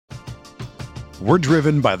We're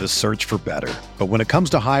driven by the search for better. But when it comes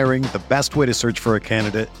to hiring, the best way to search for a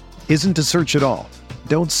candidate isn't to search at all.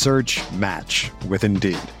 Don't search, match with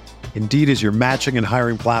Indeed. Indeed is your matching and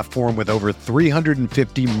hiring platform with over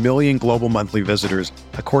 350 million global monthly visitors,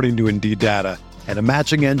 according to Indeed data, and a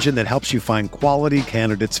matching engine that helps you find quality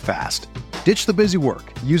candidates fast. Ditch the busy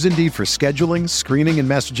work. Use Indeed for scheduling, screening, and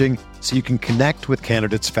messaging so you can connect with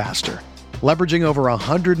candidates faster. Leveraging over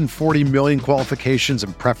 140 million qualifications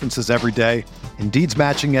and preferences every day, Indeed's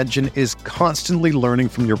matching engine is constantly learning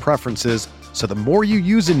from your preferences, so the more you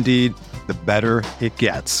use Indeed, the better it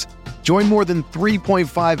gets. Join more than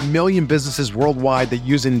 3.5 million businesses worldwide that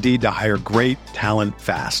use Indeed to hire great talent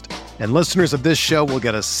fast. And listeners of this show will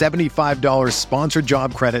get a $75 sponsored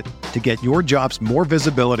job credit to get your jobs more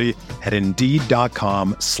visibility at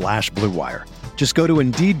Indeed.com/Blue Wire. Just go to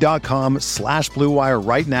Indeed.com/Blue Wire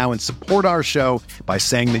right now and support our show by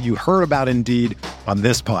saying that you heard about Indeed on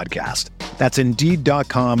this podcast. That's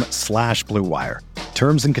Indeed.com/Blue Wire.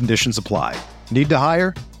 Terms and conditions apply. Need to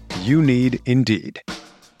hire? You need Indeed.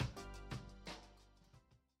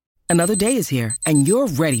 Another day is here, and you're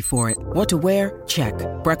ready for it. What to wear? Check.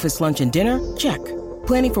 Breakfast, lunch, and dinner? Check.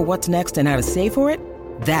 Planning for what's next and how to save for it?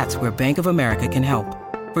 That's where Bank of America can help.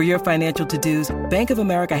 For your financial to-dos, Bank of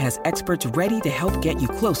America has experts ready to help get you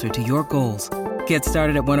closer to your goals. Get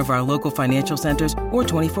started at one of our local financial centers or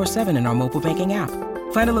 24/7 in our mobile banking app.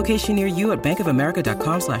 Find a location near you at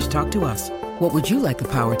bankofamerica.com/talktous. What would you like the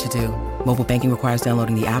power to do? Mobile banking requires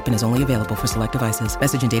downloading the app and is only available for select devices.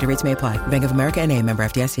 Message and data rates may apply. Bank of America N.A., member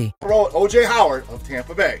FDIC. O.J. Howard of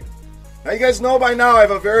Tampa Bay. Now, you guys know by now I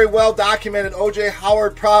have a very well-documented O.J.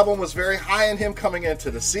 Howard problem. Was very high on him coming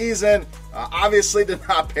into the season. Obviously did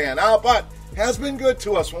not pan out, but has been good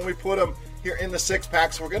to us when we put him here in the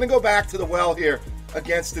six-pack. So we're going to go back to the well here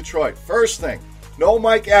against Detroit. First thing, no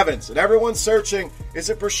Mike Evans. And everyone's searching,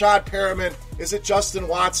 is it Brashad Perriman? Is it Justin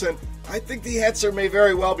Watson? I think the answer may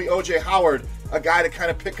very well be O.J. Howard, a guy to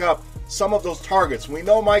kind of pick up some of those targets. We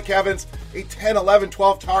know Mike Evans, a 10, 11,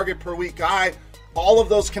 12 target per week guy. All of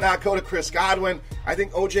those cannot go to Chris Godwin. I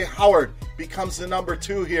think O.J. Howard becomes the number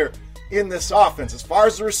 2 here in this offense. As far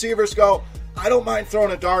as the receivers go, I don't mind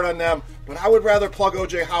throwing a dart on them, but I would rather plug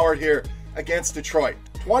O.J. Howard here against Detroit.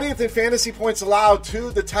 20th in fantasy points allowed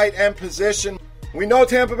to the tight end position. We know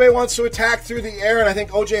Tampa Bay wants to attack through the air, and I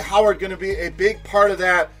think O.J. Howard going to be a big part of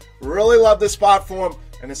that. Really love this spot for him,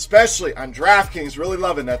 and especially on DraftKings, really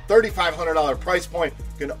loving that $3,500 price point.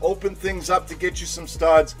 Going to open things up to get you some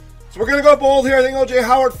studs. So we're going to go bold here. I think O.J.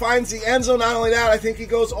 Howard finds the end zone. Not only that, I think he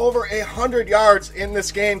goes over 100 yards in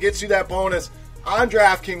this game, gets you that bonus on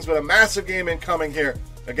DraftKings, but a massive game incoming here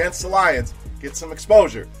against the Lions. Get some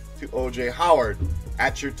exposure to O.J. Howard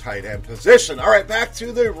at your tight end position. All right, back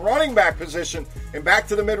to the running back position and back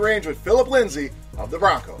to the mid-range with Phillip Lindsay of the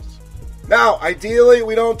Broncos. Now, ideally,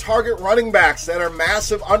 we don't target running backs that are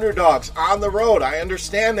massive underdogs on the road. I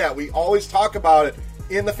understand that. We always talk about it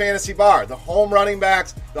in the fantasy bar. The home running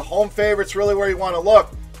backs, the home favorites, really where you want to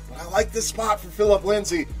look. But I like this spot for Phillip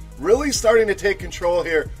Lindsay, really starting to take control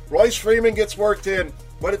here. Royce Freeman gets worked in,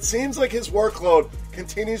 but it seems like his workload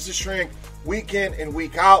continues to shrink week in and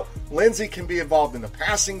week out. Lindsay can be involved in the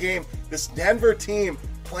passing game. This Denver team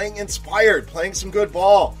playing inspired, playing some good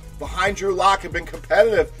ball behind Drew Lock, have been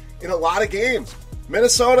competitive in a lot of games.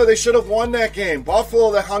 Minnesota, they should have won that game.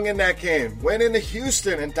 Buffalo, they hung in that game. Went into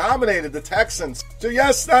Houston and dominated the Texans. So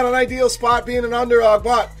yes, not an ideal spot being an underdog,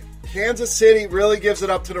 but Kansas City really gives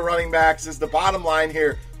it up to the running backs is the bottom line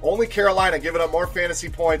here. Only Carolina giving up more fantasy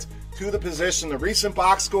points to the position. The recent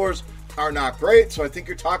box scores are not great, so I think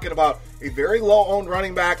you're talking about a very low-owned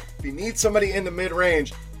running back. If you need somebody in the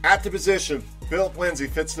mid-range at the position, Phillip Lindsay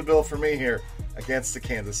fits the bill for me here against the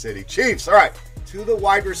Kansas City Chiefs. All right, to the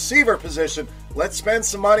wide receiver position, let's spend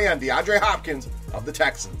some money on DeAndre Hopkins of the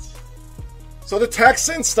Texans. So the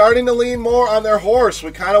Texans starting to lean more on their horse.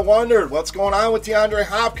 We kind of wondered what's going on with DeAndre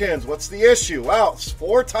Hopkins. What's the issue? Well, it's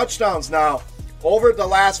 4 touchdowns now over the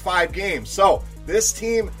last 5 games. So this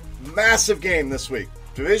team, massive game this week.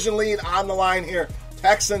 Division lead on the line here.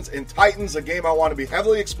 Texans and Titans, a game I want to be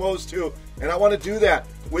heavily exposed to, and I want to do that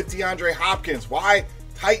with DeAndre Hopkins. Why?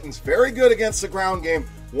 Titans, very good against the ground game,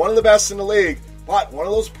 one of the best in the league, but one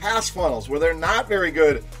of those pass funnels where they're not very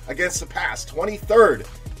good against the pass. 23rd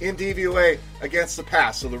in DVOA against the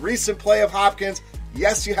pass. So the recent play of Hopkins,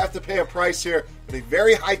 yes, you have to pay a price here, but a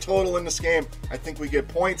very high total in this game. I think we get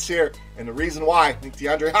points here, and the reason why, I think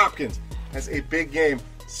DeAndre Hopkins has a big game.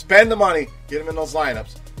 Spend the money, get him in those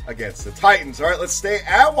lineups against the Titans. All right, let's stay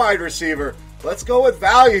at wide receiver. Let's go with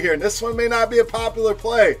value here, and this one may not be a popular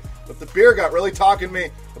play, but the beer got really talking to me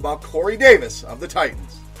about Corey Davis of the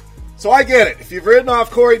Titans. So I get it. If you've written off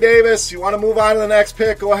Corey Davis, you want to move on to the next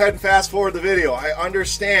pick, go ahead and fast forward the video. I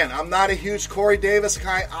understand. I'm not a huge Corey Davis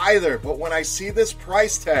guy either, but when I see this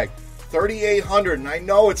price tag, $3,800, and I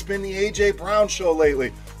know it's been the A.J. Brown show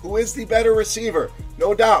lately, who is the better receiver?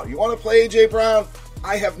 No doubt. You want to play A.J. Brown?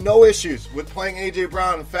 I have no issues with playing A.J.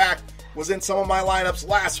 Brown. In fact, was in some of my lineups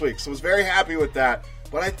last week, so I was very happy with that.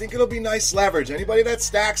 But I think it'll be nice leverage. Anybody that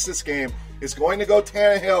stacks this game is going to go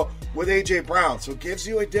Tannehill with A.J. Brown, so it gives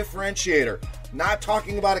you a differentiator. Not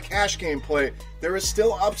talking about a cash game play. There is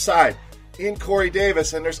still upside in Corey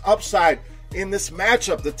Davis, and there's upside in this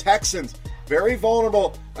matchup. The Texans, very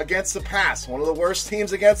vulnerable against the pass. One of the worst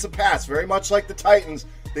teams against the pass, very much like the Titans.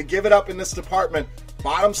 They give it up in this department.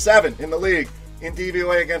 Bottom 7 in the league in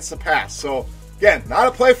DVOA against the pass. So, again, not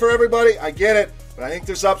a play for everybody. I get it, but I think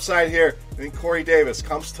there's upside here. I think Corey Davis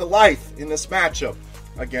comes to life in this matchup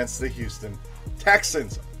against the Houston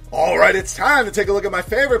Texans. All right, it's time to take a look at my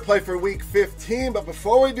favorite play for Week 15. But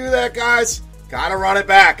before we do that, guys, got to run it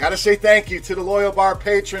back. Got to say thank you to the Loyal Bar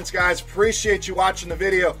patrons, guys. Appreciate you watching the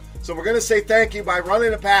video. So we're going to say thank you by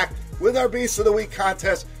running it back with our Beast of the Week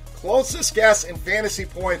contest. Closest guess in fantasy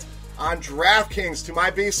points on DraftKings to my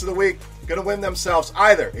Beast of the Week going to win themselves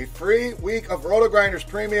either a free week of Roto Grinders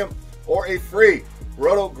Premium or a free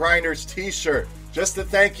Roto Grinders t-shirt. Just a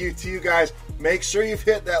thank you to you guys. Make sure you've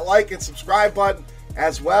hit that like and subscribe button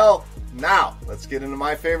as well. Now, let's get into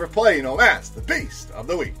my favorite play, you know, as the Beast of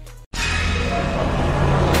the Week.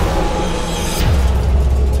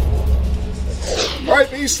 All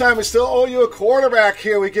right, Beast time. We still owe you a quarterback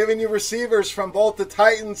here. We've given you receivers from both the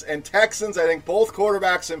Titans and Texans. I think both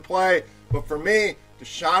quarterbacks in play. But for me,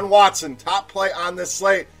 Deshaun Watson, top play on this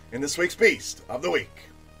slate in this week's Beast of the Week.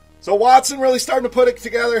 So Watson really starting to put it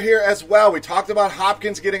together here as well. We talked about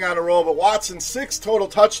Hopkins getting on a roll, but Watson, 6 total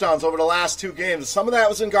touchdowns over the last 2 games. Some of that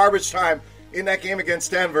was in garbage time in that game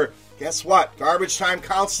against Denver. Guess what? Garbage time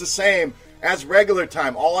counts the same as regular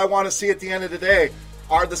time. All I want to see at the end of the day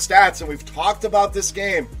are the stats, and we've talked about this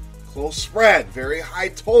game. Close spread, very high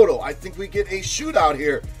total. I think we get a shootout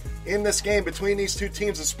here in this game between these two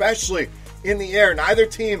teams, especially in the air. Neither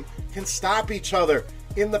team can stop each other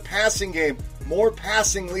in the passing game. More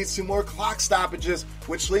passing leads to more clock stoppages,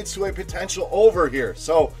 which leads to a potential over here.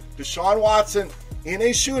 So Deshaun Watson in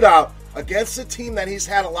a shootout against a team that he's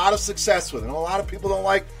had a lot of success with, and a lot of people don't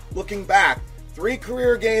like looking back. 3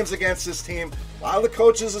 career games against this team. A lot of the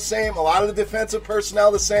coaches the same. A lot of the defensive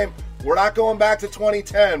personnel the same. We're not going back to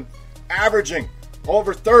 2010. Averaging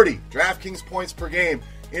over 30 DraftKings points per game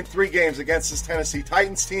in 3 games against this Tennessee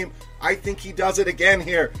Titans team. I think he does it again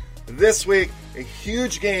here this week. A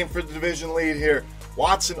huge game for the division lead here.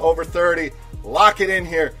 Watson over 30. Lock it in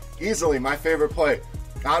here. Easily my favorite play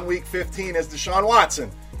on Week 15 is Deshaun Watson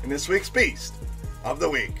in this week's Beast of the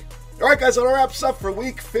Week. All right, guys, that wraps up for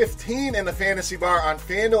Week 15 in the Fantasy Bar on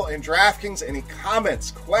FanDuel and DraftKings. Any comments,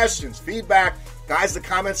 questions, feedback? Guys, the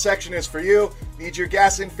comment section is for you. Need your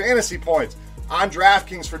guess in fantasy points on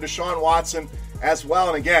DraftKings for Deshaun Watson as well.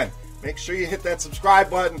 And again, make sure you hit that subscribe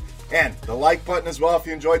button and the like button as well if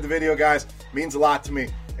you enjoyed the video, guys. It means a lot to me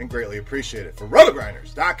and greatly appreciate it. For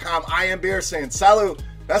RotoGrinders.com, I am Beer saying salut.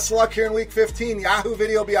 Best of luck here in Week 15. Yahoo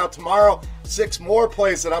video will be out tomorrow. 6 more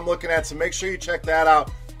plays that I'm looking at, so make sure you check that out.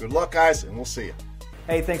 Good luck, guys, and we'll see you.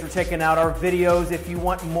 Hey, thanks for checking out our videos. If you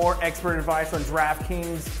want more expert advice on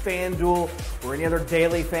DraftKings, FanDuel, or any other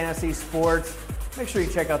daily fantasy sports, make sure you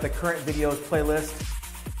check out the current videos playlist.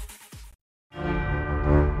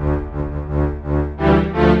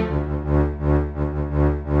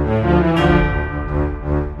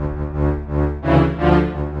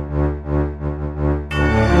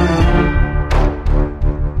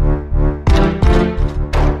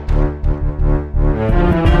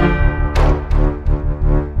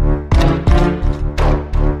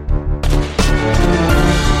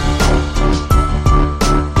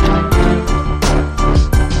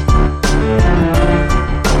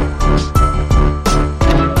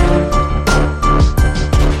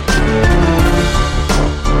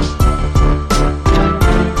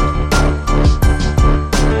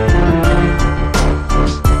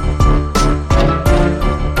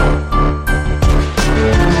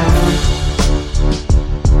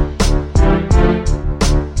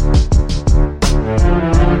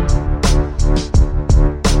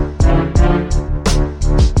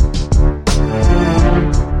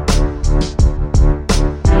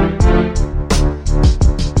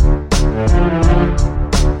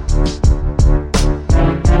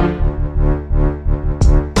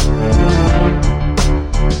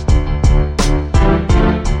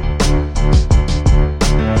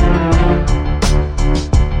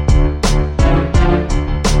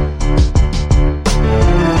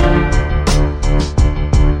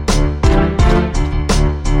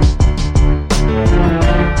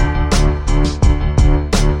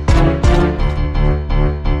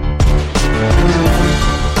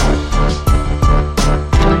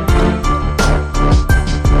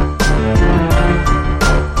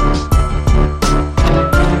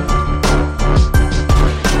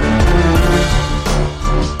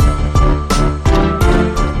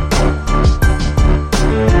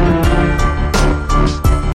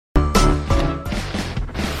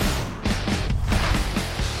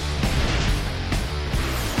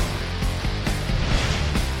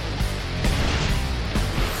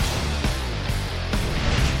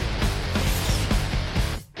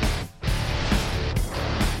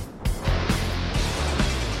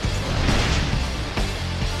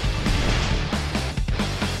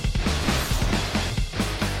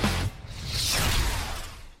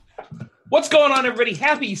 going on, everybody?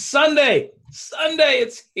 Happy Sunday.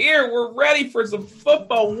 It's here. We're ready for some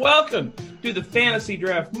football. Welcome to the Fantasy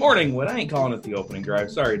Draft Morning Wood. I ain't calling it the opening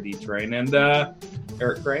drive. Sorry, D-Train. And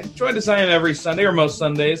Eric Crane. Joined us I am every Sunday, or most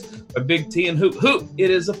Sundays, by Big T and Hoop. Hoop,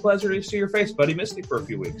 it is a pleasure to see your face, buddy. Missed you for a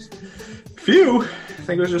few weeks. Few? I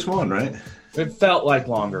think it was just one, right? It felt like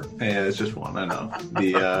longer. Yeah, it's just one. I know.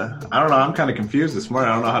 I don't know. I'm kind of confused this morning.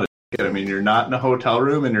 I don't know how to it. I mean, you're not in a hotel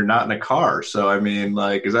room and you're not in a car. So, I mean,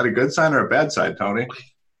 like, is that a good sign or a bad sign, Tony?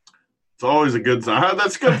 It's always a good sign.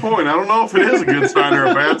 That's a good point. I don't know if it is a good sign or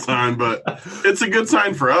a bad sign, but it's a good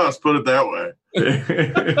sign for us, put it that way.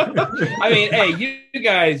 I mean, hey, you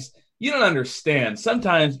guys, you don't understand.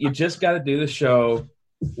 Sometimes you just got to do the show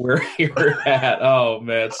where you're at. Oh,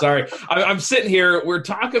 man, sorry. I'm sitting here. We're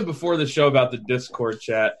talking before the show about the Discord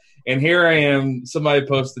chat. And here I am, somebody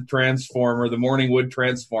posted Transformer, the Morning Wood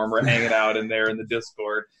Transformer, hanging out in there in the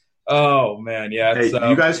Discord. Oh, man, yeah. Hey,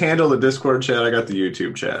 you guys handle the Discord chat. I got the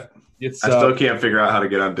YouTube chat. I still can't figure out how to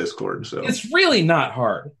get on Discord. So it's really not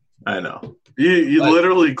hard. I know. You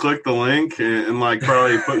literally click the link and like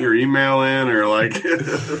probably put your email in or like.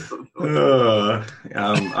 I'm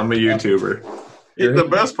a YouTuber. The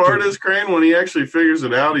best part is, Crane, when he actually figures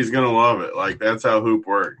it out, he's going to love it. Like, that's how Hoop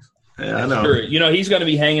works. Yeah, I know. Sure. You know, he's going to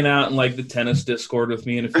be hanging out in, like, the tennis Discord with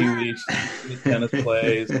me in a few weeks. The tennis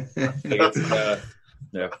plays.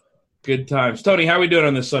 Yeah, good times. Tony, how are we doing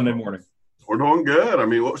on this Sunday morning? We're doing good. I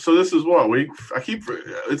mean, so this is what week?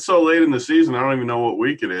 It's so late in the season, I don't even know what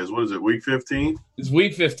week it is. What is it, week 15? It's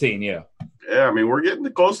week 15, yeah. Yeah, I mean, we're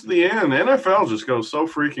getting close to the end. The NFL just goes so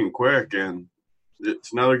freaking quick, and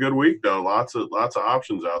it's another good week, though. Lots of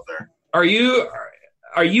options out there. Are you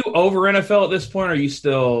over NFL at this point, or are you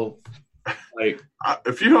still like?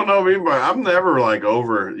 If you don't know me, but I'm never like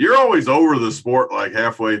over. You're always over the sport like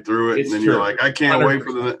halfway through it, and then you're like, I can't 100%. Wait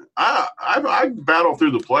for the. I battle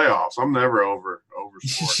through the playoffs. I'm never over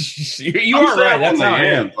sport. You are right. That's how I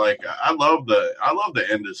am. Like I love the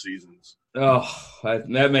end of seasons. Oh,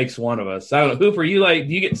 that makes one of us. I don't know. Hooper, you like?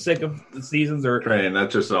 Do you get sick of the seasons or? Right,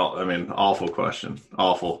 that's just all. I mean, awful question.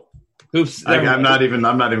 Awful. Hoops, I'm not even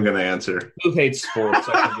going to answer. Hoop hates sports.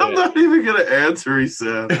 I'm not even going to answer. He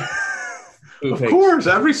said. Of course,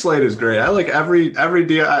 every slate is great. I like every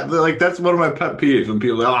deal. Like that's one of my pet peeves when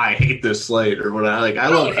people go, I hate this slate or whatever. Like I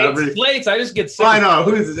love every slates. I just get sick. I know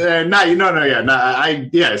who's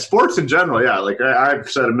sports in general. Yeah, like I've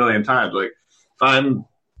said a million times. Like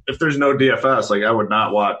if there's no DFS, like I would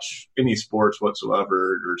not watch any sports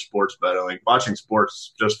whatsoever or sports betting. Like watching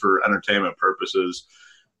sports just for entertainment purposes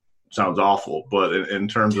sounds awful. But in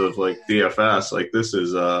terms of like DFS, like this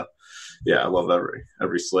is I love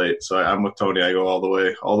every slate. So I'm with Tony. I go all the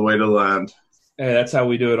way to the end. Hey, that's how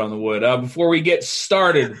we do it on the wood. Before we get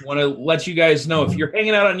started, want to let you guys know if you're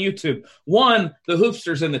hanging out on YouTube, one, the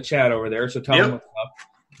Hoopster's in the chat over there, so tell them what's up.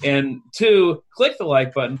 And two, click the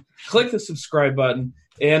like button, click the subscribe button,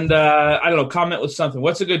 and I don't know, comment with something.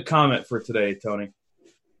 What's a good comment for today, Tony?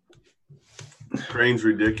 Crane's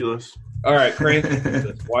ridiculous. All right, Crane.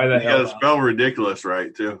 Why the hell? You got to spell ridiculous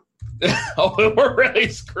right, too. Oh, we're really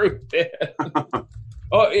screwed in.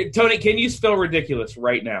 Tony, can you spell ridiculous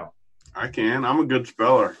right now? I can. I'm a good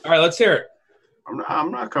speller. All right, let's hear it.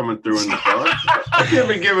 I'm not coming through in the spelling. I can't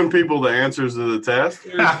be giving people the answers to the test.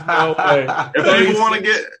 There's no way.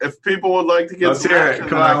 If people would like to get, let's hear it.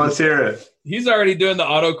 Come on, let's hear it. He's already doing the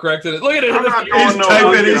autocorrect. Look at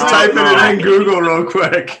it. He's typing it in Google real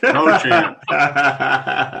quick. No chance.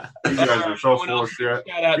 You guys are so full of shit.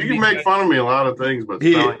 You can make fun of me a lot of things, but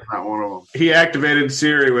spelling's not one of them. He activated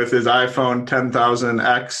Siri with his iPhone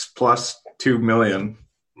 10,000X plus 2 million.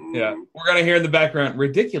 Yeah, we're gonna hear in the background.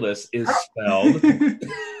 Ridiculous is spelled.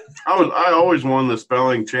 I always won the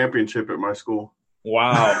spelling championship at my school.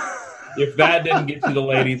 Wow. If that didn't get to the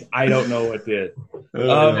ladies, I don't know what did.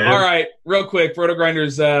 All right, real quick, Roto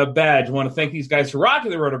Grinders badge. I want to thank these guys for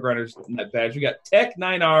rocking the Roto Grinders badge. We got Tech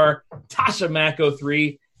 9R, Tasha Mako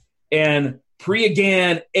 3, and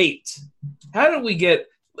Priagan 8. How did we get?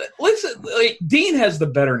 Listen, like, Dean has the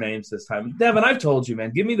better names this time. Devin, I've told you,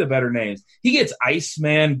 man, give me the better names. He gets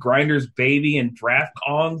Iceman, Grinders Baby, and Draft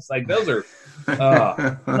Kongs. Like, those are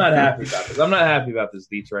I'm not happy about this. I'm not happy about this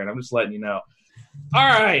D-Train. I'm just letting you know. All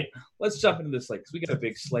right, let's jump into this slate because we got a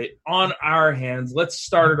big slate on our hands. Let's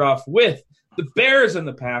start it off with the Bears and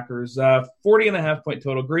the Packers. 40.5-point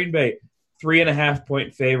total. Green Bay,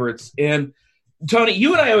 3.5-point favorites. And Tony,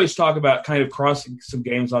 you and I always talk about kind of crossing some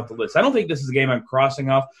games off the list. I don't think this is a game I'm crossing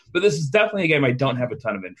off, but this is definitely a game I don't have a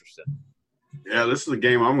ton of interest in. Yeah, this is a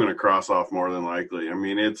game I'm going to cross off more than likely. I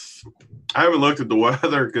mean, I haven't looked at the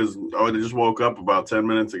weather because I just woke up about 10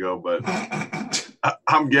 minutes ago, but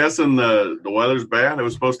I'm guessing the weather's bad. It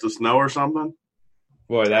was supposed to snow or something.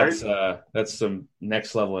 Boy, that's some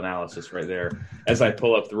next level analysis right there. As I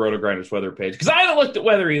pull up the Roto Grinders weather page, because I haven't looked at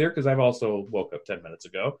weather either, because I've also woke up 10 minutes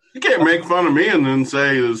ago. You can't make fun of me and then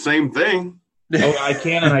say the same thing. Oh, I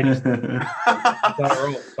can, and I just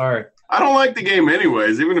sorry. I don't like the game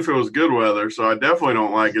anyways, even if it was good weather. So I definitely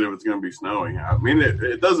don't like it if it's going to be snowing. I mean,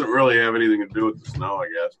 it doesn't really have anything to do with the snow, I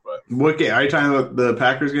guess. But what game? Are you talking about the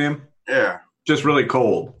Packers game? Yeah, just really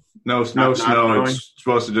cold. No snow. Snowing. It's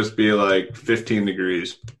supposed to just be like 15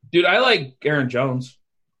 degrees. Dude, I like Aaron Jones.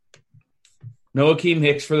 No Akeem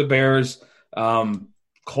Hicks for the Bears.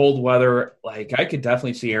 Cold weather. Like, I could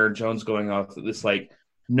definitely see Aaron Jones going off this, like,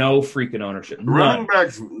 no freaking ownership. The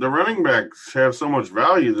running backs have so much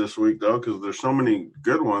value this week, though, because there's so many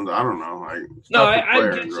good ones. I don't know. I'm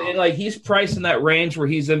just saying, like, he's priced in that range where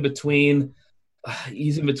he's in between.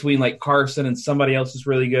 He's in between, like, Carson and somebody else is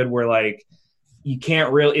really good where, like, you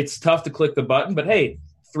can't really – it's tough to click the button. But, hey,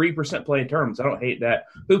 3% play in terms. I don't hate that.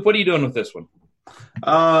 Hoop, what are you doing with this one?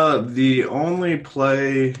 The only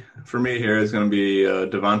play for me here is going to be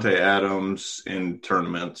Devontae Adams in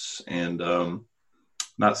tournaments, and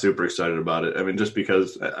not super excited about it. I mean, just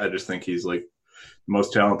because I just think he's like the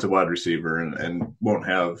most talented wide receiver and won't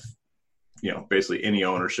have, basically any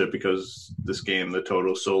ownership because this game, the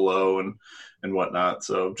total is so low and whatnot.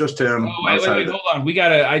 So just him. Oh, wait, hold on. We got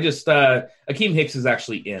to – Akeem Hicks is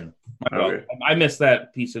actually in. Okay. I missed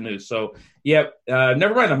that piece of news. So, yep.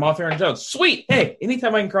 Never mind. I'm off Aaron Jones. Sweet. Hey,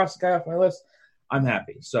 anytime I can cross the guy off my list, I'm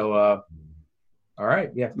happy. So, all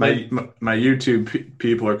right. Yeah. My YouTube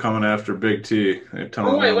people are coming after Big T. Wait.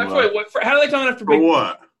 How are they coming after Big T? For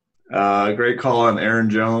what? Great call on Aaron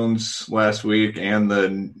Jones last week and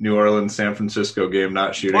the New Orleans San Francisco game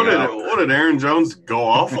not shooting out. What did Aaron Jones go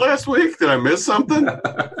off last week? Did I miss something?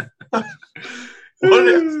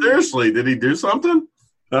 Seriously, did he do something?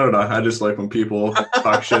 I don't know. I just like when people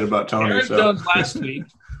talk shit about Tony. Aaron Jones last week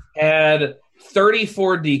had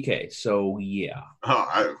 34 DK. So yeah.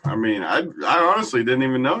 Oh, I honestly didn't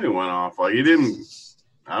even know he went off. Like he didn't.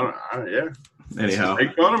 Yeah. Anyhow,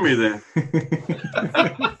 make fun of me then.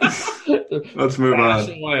 Let's move on.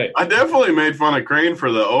 I definitely made fun of Crane for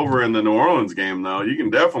the over in the New Orleans game, though. You can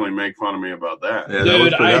definitely make fun of me about that. Yeah,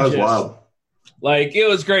 dude, that was wild. Like, it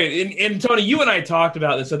was great. And Tony, you and I talked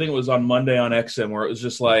about this. I think it was on Monday on XM where it was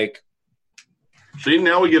just like. See,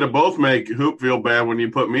 now we get to both make Hoop feel bad when you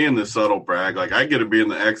put me in the subtle brag. Like, I get to be in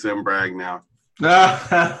the XM brag now.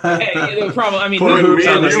 Hey, the problem, I mean, me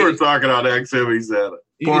and you were talking about XM, he said it.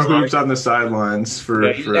 Poor Hoop's on the sidelines for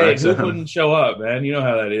XM. Hoop wouldn't show up, man. You know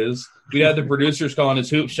how that is. We'd have the producers calling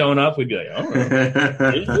his Hoop showing up. We'd be like, oh.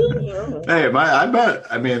 Hey, I bet.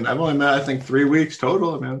 I mean, I've only met, I think, 3 weeks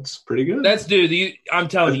total. I mean, it's pretty good. That's dude. I'm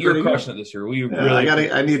telling you, you're crushing it this year.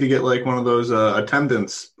 I need to get like one of those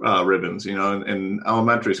attendance ribbons, in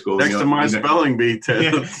elementary school. Next to my spelling bee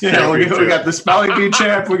test. Yeah, we got the spelling bee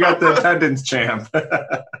champ. We got the attendance champ.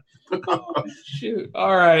 Oh, shoot.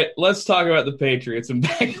 All right, let's talk about the Patriots and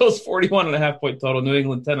Bengals. 41.5 point total. New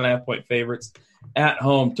England 10.5 point favorites at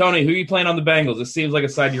home. Tony, who are you playing on the Bengals? This seems like a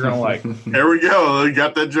side you're gonna like. Here we go. We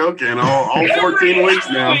got that joke in all 14 weeks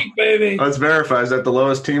now. Week, baby. Let's verify. Is that the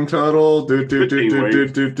lowest team total? Yep. So we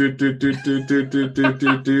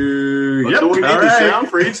need the sound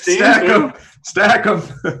for each team. Stack them.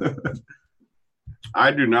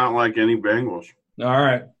 I do not like any Bengals. All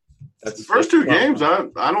right. The first two games, I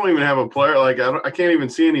don't even have a player. Like I can't even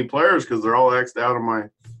see any players because they're all X'd out of my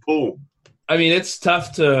pool. I mean, it's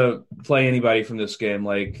tough to play anybody from this game.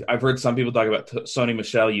 Like I've heard some people talk about Sony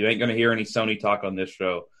Michel. You ain't going to hear any Sony talk on this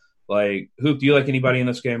show. Like, Hoop, do you like anybody in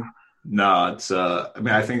this game? No, it's. I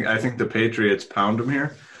mean, I think the Patriots pound them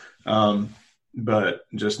here, but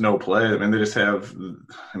just no play. I mean, they just have.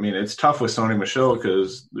 I mean, it's tough with Sony Michel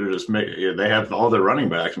because they're just they have all their running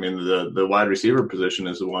backs. I mean, the wide receiver position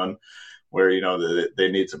is the one where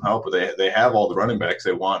they need some help, but they have all the running backs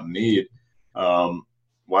they want and need.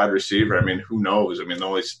 Wide receiver, I mean, who knows? I mean,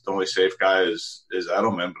 the only safe guy is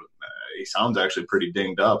Edelman, but he sounds actually pretty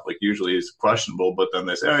dinged up. Like usually he's questionable, but then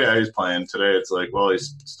they say, oh yeah, he's playing today. It's like, well,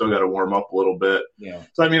 he's still got to warm up a little bit. Yeah.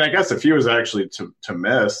 So I mean, I guess if he was actually to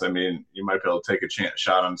miss, I mean, you might be able to take a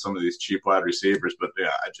shot on some of these cheap wide receivers. But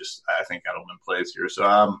yeah, I think Edelman plays here.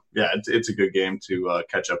 So yeah, it's a good game to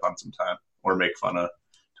catch up on some time or make fun of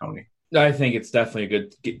Tony. I think it's definitely a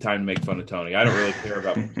good time to make fun of Tony. I don't really care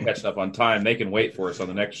about catching up on time. They can wait for us on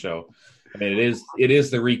the next show. I mean, it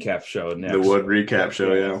is the recap show next. The Wood recap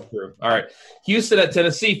show, yeah. True. All right. Houston at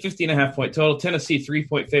Tennessee, 50.5 point total. Tennessee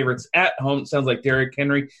 3-point favorites at home. It sounds like Derrick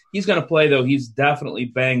Henry. He's going to play, though. He's definitely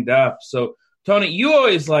banged up. So, Tony, you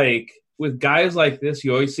always like with guys like this,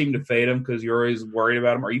 you always seem to fade them because you're always worried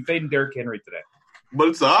about them. Are you fading Derrick Henry today? But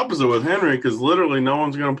it's the opposite with Henry because literally no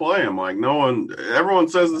one's going to play him. Like everyone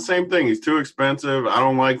says the same thing. He's too expensive. I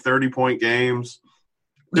don't like 30-point games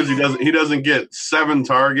because he doesn't get 7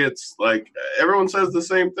 targets. Like everyone says the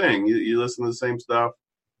same thing. You listen to the same stuff.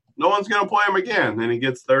 No one's going to play him again, and he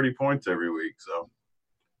gets 30 points every week. So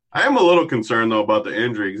I am a little concerned though about the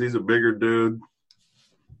injury because he's a bigger dude.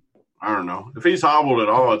 I don't know if he's hobbled at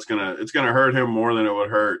all. It's gonna hurt him more than it would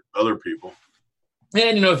hurt other people.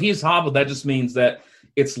 And, if he's hobbled, that just means that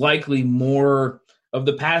it's likely more of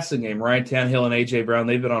the passing game, right? Tannehill and A.J. Brown,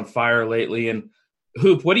 they've been on fire lately. And,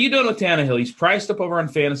 Hoop, what are you doing with Tannehill? He's priced up over on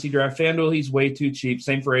FantasyDraft. FanDuel, he's way too cheap.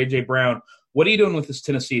 Same for A.J. Brown. What are you doing with this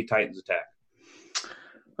Tennessee Titans attack?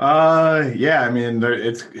 Yeah, I mean,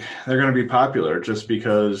 they're going to be popular just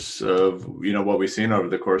because of, what we've seen over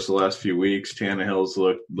the course of the last few weeks. Tannehill's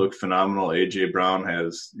looked phenomenal. A.J. Brown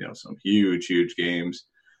has, some huge games.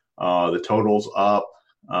 The total's up.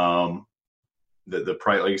 The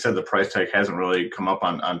price, like you said, the price tag hasn't really come up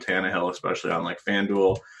on Tannehill, especially on like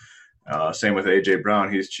FanDuel. Same with AJ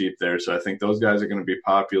Brown, he's cheap there. So I think those guys are going to be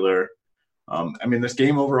popular. This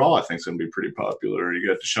game overall, I think is going to be pretty popular. You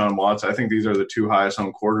got Deshaun Watson. I think these are the 2 highest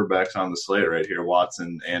owned quarterbacks on the slate right here,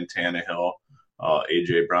 Watson and Tannehill.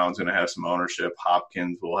 AJ Brown's going to have some ownership.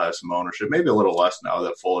 Hopkins will have some ownership, maybe a little less now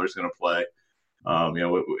that Fuller's going to play.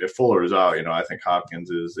 If Fuller is out, I think Hopkins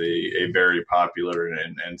is a very popular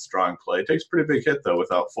and strong play. It takes a pretty big hit, though,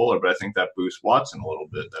 without Fuller, but I think that boosts Watson a little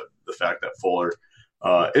bit, the fact that Fuller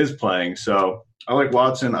is playing. So I like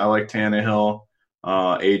Watson. I like Tannehill,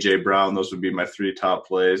 A.J. Brown. Those would be my 3 top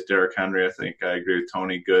plays. Derrick Henry, I think I agree with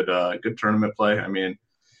Tony. Good tournament play.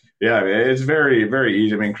 It's very, very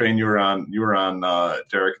easy. Crane, you were on the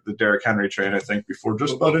Derrick Henry train, I think, before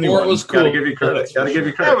just about anyone. It was cool. Gotta give you credit.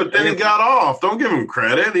 Yeah, but then he got off. Don't give him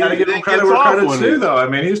credit. Gotta give him credit where credit's due,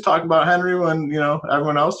 though. He was talking about Henry when,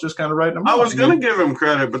 everyone else just kind of writing him off. I was going to give him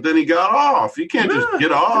credit, but then he got off. You can't just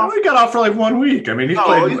get off. He got off for like 1 week. He's been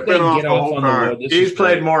off the whole time. He's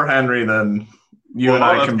played more Henry than you and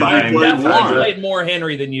I combined. He played more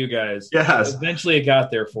Henry than you guys. Yes. Eventually it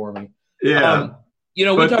got there for me. Yeah. We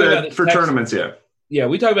talk about this for tournaments, yeah. Yeah,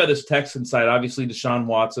 we talk about this Texan side. Obviously, Deshaun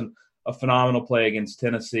Watson, a phenomenal play against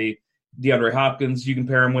Tennessee. DeAndre Hopkins, you can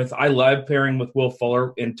pair him with. I love pairing with Will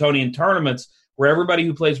Fuller. And Tony, in tournaments where everybody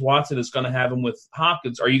who plays Watson is going to have him with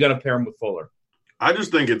Hopkins, are you going to pair him with Fuller? I just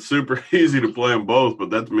think it's super easy to play them both, but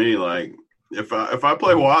that's me. Like, if I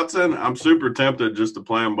play Watson, I'm super tempted just to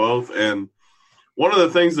play them both. And one of the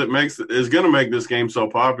things that is going to make this game so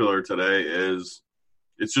popular today is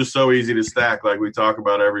it's just so easy to stack, like we talk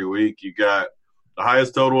about every week. You got the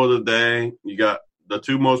highest total of the day. You got the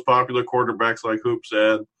 2 most popular quarterbacks, like Hoop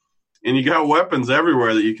said. And you got weapons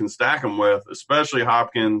everywhere that you can stack them with, especially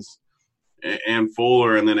Hopkins and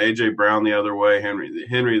Fuller, and then A.J. Brown the other way, Henry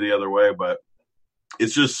the other way. But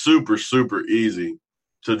it's just super, super easy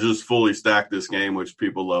to just fully stack this game, which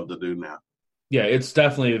people love to do now. Yeah, it's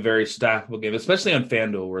definitely a very stackable game, especially on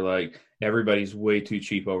FanDuel where, like, everybody's way too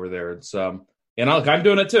cheap over there. It's And I'm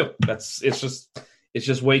doing it too. It's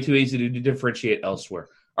just way too easy to differentiate elsewhere.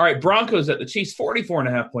 All right, Broncos at the Chiefs,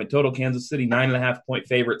 44.5-point total. Kansas City, 9.5-point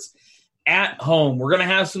favorites at home. We're going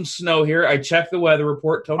to have some snow here. I checked the weather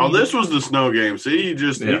report. Tony, this was the snow game. See,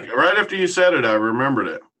 right after you said it, I remembered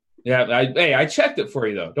it. Yeah, I checked it for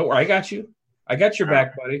you, though. Don't worry, I got you. I got your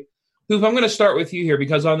back, buddy. Hoop, I'm going to start with you here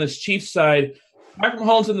because on this Chiefs side, Patrick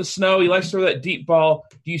Mahomes in the snow, he likes to throw that deep ball.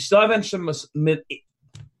 Do you still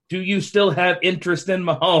have interest in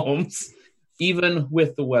Mahomes, even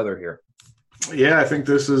with the weather here? Yeah, I think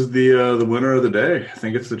this is the winner of the day. I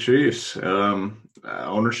think it's the Chiefs.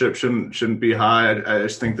 Ownership shouldn't be high. I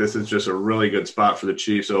just think this is just a really good spot for the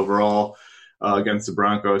Chiefs overall against the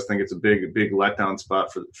Broncos. I think it's a big letdown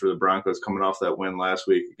spot for the Broncos coming off that win last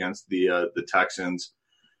week against the Texans.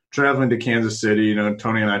 Traveling to Kansas City,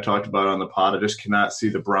 Tony and I talked about it on the pod. I just cannot see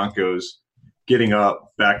the Broncos getting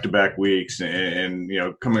up back-to-back weeks and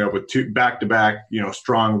coming up with 2 back-to-back,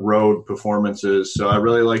 strong road performances. So I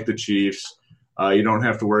really like the Chiefs. You don't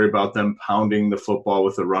have to worry about them pounding the football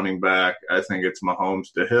with a running back. I think it's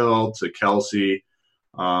Mahomes to Hill to Kelsey,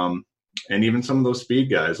 and even some of those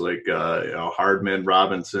speed guys like Hardman,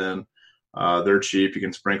 Robinson. They're cheap. You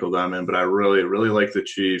can sprinkle them in, but I really, really like the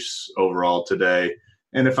Chiefs overall today.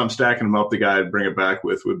 And if I'm stacking them up, the guy I'd bring it back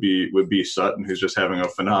with would be Sutton, who's just having a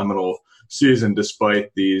phenomenal season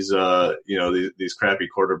despite these crappy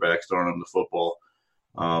quarterbacks throwing him the football.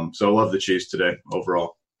 So I love the Chiefs today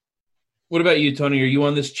overall. What about you, Tony? Are you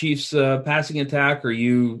on this Chiefs passing attack? Are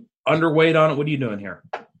you underweight on it? What are you doing here?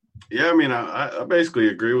 Yeah, I mean, I basically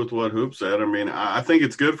agree with what Hoop said. I mean, I think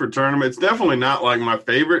it's good for tournament. It's definitely not like my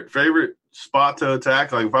favorite spot to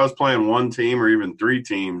attack. Like if I was playing one team or even three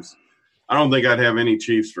teams, I don't think I'd have any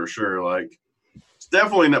Chiefs for sure. Like it's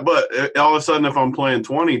definitely not. But all of a sudden, if I'm playing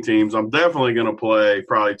 20 teams, I'm definitely going to play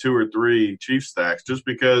probably 2 or 3 Chiefs stacks just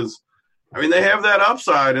because. I mean, they have that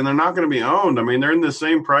upside, and they're not going to be owned. I mean, they're in the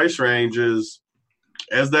same price range as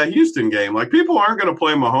that Houston game. Like people aren't going to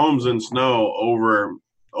play Mahomes and Snow over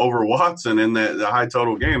Watson in the high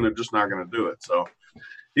total game. They're just not going to do it. So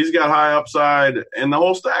he's got high upside, and the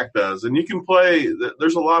whole stack does. And you can play.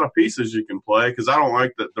 There's a lot of pieces you can play because I don't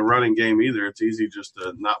like the running game either. It's easy just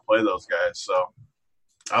to not play those guys. So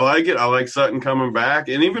I like it. I like Sutton coming back,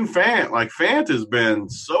 and even Fant. Like Fant has been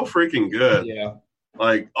so freaking good. Yeah.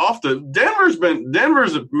 Like Denver's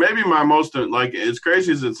maybe my most, like as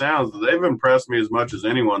crazy as it sounds, they've impressed me as much as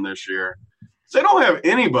anyone this year. They don't have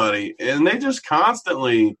anybody, and they just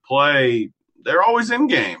constantly play. They're always in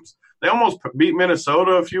games. They almost beat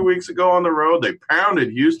Minnesota a few weeks ago on the road. They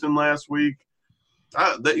pounded Houston last week.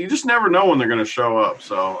 You just never know when they're going to show up.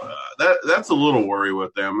 So that's a little worry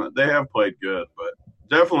with them. They have played good, but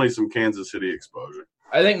definitely some Kansas City exposure.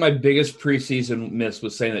 I think my biggest preseason miss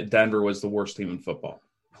was saying that Denver was the worst team in football.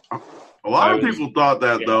 A lot of people thought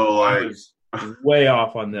that, though. I was way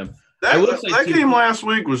off on them. That game last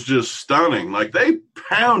week was just stunning. Like, they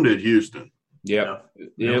pounded Houston. Yeah.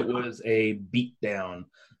 It was a beatdown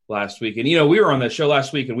last week. And, we were on that show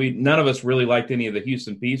last week, and none of us really liked any of the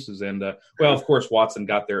Houston pieces. And, of course, Watson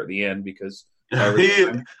got there at the end because –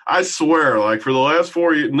 I swear, like for the last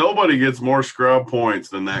 4 years, nobody gets more scrub points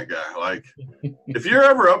than that guy. Like, if you're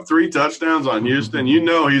ever up 3 touchdowns on Houston,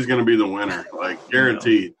 he's going to be the winner, like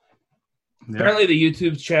guaranteed. Yeah. Apparently, the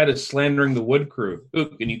YouTube chat is slandering the Wood Crew.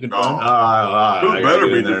 Ooh, can you confirm? Who better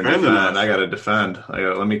be defending that? I got to defend.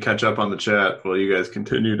 Let me catch up on the chat while you guys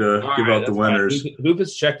continue to give out the winners. Hoop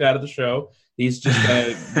has checked out of the show. He's just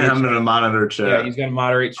going to. I'm going to monitor chat. Yeah, he's going to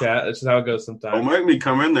moderate chat. That's just how it goes sometimes. Don't make me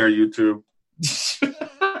come in there, YouTube.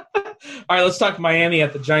 All right, let's talk Miami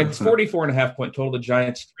at the Giants. 44.5 point total. The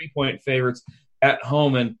Giants 3-point favorites at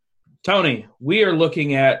home. And Tony, we are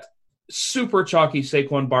looking at super chalky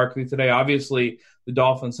Saquon Barkley today. Obviously, the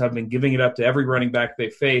Dolphins have been giving it up to every running back they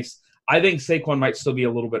face. I think Saquon might still be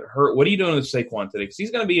a little bit hurt. What are you doing with Saquon today? Because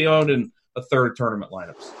he's going to be owned in a third tournament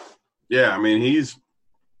lineups. Yeah, I mean, he's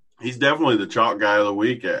definitely the chalk guy of the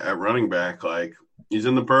week at running back. Like, he's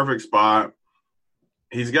in the perfect spot.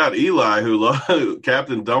 He's got Eli, who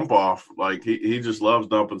Captain Dump Off. Like, he just loves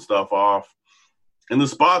dumping stuff off. And the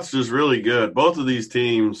spot's just really good. Both of these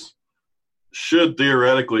teams should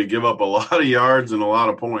theoretically give up a lot of yards and a lot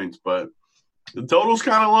of points, but the total's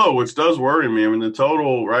kind of low, which does worry me. I mean, the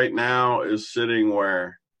total right now is sitting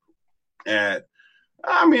where it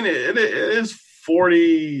is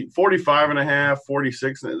 40, 45.5,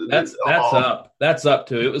 46. That's up. That's up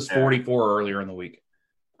too. It was 44 earlier in the week.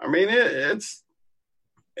 I mean, it's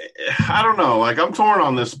I don't know. Like, I'm torn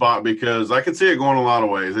on this spot because I could see it going a lot of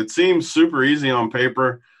ways. It seems super easy on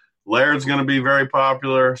paper. Laird's going to be very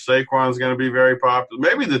popular. Saquon's going to be very popular.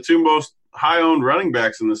 Maybe the two most high-owned running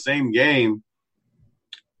backs in the same game.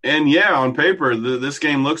 And, yeah, on paper, this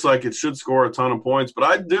game looks like it should score a ton of points. But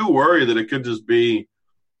I do worry that it could just be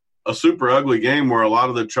a super ugly game where a lot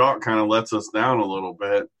of the chalk kind of lets us down a little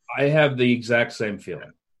bit. I have the exact same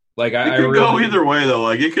feeling. Like, it could go either way, though.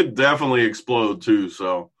 Like, it could definitely explode, too.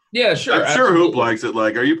 So yeah, sure. I'm sure Hoop likes it.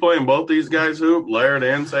 Like, are you playing both these guys, Hoop, Laird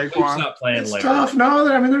and Saquon? Hoop's not playing It's Laird. tough.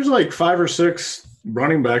 No, I mean, there's like 5 or 6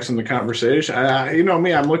 running backs in the conversation. You know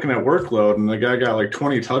me, I'm looking at workload, and the guy got like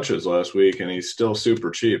 20 touches last week, and he's still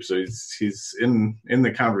super cheap. So he's in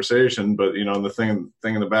the conversation. But, the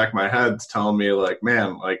thing in the back of my head's telling me, like,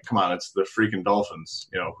 man, like, come on, it's the freaking Dolphins.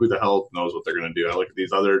 Who the hell knows what they're going to do? I look at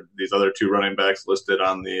these other 2 running backs listed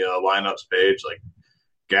on the lineups page, like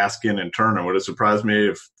Gaskin and Turner. Would it surprise me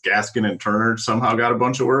if Gaskin and Turner somehow got a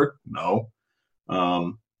bunch of work? No.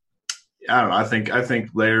 I don't know. I think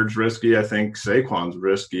Laird's risky. I think Saquon's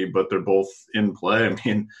risky, but they're both in play. I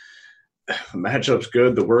mean, the matchup's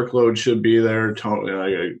good. The workload should be there.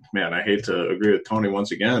 I hate to agree with Tony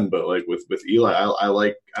once again, but like with Eli, I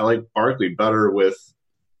like Barkley better with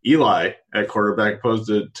Eli at quarterback opposed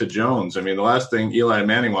to Jones. I mean, the last thing Eli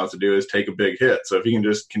Manning wants to do is take a big hit. So if he can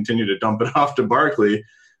just continue to dump it off to Barkley,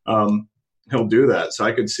 he'll do that. So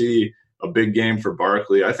I could see a big game for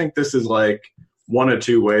Barkley. I think this is like one of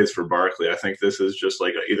 2 ways for Barkley. I think this is just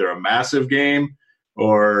like either a massive game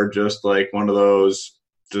or just like one of those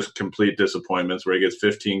just complete disappointments where he gets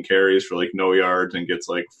 15 carries for like no yards and gets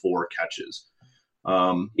like 4 catches.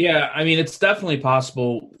 Yeah, I mean, it's definitely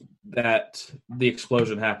possible. that the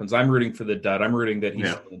explosion happens. I'm rooting for the dud. I'm rooting that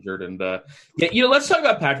he's injured. And let's talk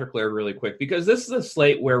about Patrick Laird really quick, because this is a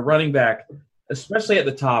slate where running back, especially at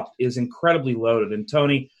the top, is incredibly loaded. And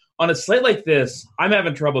Tony, on a slate like this, I'm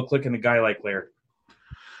having trouble clicking a guy like Laird.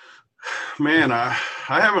 Man, I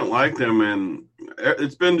haven't liked him, and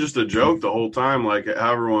it's been just a joke the whole time, like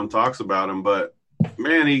how everyone talks about him. But,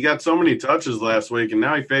 man, he got so many touches last week, and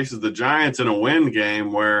now he faces the Giants in a win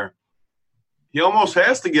game where he almost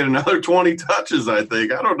has to get another 20 touches, I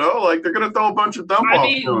think. I don't know. Like, they're going to throw a bunch of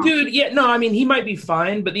dump-offs to him. Dude, he might be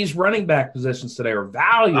fine, but these running back positions today are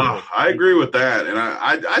valuable. I agree with that, and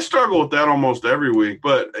I struggle with that almost every week.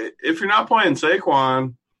 But if you're not playing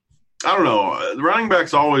Saquon, I don't know. The running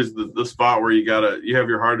back's always the spot where you have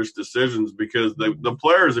your hardest decisions, because the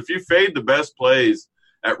players, if you fade the best plays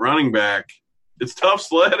at running back, it's tough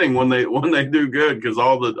sledding when they do good, because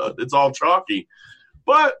it's all chalky.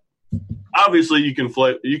 But obviously, you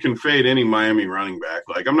can fade any Miami running back.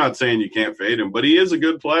 Like, I'm not saying you can't fade him, but he is a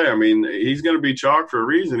good play. I mean, he's going to be chalk for a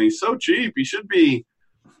reason. He's so cheap. He should be.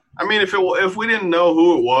 I mean, if we didn't know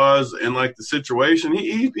who it was and like the situation,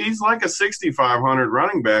 he's like a $6,500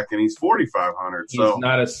 running back, and he's $4,500. So he's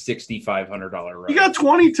not a $6,500 running. He got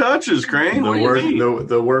 20 touches, Crane. The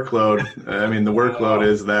workload. I mean, the workload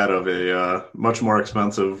is that of a much more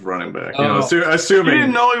expensive running back. Assuming you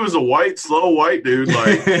didn't know he was a slow white dude,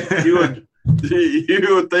 like you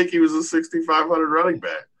would think he was a $6,500 running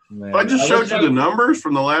back. Man, I just showed you the numbers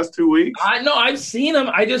from the last 2 weeks. I know, I've seen them.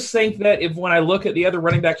 I just think that when I look at the other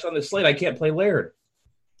running backs on the slate, I can't play Laird.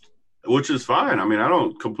 Which is fine. I mean, I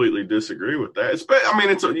don't completely disagree with that.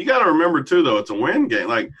 You got to remember, too, though, it's a win game.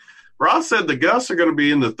 Like, Ross said the gusts are going to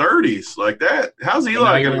be in the 30s. Like that. How's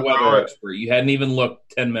Eli going to weather expert? You hadn't even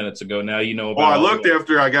looked 10 minutes ago. Now you know about I looked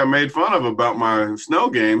after I got made fun of about my snow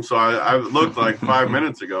game, so I looked like 5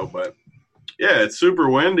 minutes ago. But, yeah, it's super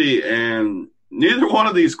windy, and neither one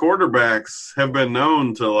of these quarterbacks have been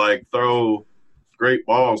known to like throw great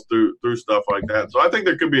balls through stuff like that. So I think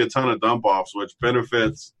there could be a ton of dump offs, which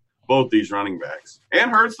benefits both these running backs and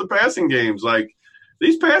hurts the passing games. Like,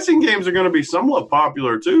 these passing games are going to be somewhat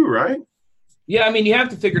popular too, right? Yeah, I mean, you have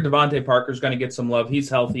to figure Devontae Parker's going to get some love. He's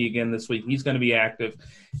healthy again this week. He's going to be active.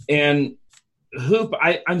 And Hoop,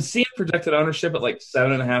 I'm seeing projected ownership at like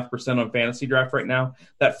 7.5% on FantasyDraft right now.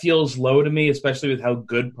 That feels low to me, especially with how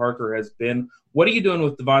good Parker has been. What are you doing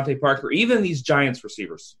with Devontae Parker, even these Giants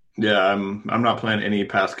receivers? Yeah, I'm not playing any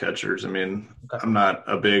pass catchers. I mean, okay. I'm not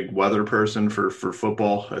a big weather person for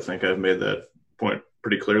football. I think I've made that point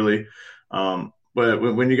pretty clearly. But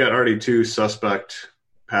when you got already two suspect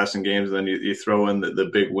passing games, then you throw in the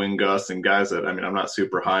big wind gusts and guys that, I mean, I'm not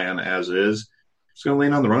super high on as is. Just going to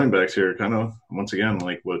lean on the running backs here, kind of, once again,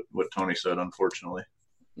 like what Tony said, unfortunately.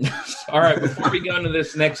 All right, before we go into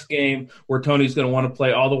this next game where Tony's going to want to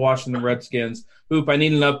play all the Washington Redskins, Hoop, I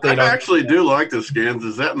need an update. I actually do like the Skins.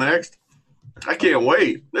 Is that next? I can't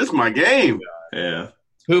wait. This is my game. Yeah.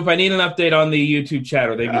 Hoop, I need an update on the YouTube chat.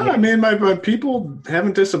 Are they? I mean, my people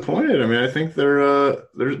haven't disappointed. I mean, I think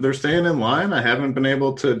they're staying in line. I haven't been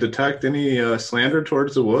able to detect any slander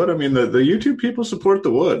towards the Wood. I mean, the YouTube people support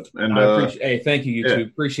the Wood, and thank you, YouTube. Yeah.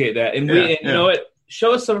 Appreciate that. And you know what?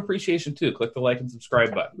 Show us some appreciation too. Click the like and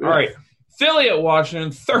subscribe button. Yeah. All right, Philly at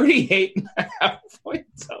Washington, 38.5 point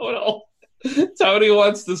total. Tony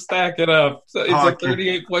wants to stack it up. So it's a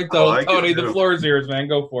 38-point total. Like Tony, the floor is yours, man.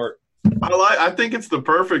 Go for it. I think it's the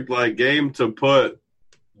perfect game to put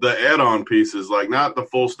the add-on pieces, like not the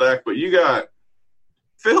full stack, but you got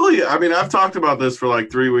Philly. I mean, I've talked about this for like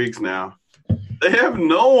 3 weeks now. They have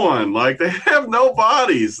no one. Like, they have no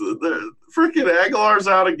bodies. The freaking Aguilar's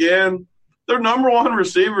out again. Their number one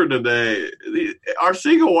receiver today,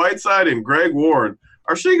 Arcega-Whiteside and Greg Ward.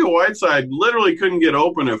 Arcega-Whiteside literally couldn't get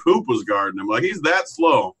open if Hoop was guarding him. Like, he's that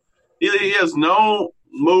slow. He has no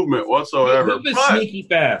movement whatsoever. Hoop is sneaky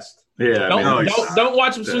fast. Yeah, don't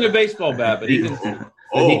watch him swing a baseball bat, but he can.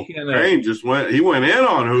 Crane just went in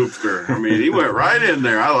on Hoopster. I mean, he went right in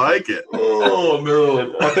there. I like it. Oh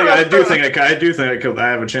no! I do think I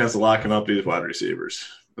have a chance of locking up these wide receivers.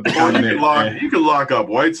 You can lock up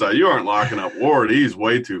Whiteside. You aren't locking up Ward. He's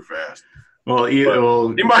way too fast. Well, he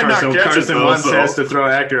might not catch Carson it. Wentz has to throw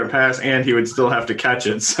an accurate pass, and he would still have to catch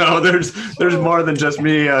it. So there's more than just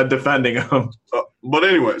me defending him. But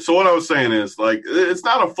anyway, so what I was saying is, like, it's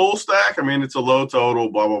not a full stack. I mean, it's a low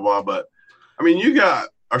total, blah blah blah. But I mean, you got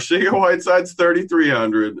Arcega-Whiteside's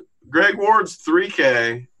 3,300, Greg Ward's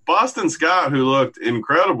 3K, Boston Scott, who looked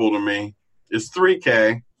incredible to me, is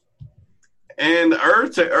 3K, and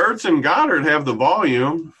Ertz and Goddard have the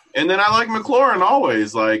volume. And then I like McLaurin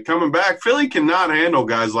always, like, coming back. Philly cannot handle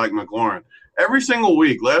guys like McLaurin. Every single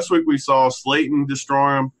week. Last week we saw Slayton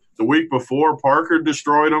destroy him. The week before, Parker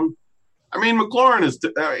destroyed him. I mean,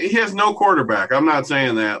 McLaurin he has no quarterback. I'm not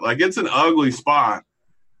saying that. Like, it's an ugly spot.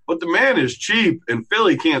 But the man is cheap, and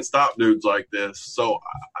Philly can't stop dudes like this. So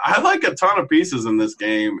I like a ton of pieces in this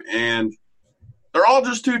game, and they're all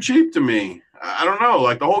just too cheap to me. I don't know.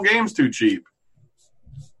 Like, the whole game's too cheap.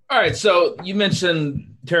 All right, so you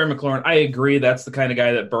mentioned Terry McLaurin. I agree. That's the kind of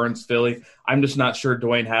guy that burns Philly. I'm just not sure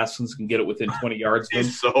Dwayne Haskins can get it within 20 yards.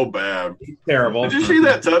 He's so bad. He's terrible. Did you see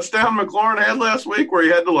that touchdown McLaurin had last week where he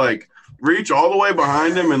had to, like, reach all the way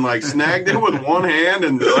behind him and, like, snagged it with one hand?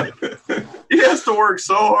 And like, he has to work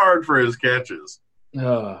so hard for his catches.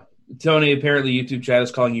 Tony, apparently YouTube chat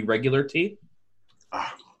is calling you regular T.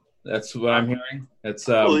 That's what I'm hearing. It's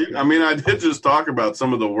well, I mean, I did just talk about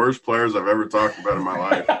some of the worst players I've ever talked about in my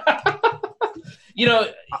life. You know,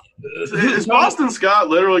 is Boston Scott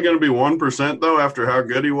literally going to be 1% though after how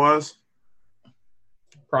good he was?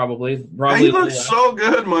 Probably. He looked so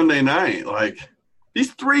good Monday night. Like,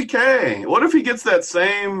 he's $3K. What if he gets that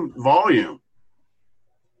same volume?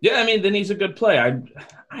 Yeah, I mean, then he's a good play.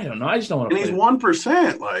 I don't know. I just don't want to. And he's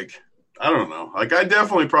 1%. Like, I don't know. Like, I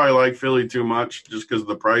definitely probably like Philly too much just because of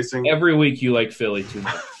the pricing. Every week you like Philly too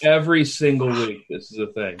much. Every single week. This is a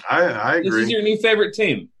thing. I agree. This is your new favorite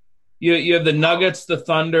team. You have the Nuggets, the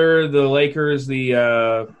Thunder, the Lakers,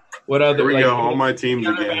 the what other? Here we like, go. All my teams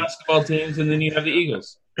other again. Basketball teams, and then you have the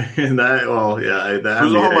Eagles. And that, well, yeah.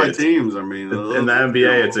 Who's all my teams? I mean, in the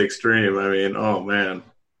NBA, it's extreme. I mean, oh man,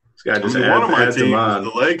 this guy just one of my teams,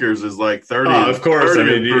 the Lakers, is like 30. Of course, 30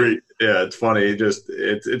 I mean, yeah, it's funny.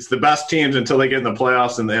 It's the best teams until they get in the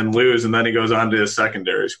playoffs and then lose, and then he goes on to his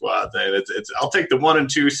secondary squad. And it's I'll take the 1 and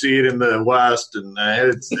 2 seed in the West, and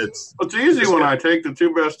it's easy when I take the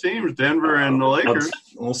two best teams, Denver and the Lakers.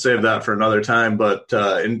 We'll save that for another time. But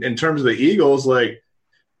in terms of the Eagles, like,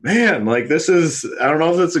 man, like, this is, I don't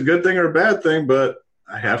know if it's a good thing or a bad thing, but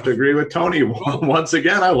I have to agree with Tony once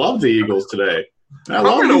again. I love the Eagles today. I'm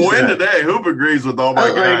going to win today. Hoop agrees with all my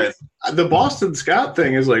guys. The Boston Scott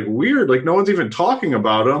thing is like weird. Like, no one's even talking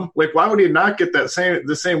about him. Like, why would he not get the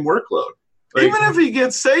same workload? Like, even if he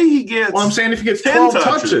gets, well, I'm saying if he gets 12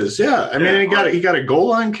 touches, yeah. I mean, he got a goal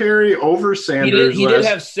line carry over Sanders. He did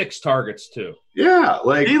have 6 targets too. Yeah,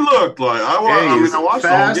 like he looked like I watched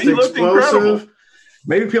fast, him. He looked explosive. incredible.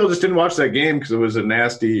 Maybe people just didn't watch that game because it was a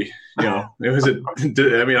nasty, I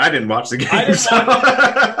didn't watch the game.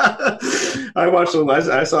 I watched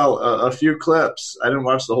I saw a few clips. I didn't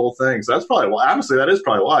watch the whole thing. So that's probably why. Honestly, that is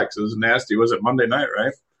probably why, because it was nasty. Was it Monday night,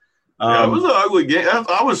 right? Yeah, it was an ugly game.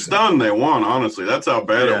 I was stunned they won, honestly. That's how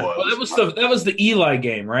bad it was. Well, that was the Eli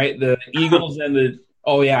game, right? The Eagles and the –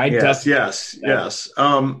 oh, yeah. Yes.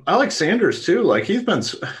 I like Sanders, too. Like, he's been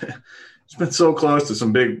so close to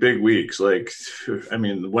some big weeks. Like, I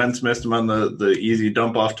mean, Wentz missed him on the easy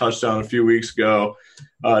dump-off touchdown a few weeks ago.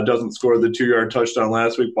 Doesn't score the 2-yard touchdown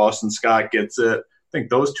last week. Boston Scott gets it. I think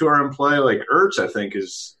those two are in play. Like, Ertz, I think,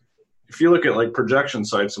 is – if you look at, like, projection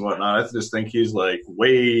sites and whatnot, I just think he's, like,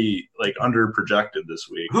 way, like, under-projected this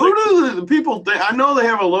week. Who do the people think? I know they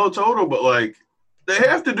have a low total, but, like, they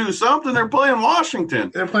have to do something. They're playing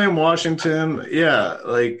Washington. Yeah,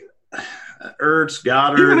 like – Ertz,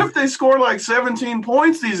 Goddard. Even if they score like 17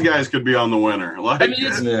 points, these guys could be on the winner. Like, I mean,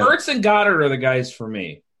 Ertz and Goddard are the guys for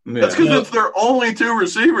me. Yeah. That's because it's their only 2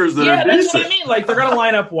 receivers that are decent. That's what I mean. Like, they're going to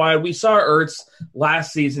line up wide. We saw Ertz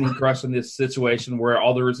last season. He crushed in this situation where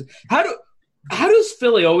all the how does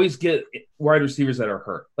Philly always get wide receivers that are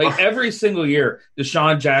hurt? Like, every single year,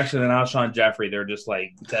 Deshaun Jackson and Alshon Jeffrey, they're just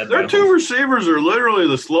like dead. Their 2 receivers are literally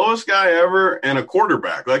the slowest guy ever and a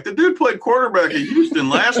quarterback. Like, the dude played quarterback at Houston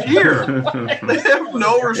last year. They have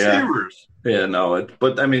no receivers. Yeah, no.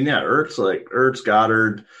 But, I mean, yeah, Ertz,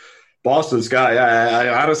 Goddard, Boston Scott.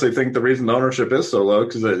 I honestly think the reason the ownership is so low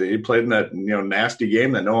because he played in that nasty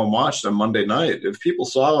game that no one watched on Monday night. If people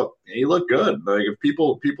saw it, he looked good. Like, if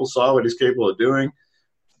people saw what he's capable of doing,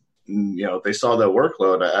 they saw that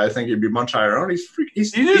workload. I think he'd be much higher on. He's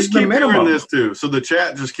keep hearing this too. So the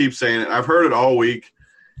chat just keeps saying it. I've heard it all week.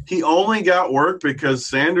 He only got work because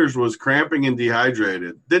Sanders was cramping and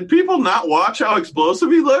dehydrated. Did people not watch how explosive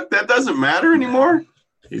he looked? That doesn't matter anymore.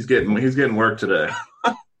 He's getting work today.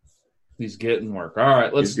 He's getting work. All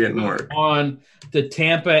right, let's move on to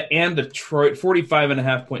Tampa and Detroit.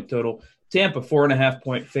 45.5-point total. Tampa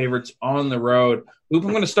 4.5-point favorites on the road. Oop,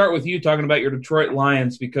 I'm going to start with you talking about your Detroit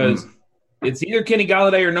Lions because it's either Kenny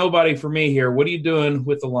Golladay or nobody for me here. What are you doing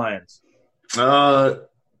with the Lions?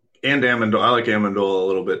 And Amendola. I like Amendola a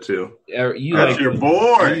little bit too. That's your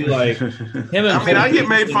boy. You like him and I get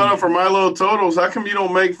made fun of for my little totals. How come you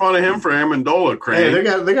don't make fun of him for Amendola, Crane? Hey,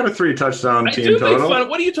 they got a 3-touchdown team do total. Make fun of,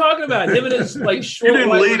 what are you talking about? Him and his like short. You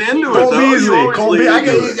didn't lead into it. Cole Beasley. Cole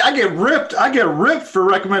Beasley. I get ripped. I get ripped for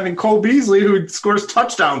recommending Cole Beasley, who scores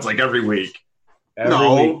touchdowns like every week.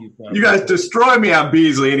 You guys destroy me on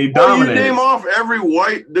Beasley, and he dominates. You name off every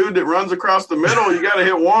white dude that runs across the middle. You got to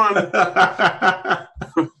hit one.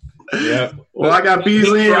 Yeah. Well, I got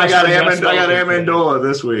Beasley and I got Amendola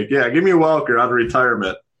this week. Yeah, give me Welker out of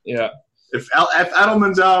retirement. Yeah. If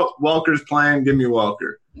Edelman's out, Welker's playing. Give me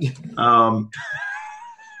Welker. I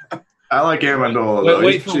like Amendola.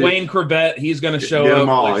 Wait for Wayne Corbett. He's going to show up. Get them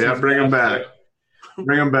all. Yeah, bring him back.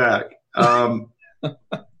 Bring him back. Amendola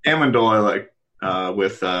I like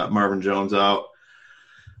with Marvin Jones out.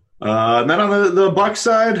 And then on the Bucs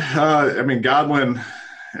side, Godwin.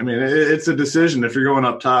 It's a decision. If you're going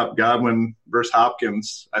up top, Godwin versus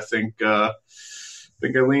Hopkins, I think I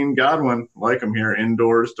lean Godwin. Like him here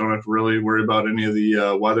indoors. Don't have to really worry about any of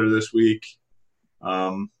the weather this week.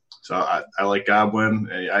 So I like Godwin.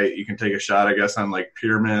 You can take a shot, I guess, on like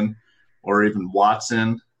Pierman or even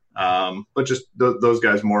Watson. But just those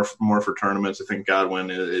guys more for tournaments. I think Godwin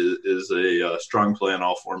is a strong play in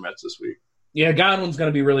all formats this week. Yeah, Godwin's going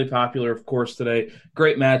to be really popular, of course, today.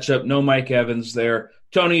 Great matchup. No Mike Evans there.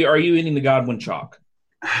 Tony, are you eating the Godwin chalk?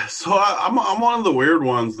 So I'm one of the weird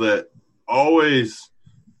ones that always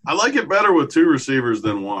 – I like it better with two receivers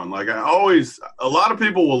than one. Like a lot of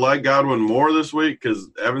people will like Godwin more this week because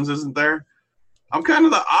Evans isn't there. I'm kind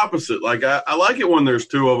of the opposite. Like I like it when there's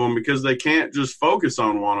two of them because they can't just focus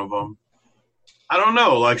on one of them. I don't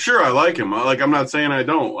know. Like, sure, I like him. I'm not saying I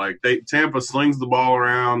don't. Like, Tampa slings the ball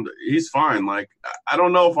around. He's fine. Like, I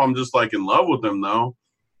don't know if I'm just, like, in love with him, though,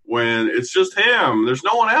 when it's just him. There's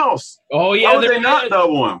no one else. Oh, yeah. Why would they not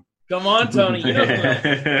double him? Come on, Tony. You know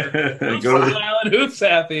Go to Island Hoops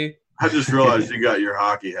happy. I just realized you got your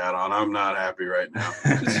hockey hat on. I'm not happy right now.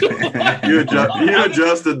 You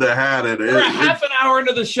adjusted the hat. We're a half an hour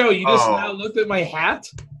into the show. You just now looked at my hat?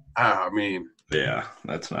 Yeah,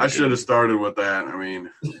 that's not. I should have started with that.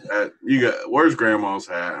 Where's Grandma's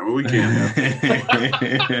hat? We can't have.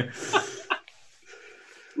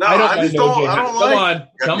 No, I don't like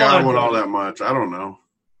Godwin all that much. I don't know.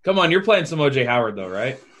 Come on, you're playing some OJ Howard though,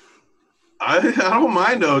 right? I don't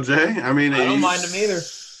mind OJ. I don't mind him either.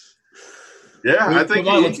 Yeah, I think.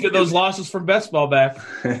 Come on, let's get those losses from best ball back.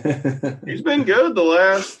 He's been good the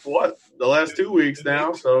last 2 weeks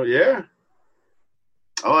now. So yeah,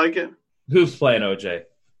 I like it. Who's playing OJ?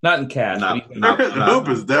 Not in cash. Hoop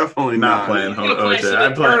is definitely not playing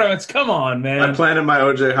OJ. Come on, man. I planted my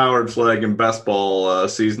OJ Howard flag in best ball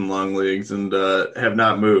season-long leagues and have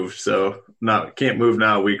not moved. So can't move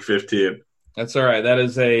now. Week 15. That's all right.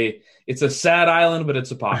 It's a sad island, but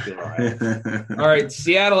it's a popular island. All right,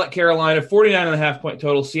 Seattle at Carolina, 49.5 point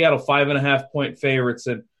total. Seattle 5.5 point favorites.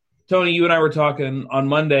 And Tony, you and I were talking on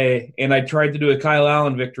Monday, and I tried to do a Kyle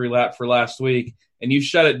Allen victory lap for last week. And you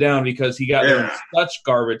shut it down because he got there in such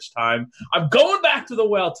garbage time. I'm going back to the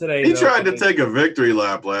well today. He tried to take a victory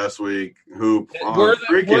lap last week. Hoop. We're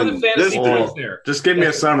the fantasy points there. Just give me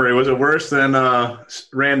a summary. Was it worse than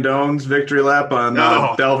Randone's victory lap on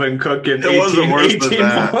Delvin Cook getting 18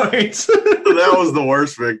 points? That was the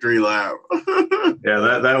worst victory lap.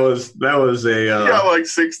 Yeah, that was a. He got like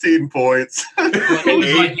 16 points.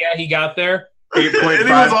 He got there.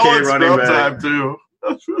 8.5K running back. Time too.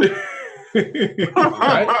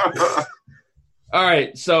 All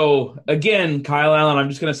right. So again, Kyle Allen, I'm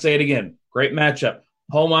just going to say it again. Great matchup.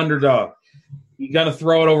 Home underdog. You're going to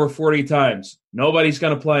throw it over 40 times. Nobody's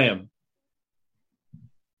going to play him.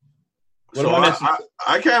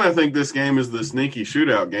 I kind of think this game is the sneaky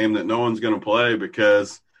shootout game that no one's going to play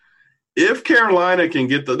because if Carolina can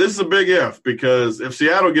get this is a big if, because if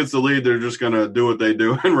Seattle gets the lead, they're just going to do what they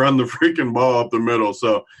do and run the freaking ball up the middle.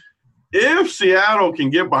 So if Seattle can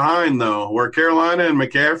get behind, though, where Carolina and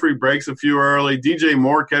McCaffrey breaks a few early, DJ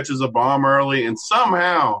Moore catches a bomb early, and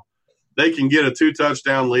somehow they can get a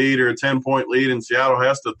 2-touchdown lead or a 10-point lead and Seattle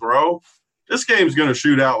has to throw, this game's going to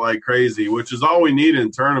shoot out like crazy, which is all we need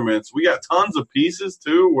in tournaments. We got tons of pieces,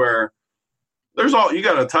 too, where you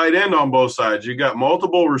got a tight end on both sides. You got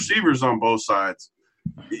multiple receivers on both sides.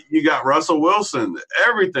 You got Russell Wilson,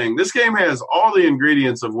 everything. This game has all the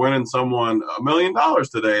ingredients of winning someone $1 million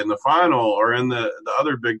today in the final or in the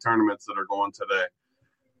other big tournaments that are going today.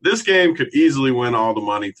 This game could easily win all the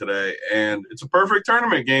money today, and it's a perfect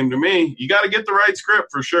tournament game to me. You got to get the right script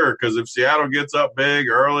for sure, because if Seattle gets up big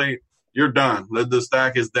early, you're done. The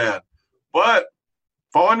stack is dead. But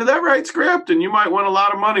fall into that right script, and you might win a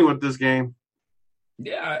lot of money with this game.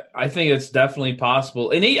 Yeah, I think it's definitely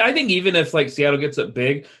possible. And I think even if like Seattle gets it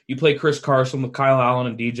big, you play Chris Carson with Kyle Allen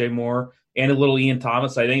and DJ Moore and a little Ian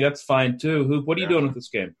Thomas. I think that's fine too. Hoop, what are you doing with this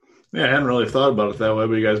game? Yeah, I hadn't really thought about it that way,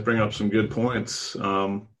 but you guys bring up some good points.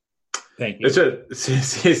 Thank you.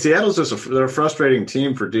 Seattle's just they're a frustrating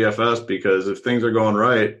team for DFS because if things are going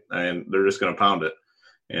right, and they're just going to pound it.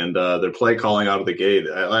 And their play calling out of the gate,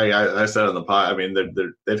 I said in the pod, I mean,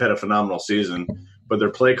 they've had a phenomenal season, but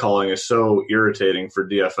their play calling is so irritating for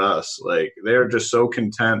DFS. Like they're just so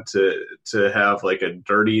content to have like a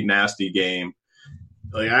dirty, nasty game.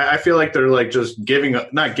 Like I feel like they're like just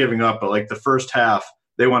not giving up, but like the first half,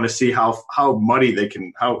 they want to see how muddy they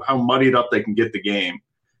can, how muddied up they can get the game.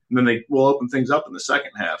 And then they will open things up in the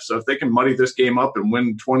second half. So if they can muddy this game up and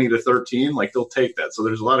win 20-13, like they'll take that. So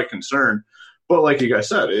there's a lot of concern. But like you guys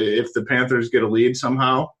said, if the Panthers get a lead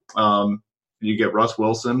somehow, you get Russ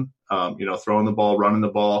Wilson, throwing the ball, running the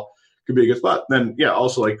ball, could be a good spot. Then yeah,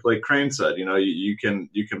 also like Crane said, you can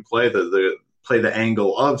play the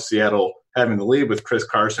angle of Seattle having the lead with Chris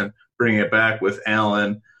Carson, bringing it back with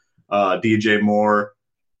Allen, DJ Moore,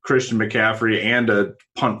 Christian McCaffrey, and a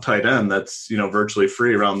punt tight end that's virtually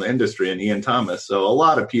free around the industry, and Ian Thomas. So a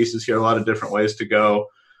lot of pieces here, a lot of different ways to go.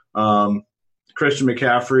 Christian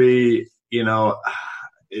McCaffrey,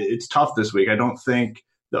 it's tough this week. I don't think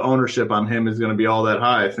the ownership on him is going to be all that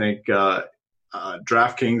high. I think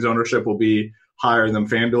DraftKings ownership will be higher than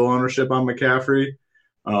FanDuel ownership on McCaffrey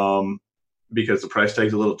because the price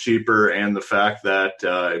tag's a little cheaper, and the fact that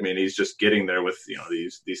he's just getting there with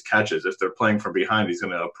these catches. If they're playing from behind, he's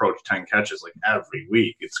going to approach 10 catches like every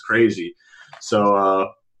week. It's crazy. So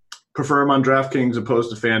prefer him on DraftKings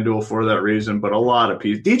opposed to FanDuel for that reason. But a lot of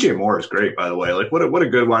pieces. DJ Moore is great, by the way. Like what a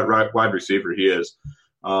good wide receiver he is.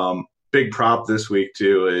 Big prop this week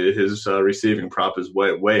too. His receiving prop is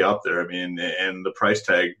way up there. I mean, and the price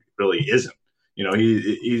tag really isn't.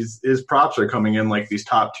 His props are coming in like these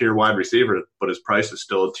top tier wide receivers, but his price is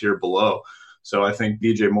still a tier below. So I think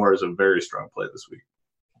DJ Moore is a very strong play this week.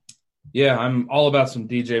 Yeah, I'm all about some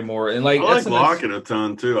DJ Moore, and I like Lockett a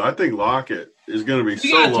ton too. I think Lockett is going to be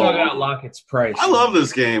so low. Talk about Lockett's price. I love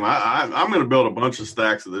this game. I'm going to build a bunch of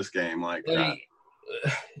stacks of this game.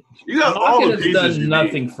 You got all the pieces. Has done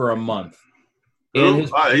nothing for a month.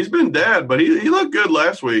 He's been dead, but he looked good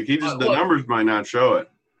last week. The numbers might not show it.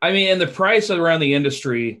 I mean, and the price around the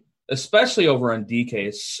industry, especially over on DK,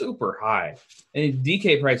 is super high. And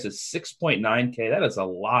DK price is 6.9K. That is a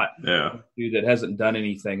lot. Yeah, dude, that hasn't done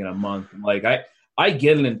anything in a month. Like I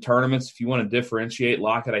get it in tournaments. If you want to differentiate,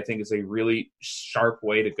 Lockett, I think is a really sharp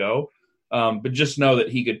way to go. But just know that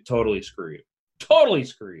he could totally screw you. Totally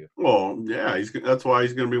screw you. Well, yeah, that's why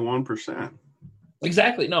he's going to be 1%.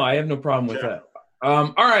 Exactly. No, I have no problem with that.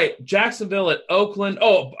 All right, Jacksonville at Oakland.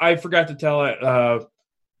 Oh, I forgot to tell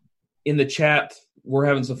in the chat, we're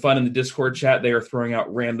having some fun in the Discord chat. They are throwing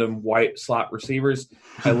out random white slot receivers.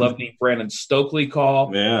 I love the Brandon Stokely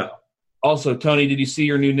call. Yeah. Also, Tony, did you see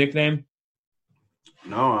your new nickname?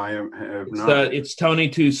 No, I have not. It's Tony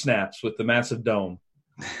Two Snaps with the massive dome.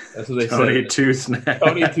 That's what they said. Tony Two Snaps.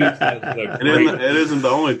 Tony Two Snaps. It isn't the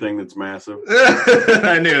only thing that's massive.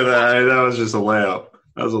 I knew that. That was just a layup.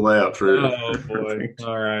 That was a layup for you. Oh, boy.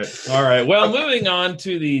 All right. Well, moving on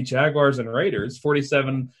to the Jaguars and Raiders,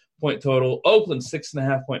 47-point total. Oakland,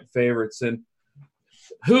 6.5-point favorites. And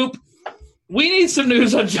Hoop, we need some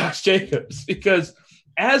news on Josh Jacobs because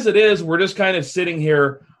as it is, we're just kind of sitting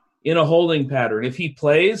here in a holding pattern. If he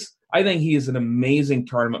plays, I think he is an amazing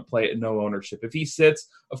tournament play at no ownership. If he sits,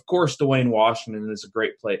 of course, Dwayne Washington is a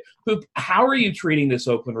great play. Hoop, how are you treating this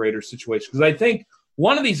Oakland Raiders situation? Because I think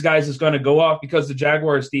one of these guys is going to go off because the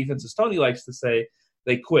Jaguars defense, as Tony likes to say,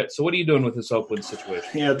 they quit. So what are you doing with this Oakland situation?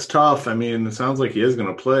 Yeah, it's tough. I mean, it sounds like he is going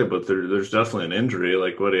to play, but there's definitely an injury.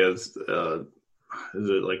 Like what he has, is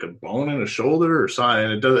it like a bone in his shoulder or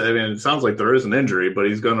something? It sounds like there is an injury, but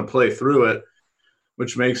he's going to play through it,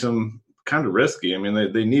 which makes him kind of risky. I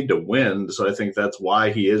mean, they need to win, so I think that's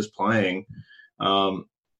why he is playing.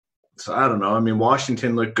 So I don't know. I mean,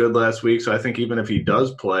 Washington looked good last week, so I think even if he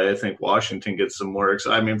does play, I think Washington gets some more.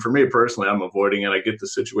 I mean, for me personally, I'm avoiding it. I get the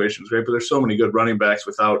situation's great, but there's so many good running backs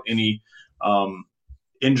without any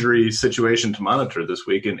injury situation to monitor this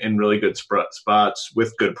week in really good spots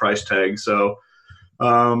with good price tags. So,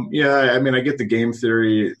 yeah, I mean, I get the game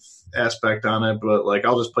theory aspect on it, but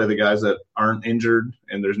I'll just play the guys that aren't injured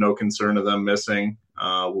and there's no concern of them missing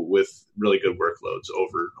with really good workloads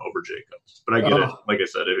over Jacobs. But I get it. Like I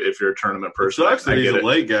said, if you're a tournament person, sucks that he's a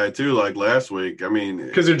late guy too. Like last week, I mean,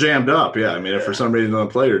 because you're jammed up. Yeah, I mean, if for some reason on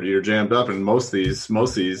the player you're jammed up, and most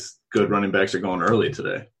of these good running backs are going early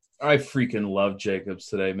today. I freaking love Jacobs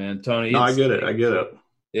today, man. Tony, no, I get it.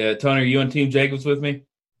 Yeah, Tony, are you on Team Jacobs with me?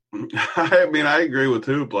 I mean, I agree with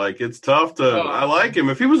Hoop. Like, it's tough to I like him.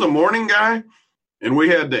 If he was a morning guy and we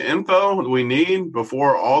had the info we need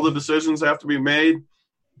before all the decisions have to be made,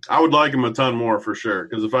 I would like him a ton more for sure.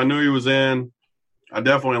 Because if I knew he was in, I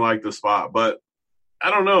definitely like the spot. But I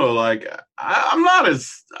don't know. Like, I'm not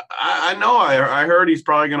as – I know I heard he's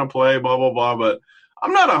probably going to play, blah, blah, blah, but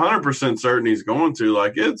I'm not 100% certain he's going to.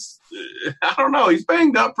 Like, I don't know. He's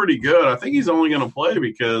banged up pretty good. I think he's only going to play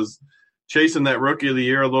because chasing that rookie of the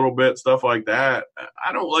year a little bit, stuff like that.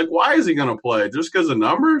 I don't – like, why is he going to play? Just because of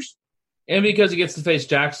numbers? And because he gets to face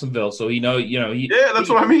Jacksonville, so that's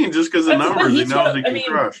what I mean. Just because of numbers, he knows he can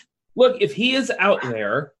crush. Look, if he is out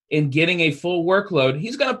there and getting a full workload,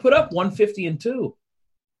 he's going to put up 150 and 2.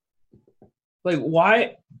 Like,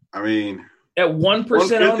 why? I mean, at 1%,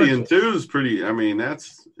 150 and 2 is pretty. I mean,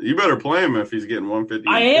 you better play him if he's getting 150.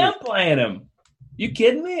 I am playing him. You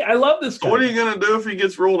kidding me? I love this guy. What are you going to do if he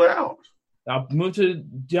gets ruled out? I'll move to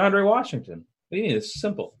DeAndre Washington. What do you mean? It's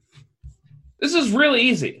simple. This is really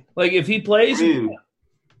easy. Like, if he plays,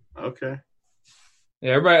 okay.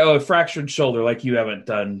 Yeah, everybody. Oh, a fractured shoulder. Like you haven't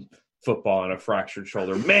done football on a fractured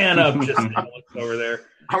sholdder. Man up, just over there.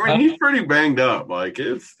 I mean, he's pretty banged up. Like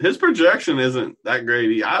his projection isn't that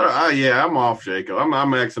great. I'm off, Jacob. I'm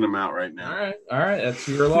Xing him out right now. All right. That's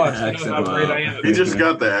your loss. You know how great I am. He just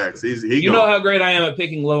got the X. You know how great I am at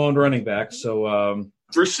picking low-owned running backs. So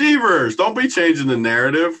receivers, don't be changing the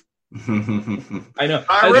narrative. I know.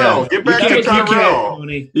 Tyrell, get back to Tyrell.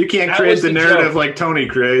 You can't create the narrative like Tony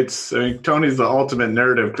creates. I mean, Tony's the ultimate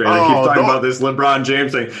narrative creator. He keeps talking about this LeBron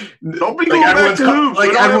James thing. Don't be going back to hoops.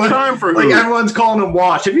 Like, everyone's calling him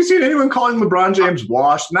washed. Have you seen anyone calling LeBron James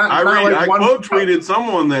washed? I quote tweeted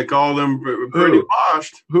someone that called him pretty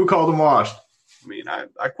washed. Who called him washed? I mean,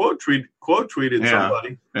 I quote tweeted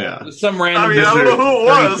somebody. Yeah. Some random. I don't know who it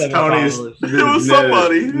was. It was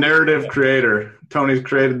somebody. Narrative creator. Tony's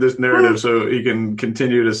created this narrative so he can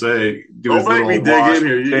continue to say, "Don't make me dig in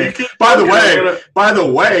here." By the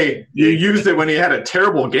way, you used it when he had a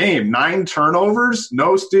terrible game. 9 turnovers,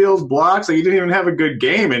 no steals, blocks. Like, you didn't even have a good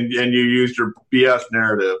game, and you used your BS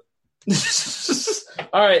narrative.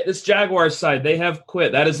 All right, this Jaguars side, they have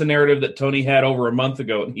quit. That is the narrative that Tony had over a month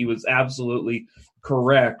ago, and he was absolutely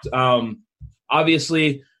correct.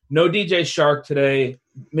 Obviously, no DJ Shark today.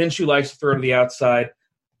 Minshew likes to throw to the outside.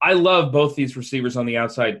 I love both these receivers on the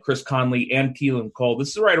outside, Chris Conley and Keelan Cole. This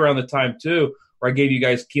is right around the time, too, where I gave you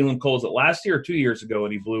guys Keelan Cole. Was it last year or 2 years ago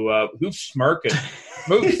when he blew up? Who's smirking?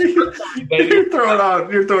 You're throwing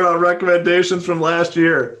out recommendations from last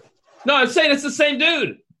year. No, I'm saying it's the same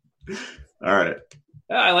dude. All right.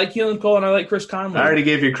 Yeah, I like Keelan Cole and I like Chris Conley. I already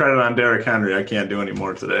gave you credit on Derrick Henry. I can't do any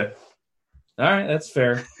more today. All right, that's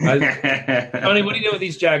fair. Tony, what do you do with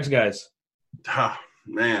these Jags guys? Oh,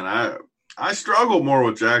 man, I struggle more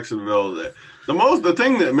with Jacksonville. The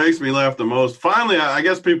thing that makes me laugh the most, finally, I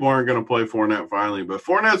guess people aren't going to play Fournette finally, but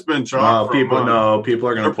Fournette's been chalked. People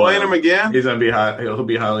are going to play him again. He's going to be he'll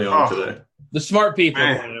be highly owned today. The smart people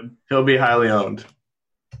are playing him. He'll be highly owned.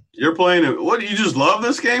 You're playing him. What, you just love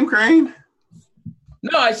this game, Crane?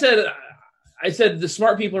 No, I said the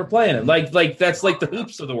smart people are playing him. Like that's like the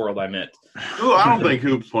Hoops of the world I meant. Ooh, I don't think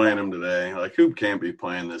Hoop's playing him today. Like, Hoop can't be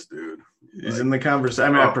playing this dude. He's in the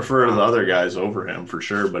conversation. I mean, I prefer the other guys over him for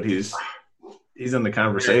sure, but he's in the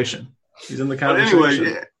conversation. He's in the conversation. But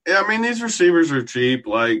anyway, I mean, these receivers are cheap.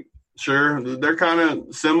 Like, sure, they're kind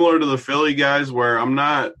of similar to the Philly guys where I'm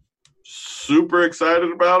not super excited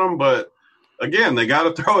about them, but again, they got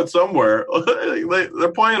to throw it somewhere.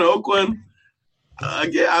 They're playing Oakland.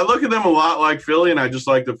 Again, I look at them a lot like Philly, and I just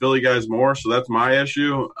like the Philly guys more, so that's my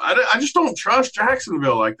issue. I just don't trust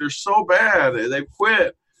Jacksonville. Like, they're so bad. They've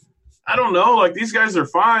quit. I don't know. Like, these guys are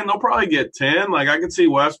fine. They'll probably get 10. Like, I could see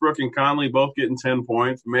Westbrook and Conley both getting 10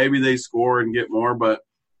 points. Maybe they score and get more, but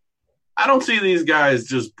I don't see these guys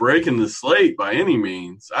just breaking the slate by any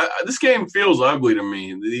means. This game feels ugly to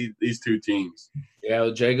me, these two teams. Yeah,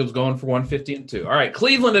 Jacobs going for 150 and 2. All right,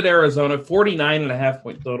 Cleveland at Arizona,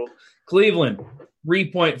 49.5-point total. Cleveland,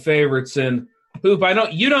 3-point favorites. And Hoop, I know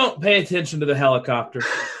you don't pay attention to the helicopter.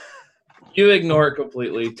 You ignore it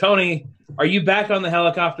completely. Tony, are you back on the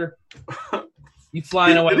helicopter? You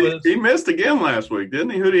flying away with us? He missed again last week,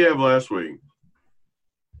 didn't he? Who did he have last week?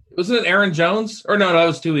 Wasn't it Aaron Jones? Or no, that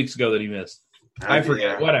was 2 weeks ago that he missed. I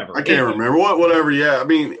forget. Yeah. Whatever. I can't remember. Whatever, yeah. I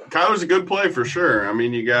mean, Kyler's a good play for sure. I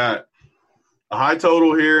mean, you got a high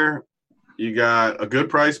total here. You got a good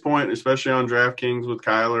price point, especially on DraftKings with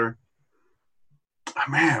Kyler.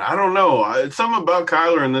 Man, I don't know. It's something about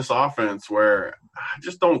Kyler in this offense where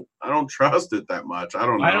I don't trust it that much. I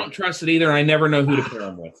don't know. I don't trust it either. I never know who to pair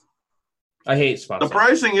him with. I hate spots. The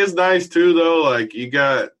pricing is nice too, though. Like you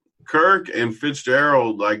got Kirk and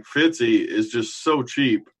Fitzgerald. Like Fitzy is just so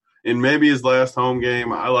cheap, and maybe his last home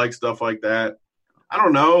game. I like stuff like that. I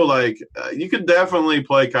don't know. Like you could definitely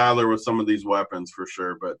play Kyler with some of these weapons for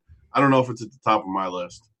sure, but I don't know if it's at the top of my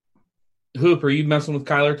list. Hoop, are you messing with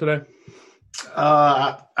Kyler today?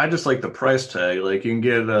 I just like the price tag. Like you can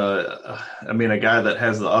get a guy that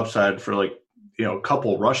has the upside for like, you know, a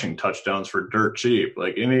couple rushing touchdowns for dirt cheap.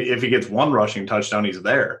 Like if he gets one rushing touchdown, he's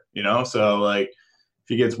there, you know? So like if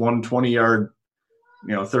he gets 1 20-yard,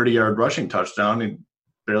 30-yard rushing touchdown, he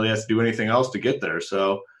barely has to do anything else to get there.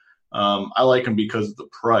 So I like him because of the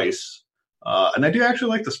price. And I do actually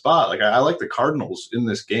like the spot. Like I like the Cardinals in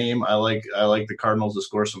this game. I like the Cardinals to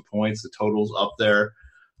score some points. The total's up there.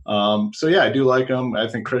 So yeah, I do like him. I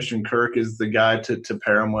think Christian Kirk is the guy to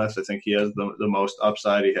pair him with. I think he has the most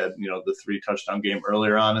upside. He had, the 3 touchdown game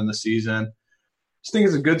earlier on in the season. I just think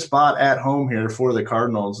it's a good spot at home here for the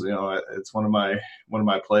Cardinals. It's one of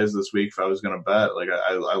my plays this week. If I was going to bet, like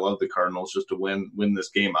I love the Cardinals just to win this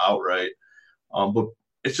game outright. But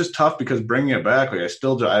it's just tough because bringing it back, like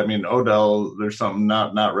Odell, there's something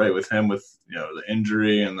not right with him with, the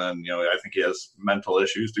injury. And then, I think he has mental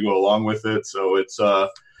issues to go along with it. So it's,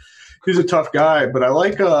 he's a tough guy, but I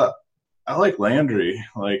like Landry.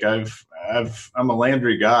 Like I'm a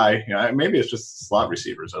Landry guy. Maybe it's just slot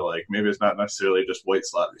receivers I like. Maybe it's not necessarily just white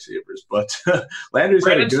slot receivers, but Landry's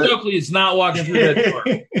Brandon Stokely is not walking through that door.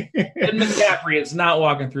 And McCaffrey is not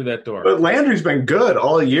walking through that door. But Landry's been good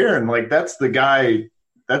all year, and like that's the guy.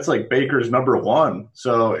 That's like Baker's number 1.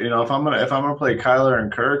 So if I'm gonna play Kyler and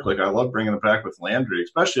Kirk, like I love bringing it back with Landry,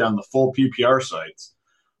 especially on the full PPR sites.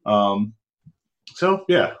 So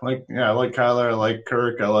I like Kyler, I like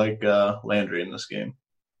Kirk, I like Landry in this game.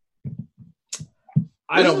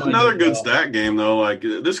 This is another good stat game though. Like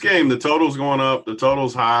this game, the total's going up, the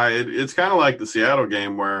total's high. It's kind of like the Seattle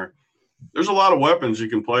game where there's a lot of weapons you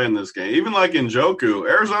can play in this game. Even like in Njoku,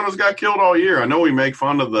 Arizona's got killed all year. I know we make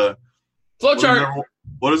fun of the flow chart.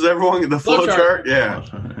 What is everyone? The flow chart? Yeah.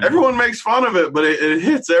 Everyone makes fun of it, but it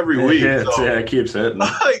hits every week. So, it keeps hitting.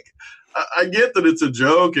 Like, I get that it's a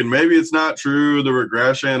joke and maybe it's not true, the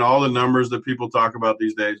regression, all the numbers that people talk about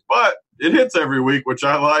these days, but it hits every week, which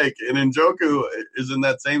I like. And Njoku is in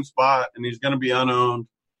that same spot, and he's going to be unowned.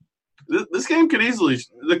 This game could easily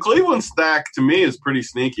 – the Cleveland stack to me is pretty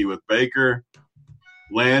sneaky with Baker,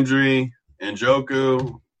 Landry,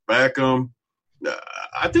 Njoku, Beckham.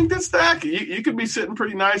 I think that stack, you could be sitting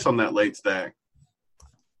pretty nice on that late stack.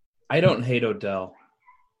 I don't hate Odell.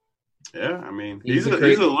 Yeah, I mean, he's a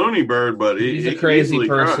loony bird, but he's a crazy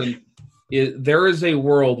person. There is a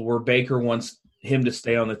world where Baker wants him to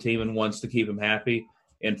stay on the team and wants to keep him happy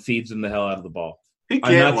and feeds him the hell out of the ball.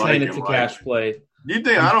 I'm not saying it's a cash play. I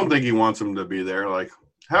don't think he wants him to be there. Like,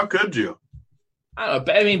 how could you? I don't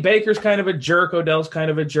know. I mean, Baker's kind of a jerk. Odell's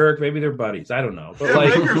kind of a jerk. Maybe they're buddies. I don't know. But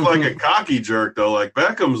Baker's like a cocky jerk, though. Like,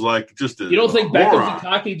 Beckham's like just a You don't think moron. Beckham's a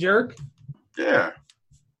cocky jerk? Yeah.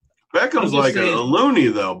 Beckham's like a loony,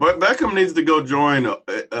 though. But Beckham needs to go join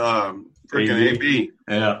freaking AB.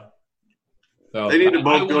 Yeah. So, they need to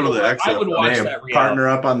both go to the XFL. I would watch that reality. Partner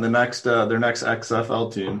up on the next their next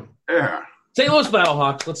XFL team. Yeah. St. Louis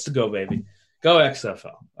Battlehawks. Let's go, baby. Go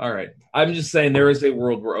XFL. All right. I'm just saying there is a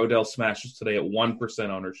world where Odell smashes today at 1%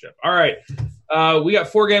 ownership. All right. We got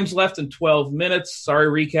 4 games left in 12 minutes. Sorry,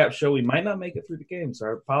 recap show. We might not make it through the game.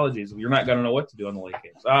 Sorry, apologies. You're not going to know what to do on the late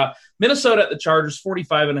games. Minnesota at the Chargers,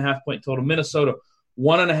 45.5-point total. Minnesota,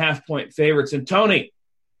 1.5-point favorites. And Tony,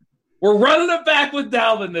 we're running it back with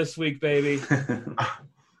Dalvin this week, baby.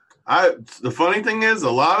 The funny thing is,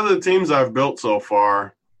 a lot of the teams I've built so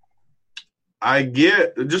far, I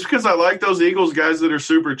get just because I like those Eagles guys that are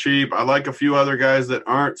super cheap. I like a few other guys that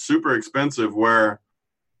aren't super expensive where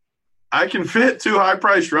I can fit 2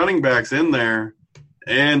 high-priced running backs in there,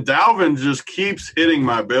 and Dalvin just keeps hitting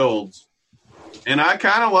my builds. And I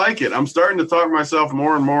kind of like it. I'm starting to talk myself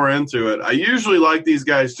more and more into it. I usually like these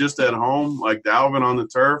guys just at home, like Dalvin on the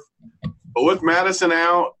turf. But with Madison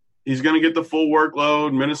out, he's going to get the full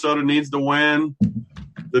workload. Minnesota needs to win.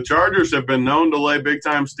 The Chargers have been known to lay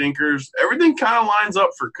big-time stinkers. Everything kind of lines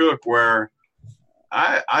up for Cook where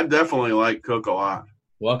I definitely like Cook a lot.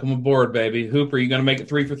 Welcome aboard, baby. Hooper, you going to make it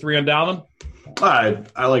 3 for 3 on Dalvin?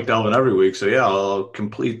 I like Dalvin every week, so yeah, I'll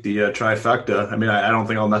complete the trifecta. I mean, I don't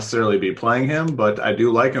think I'll necessarily be playing him, but I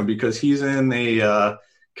do like him because he's in a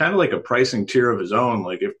kind of like a pricing tier of his own.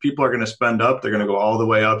 Like if people are going to spend up, they're going to go all the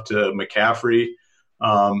way up to McCaffrey.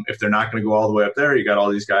 If they're not going to go all the way up there, you got all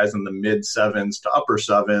these guys in the mid 7s to upper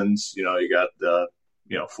 7s. You got the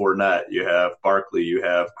Fournette, you have Barkley, you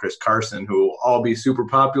have Chris Carson, who will all be super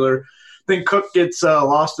popular. I think Cook gets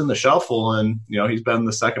lost in the shuffle, and he's been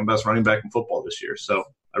the second best running back in football this year. So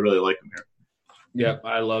I really like him here. Yep,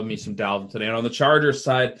 I love me some Dalvin today. And on the Chargers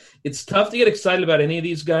side, it's tough to get excited about any of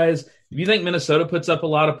these guys. If you think Minnesota puts up a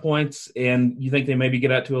lot of points and you think they maybe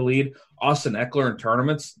get out to a lead, Austin Eckler in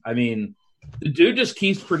tournaments, I mean, the dude just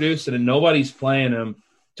keeps producing and nobody's playing him.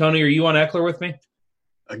 Tony, are you on Eckler with me?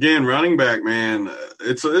 Again, running back, man,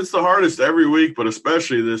 it's the hardest every week, but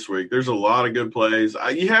especially this week. There's a lot of good plays.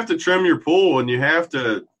 You have to trim your pool, and you have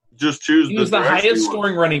to just choose. He was the highest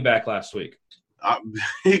scoring running back last week.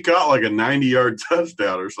 He got like a 90-yard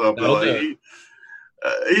touchdown or something.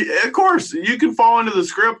 Of course, you can fall into the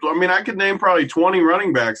script. I mean, I could name probably 20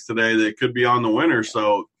 running backs today that could be on the winner.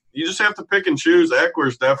 So you just have to pick and choose.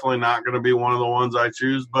 Eckler's definitely not going to be one of the ones I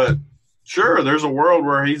choose, but sure, there's a world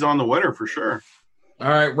where he's on the winner for sure. All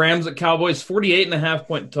right, Rams at Cowboys,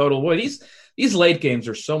 48.5-point total. Boy, these late games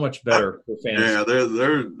are so much better for fans. Yeah,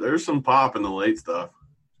 there's some pop in the late stuff.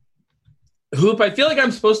 Hoop, I feel like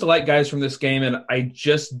I'm supposed to like guys from this game, and I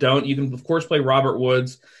just don't. You can, of course, play Robert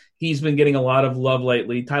Woods. He's been getting a lot of love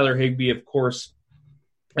lately. Tyler Higbee, of course,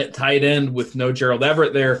 at tight end with no Gerald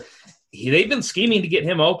Everett there. They've been scheming to get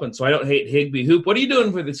him open, so I don't hate Higbee. Hoop, what are you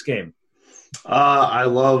doing for this game? I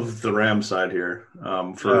love the Rams side here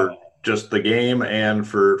for just the game and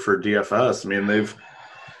for DFS. I mean, I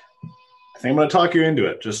think I'm going to talk you into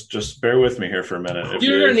it. Just bear with me here for a minute.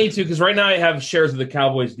 You're going to need to, because right now I have shares of the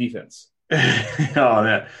Cowboys defense. Oh,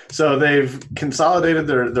 man. So they've consolidated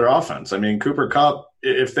their offense. I mean, Cooper Kupp,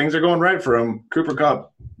 if things are going right for him, Cooper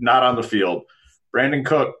Kupp, not on the field. Brandon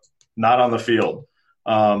Cook, not on the field.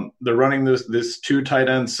 They're running this two tight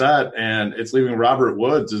end set, and it's leaving Robert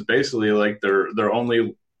Woods as basically like their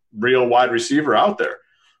only real wide receiver out there.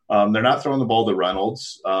 They're not throwing the ball to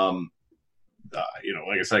Reynolds. Like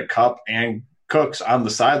I said, Kupp and Cooks on the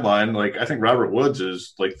sideline. Like, I think Robert Woods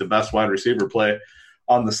is like the best wide receiver play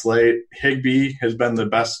on the slate. Higbee has been the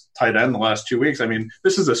best tight end the last 2 weeks. I mean,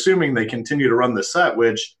 this is assuming they continue to run the set,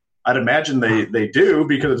 which I'd imagine they do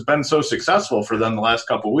because it's been so successful for them the last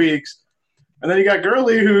couple weeks. And then you got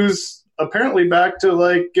Gurley, who's apparently back to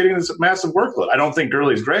like getting this massive workload. I don't think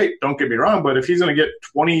Gurley's great, don't get me wrong, but if he's going to get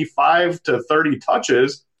 25 to 30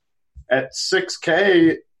 touches at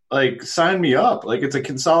 6K, like, sign me up. Like, it's a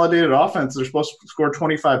consolidated offense. They're supposed to score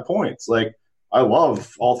 25 points. Like, I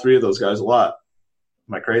love all three of those guys a lot.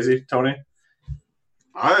 Am I crazy, Tony?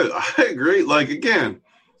 I agree. Like, again,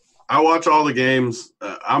 I watch all the games.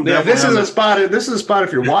 This is a spot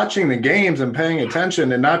if you're watching the games and paying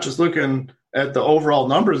attention and not just looking at the overall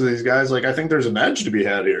numbers of these guys. Like, I think there's an edge to be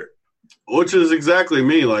had here. Which is exactly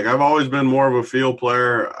me. Like, I've always been more of a field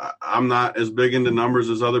player. I'm not as big into numbers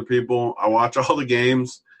as other people. I watch all the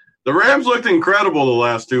games. The Rams looked incredible the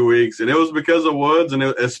last 2 weeks, and it was because of Woods and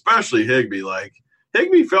especially Higbee. Like,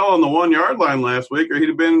 Higbee fell on the 1 yard line last week, or he'd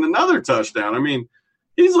have been another touchdown. I mean,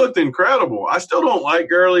 he's looked incredible. I still don't like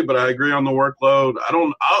Gurley, but I agree on the workload.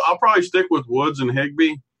 I'll probably stick with Woods and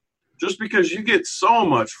Higbee just because you get so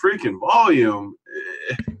much freaking volume.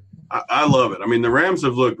 I love it. I mean, the Rams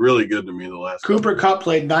have looked really good to me the last Cooper Kupp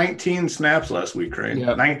played 19 snaps last week, Craig.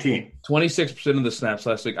 Yep. 19. 26% of the snaps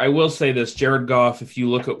last week. I will say this, Jared Goff, if you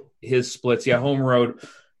look at his splits, home road,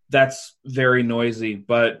 that's very noisy.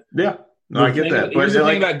 But yeah, no, I get that. Here's the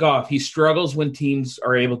thing about Goff. He struggles when teams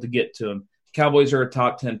are able to get to him. Cowboys are a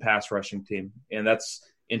top 10 pass rushing team, and that's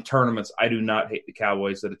in tournaments. I do not hate the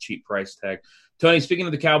Cowboys at a cheap price tag. Tony, speaking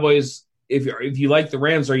of the Cowboys, if you like the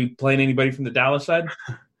Rams, are you playing anybody from the Dallas side?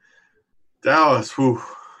 Dallas, whew.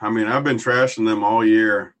 I mean, I've been trashing them all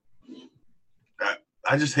year.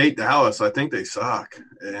 I just hate Dallas. I think they suck.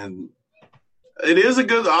 And it is a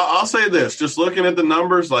good – I'll say this. Just looking at the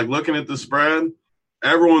numbers, like looking at the spread,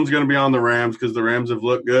 everyone's going to be on the Rams because the Rams have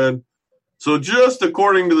looked good. So just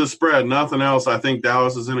according to the spread, nothing else, I think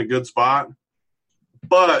Dallas is in a good spot.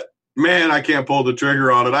 But, man, I can't pull the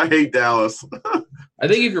trigger on it. I hate Dallas. I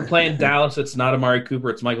think if you're playing Dallas, it's not Amari Cooper,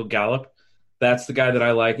 it's Michael Gallup. That's the guy that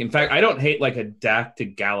I like. In fact, I don't hate like a Dak to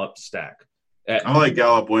Gallup stack. I like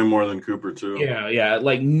Gallup way more than Cooper too. Yeah,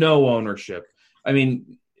 like no ownership. I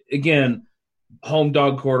mean, again, home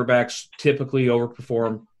dog quarterbacks typically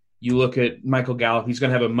overperform. You look at Michael Gallup; he's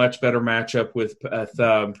going to have a much better matchup with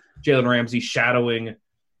Jalen Ramsey shadowing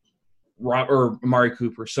Amari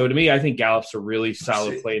Cooper. So to me, I think Gallup's a really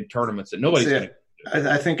solid play in tournaments that nobody's going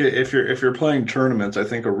to. I think if you're playing tournaments, I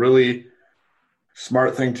think a really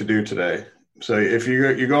smart thing to do today. So if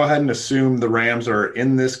you go ahead and assume the Rams are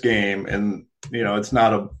in this game and, it's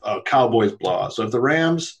not a Cowboys blowout. So if the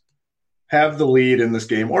Rams have the lead in this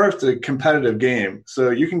game or if it's a competitive game,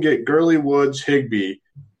 so you can get Gurley, Woods, Higbee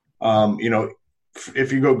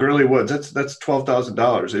If you go Gurley Woods, that's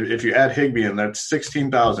 $12,000. If you add Higbee in, that's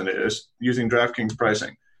 $16,000 using DraftKings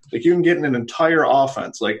pricing. Like you can get an entire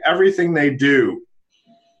offense, like everything they do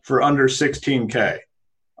for under $16K.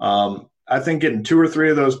 I think getting 2 or 3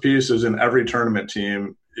 of those pieces in every tournament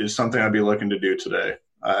team is something I'd be looking to do today.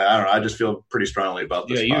 I don't know. I just feel pretty strongly about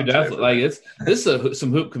this. Yeah, you definitely this is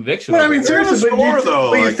some hoop conviction. But I mean, seriously,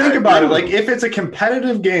 you think about it. Like if it's a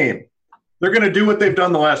competitive game, they're going to do what they've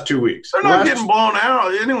done the last 2 weeks. They're not getting blown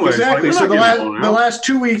out anyway. Exactly. So the last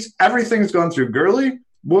 2 weeks, everything's gone through Gurley,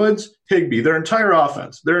 Woods, Higbee. Their entire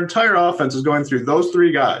offense is going through those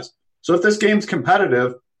 3 guys. So if this game's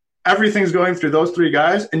competitive, everything's going through those 3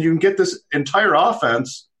 guys, and you can get this entire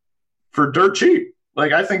offense for dirt cheap.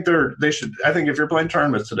 Like I think I think if you're playing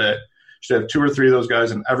tournaments today, you should have 2 or 3 of those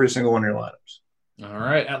guys in every single one of your lineups. All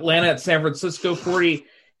right. Atlanta at San Francisco,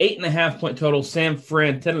 48.5-point total. San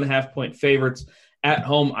Fran, 10.5-point favorites at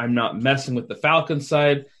home. I'm not messing with the Falcons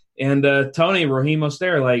side. And Tony, Raheem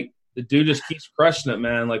Mostert, like the dude just keeps crushing it,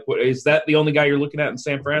 man. Like, what is that the only guy you're looking at in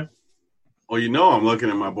San Fran? Well, I'm looking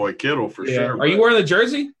at my boy Kittle for sure. Are you wearing the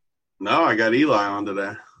jersey? No, I got Eli on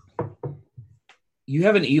today. You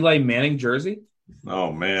have an Eli Manning jersey?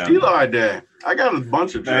 Oh, man. It's Eli Day. I got a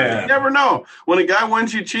bunch of jerseys. Man. You never know. When a guy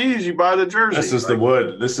wins you cheese, you buy the jersey. This is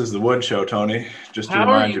the wood show, Tony. Just to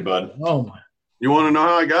remind you, bud. Oh, my. You want to know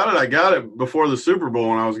how I got it? I got it before the Super Bowl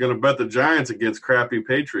when I was going to bet the Giants against crappy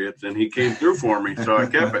Patriots, and he came through for me, so I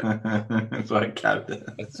kept it. So I kept it.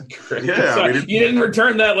 That's great. Yeah, so you didn't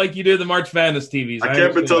return that like you do the March Madness TVs. I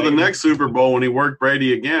kept it till the next Super Bowl when he worked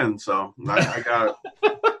Brady again, so I got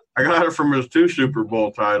it. I got it from his 2 Super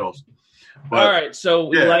Bowl titles. But, all right, so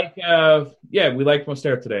we like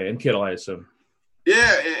Mostert today and Kittle, I assume.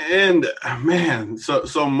 Yeah, and man, so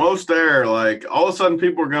Mostert, like all of a sudden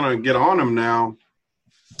people are gonna get on him now.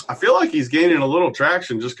 I feel like he's gaining a little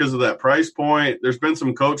traction just because of that price point. There's been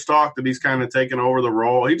some coach talk that he's kind of taken over the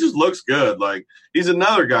role. He just looks good. Like he's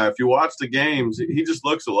another guy. If you watch the games, he just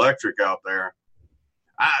looks electric out there.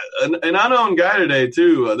 An unknown guy today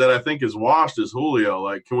too that I think is washed is Julio.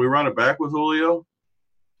 Like, can we run it back with Julio?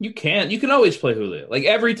 You can. You can always play Julio. Like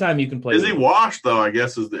every time you can play. Is he washed though? I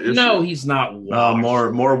guess is the issue. No, he's not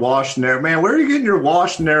washed. More washed narrative. Man, where are you getting your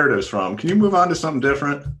washed narratives from? Can you move on to something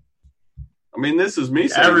different? I mean, this is me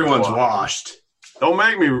saying everyone's washed. Don't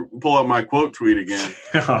make me pull up my quote tweet again.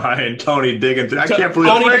 And Tony digging through. I can't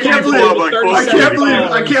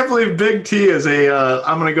believe Big T is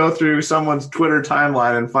I'm going to go through someone's Twitter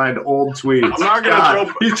timeline and find old tweets. I'm not going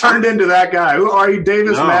to. He's turned into that guy. Who are you,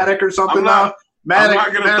 Davis Maddock or something now? I'm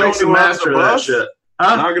not going to throw anyone under the bus.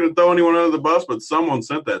 I'm not going to throw anyone under the bus, but someone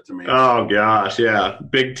sent that to me. Oh gosh, yeah.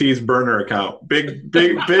 Big T's burner account. Big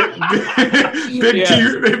T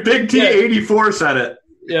 84 sent it.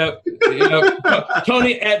 Yep.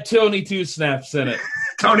 Tony at Tony 2 Snap sent it.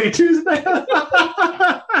 Tony 2 Snap.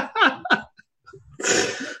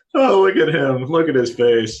 Oh, look at him. Look at his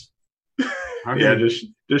face. Yeah, just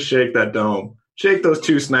shake that dome. Shake those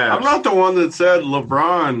 2 snaps. I'm not the one that said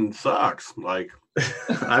LeBron sucks. Like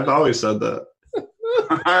I've always said that.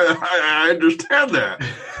 I understand that.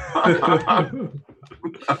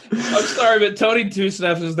 I'm sorry, but Tony 2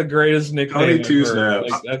 Snaps is the greatest nickname. Tony 2 Snaps.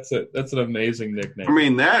 Like, that's an amazing nickname. I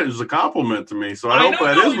mean, that is a compliment to me. So I hope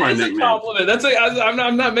that is my nickname. A compliment.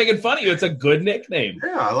 I'm not making fun of you. It's a good nickname.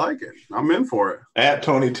 Yeah, I like it. I'm in for it. At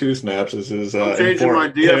Tony 2 Snaps is his. I'm changing my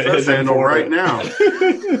DFS handle right now.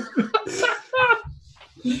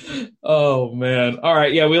 Oh man! All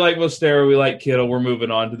right, yeah, we like Mostert, we like Kittle. We're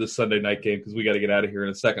moving on to the Sunday night game because we got to get out of here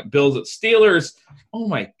in a second. Bills at Steelers. Oh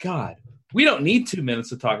my God, we don't need 2 minutes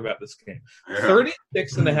to talk about this game.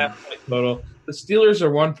 36.5-point total. The Steelers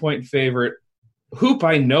are 1-point favorite. Hoop,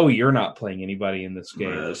 I know you're not playing anybody in this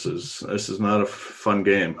game. This is not a fun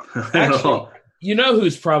game. Actually, you know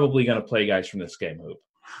who's probably going to play guys from this game, Hoop?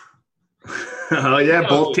 Oh yeah,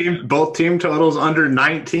 both team totals under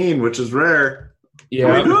 19, which is rare. Yeah.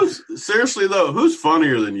 I mean, who's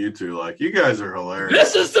funnier than you two? Like, you guys are hilarious.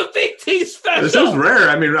 This is the Big T special. This is rare.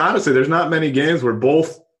 I mean, honestly, there's not many games where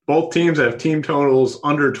both teams have team totals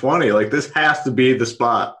under 20. Like, this has to be the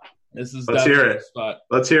spot. Let's hear it. Spot.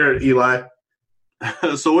 Let's hear it, Eli.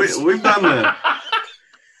 So we've done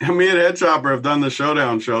me and Head Chopper have done the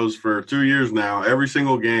showdown shows for 2 years now. Every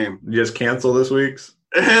single game. You just cancel this week's?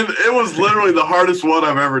 And it was literally the hardest one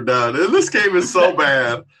I've ever done. And this game is so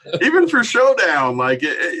bad. Even for Showdown, like,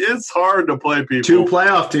 it's hard to play people. 2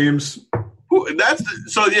 playoff teams.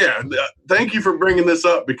 Thank you for bringing this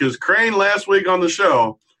up because Crane last week on the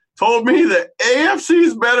show told me that AFC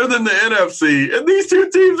is better than the NFC, and these 2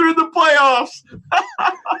 teams are in the playoffs.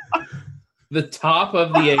 The top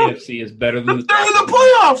of the AFC is better than they're in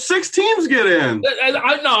the playoffs. 6 teams get in.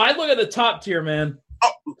 I look at the top tier, man.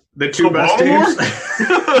 Oh, the two best teams.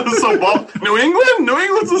 So New England? New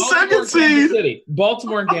England's the second seed.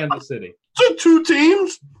 Baltimore and Kansas City. So 2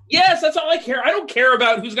 teams? Yes, that's all I care. I don't care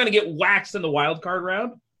about who's going to get waxed in the wild card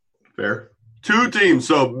round. Fair. 2 teams.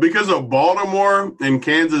 So because of Baltimore and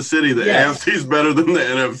Kansas City, the AFC is better than the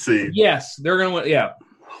NFC. Yes, they're going to win. Yeah.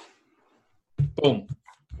 Boom.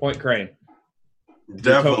 Point Crane.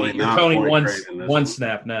 Definitely you're not. Tony Point one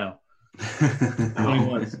snap now.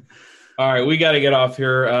 All right, we got to get off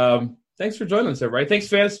here. Thanks for joining us, everybody. Thanks,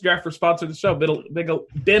 Fantasy Draft, for sponsoring the show.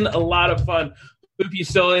 Been a lot of fun. Boop, you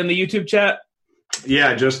still in the YouTube chat?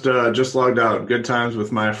 Yeah, just logged out. Good times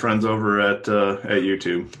with my friends over at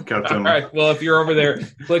YouTube. Kept them. All right. Well, if you're over there,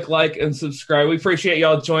 click like and subscribe. We appreciate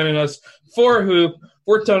y'all joining us for Hoop.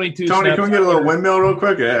 We're Tony Two. Tony, can we get a little windmill real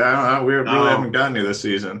quick? We really haven't gotten you this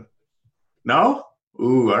season. No?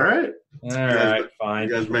 Ooh, all right. All right, fine.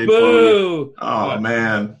 You guys made Boo! Oh,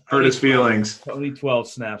 man. Hurt his feelings. Tony 12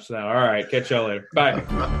 snaps now. All right. Catch y'all later. Bye.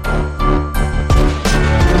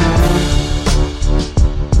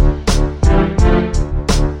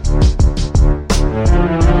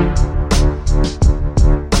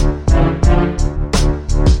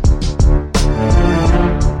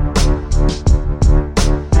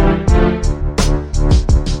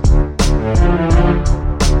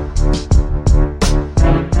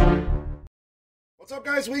 What's up,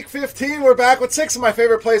 guys? Week 15. We're back with 6 of my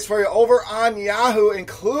favorite plays for you over on Yahoo,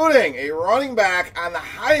 including a running back on the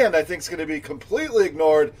high end I think is going to be completely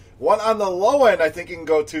ignored. One on the low end I think you can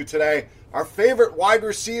go to today. Our favorite wide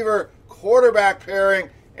receiver quarterback pairing,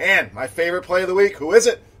 and my favorite play of the week. Who is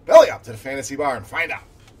it? Belly up to the Fantasy Bar and find out.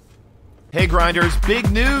 Hey Grinders, big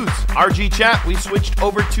news! RG Chat, we switched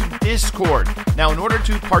over to Discord. Now in order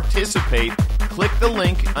to participate, click the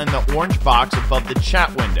link in the orange box above the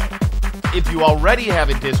chat window. If you already have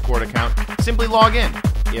a Discord account, simply log in.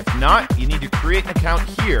 If not, you need to create an account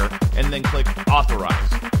here and then click Authorize.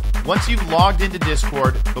 Once you've logged into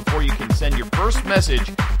Discord, before you can send your first message,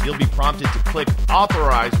 you'll be prompted to click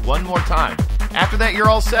Authorize one more time. After that, you're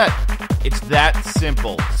all set. It's that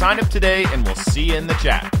simple. Sign up today and we'll see you in the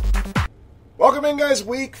chat. Welcome in, guys.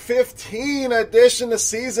 Week 15 edition. The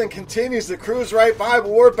season continues to cruise right by, but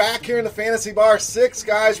we're back here in the Fantasy Bar. 6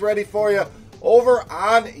 guys ready for you over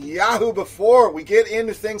on Yahoo. Before we get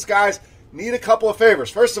into things, guys, need a couple of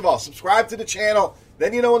favors. First of all, subscribe to the channel.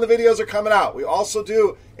 Then you know when the videos are coming out. We also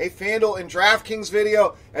do a FanDuel and DraftKings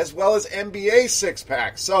video as well as NBA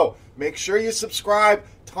 6-pack. So make sure you subscribe.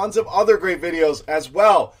 Tons of other great videos as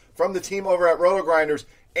well from the team over at RotoGrinders.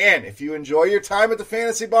 And if you enjoy your time at the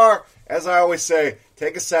Fantasy Bar, as I always say,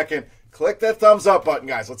 take a second, click that thumbs up button,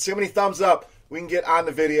 guys. Let's see how many thumbs up we can get on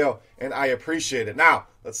the video, and I appreciate it. Now,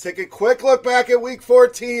 let's take a quick look back at Week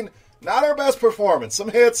 14. Not our best performance. Some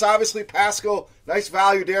hits, obviously, Pascal, nice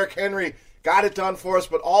value. Derrick Henry got it done for us,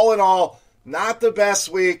 but all in all, not the best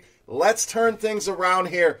week. Let's turn things around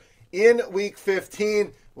here in Week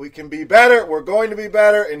 15. We can be better. We're going to be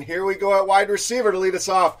better, and here we go at wide receiver to lead us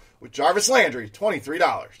off with Jarvis Landry,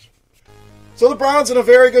 $23. So the Browns in a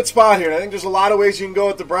very good spot here. And I think there's a lot of ways you can go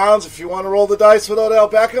with the Browns. If you want to roll the dice with Odell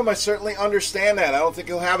Beckham, I certainly understand that. I don't think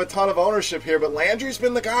he'll have a ton of ownership here, but Landry's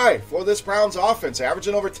been the guy for this Browns offense,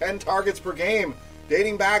 averaging over 10 targets per game,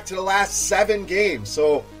 dating back to the last 7 games.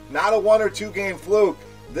 So not a 1 or 2 game fluke.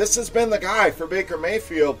 This has been the guy for Baker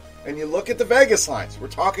Mayfield. And you look at the Vegas lines. We're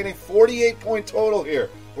talking a 48-point total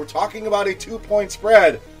here. We're talking about a 2-point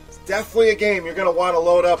spread. It's definitely a game you're going to want to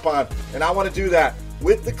load up on, and I want to do that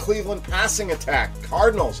with the Cleveland passing attack.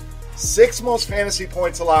 Cardinals, 6th most fantasy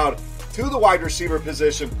points allowed to the wide receiver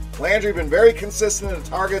position. Landry been very consistent in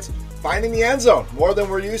targets, finding the end zone more than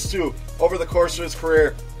we're used to over the course of his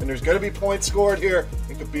career, and there's going to be points scored here. I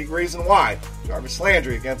think a big reason why Jarvis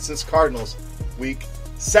Landry against this Cardinals weak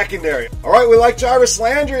secondary. All right, we like Jarvis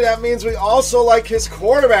Landry. That means we also like his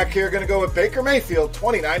quarterback here. Going to go with Baker Mayfield,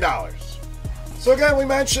 $29. So again, we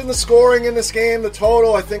mentioned the scoring in this game, the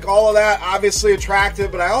total. I think all of that obviously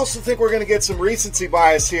attractive, but I also think we're going to get some recency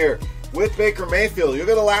bias here with Baker Mayfield. You look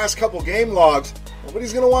at the last couple game logs,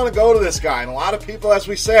 nobody's going to want to go to this guy. And a lot of people, as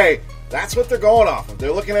we say, that's what they're going off of.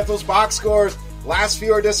 They're looking at those box scores. Last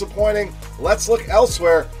few are disappointing. Let's look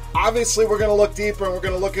elsewhere. Obviously, we're going to look deeper and we're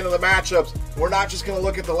going to look into the matchups. We're not just going to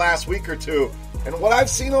look at the last week or two. And what I've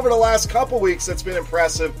seen over the last couple weeks that's been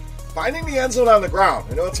impressive, finding the end zone on the ground.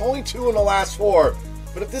 I know it's only 2 in the last 4,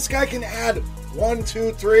 but if this guy can add 1,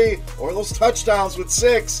 2, 3, or those touchdowns with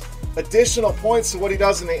 6 additional points to what he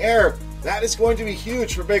does in the air, that is going to be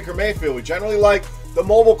huge for Baker Mayfield. We generally like the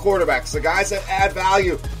mobile quarterbacks, the guys that add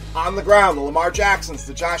value on the ground, the Lamar Jacksons,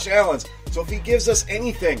 the Josh Allens. So if he gives us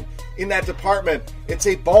anything in that department, it's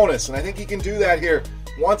a bonus. And I think he can do that here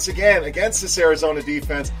once again against this Arizona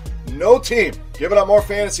defense. No team giving up more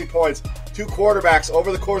fantasy points to quarterbacks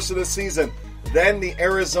over the course of the season than the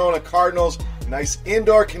Arizona Cardinals. Nice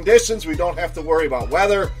indoor conditions. We don't have to worry about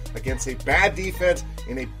weather against a bad defense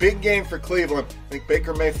in a big game for Cleveland. I think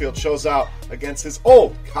Baker Mayfield shows out against his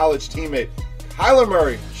old college teammate Kyler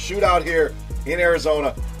Murray. Shootout here in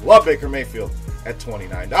Arizona. Love Baker Mayfield at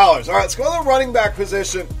 $29. All right, let's go to the running back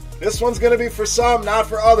position. This one's going to be for some, not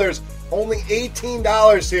for others. Only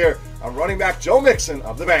 $18 here on running back Joe Mixon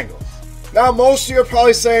of the Bengals. Now, most of you are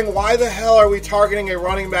probably saying, why the hell are we targeting a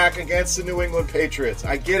running back against the New England Patriots?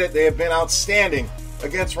 I get it. They have been outstanding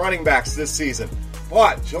against running backs this season.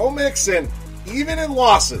 But Joe Mixon, even in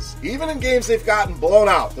losses, even in games they've gotten blown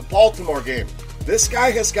out, the Baltimore game, this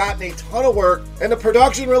guy has gotten a ton of work, and the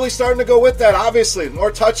production really starting to go with that, obviously. The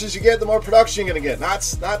more touches you get, the more production you're going to get. Not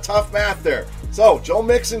tough math there. So, Joe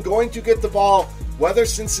Mixon going to get the ball, whether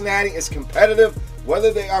Cincinnati is competitive,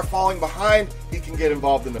 whether they are falling behind, he can get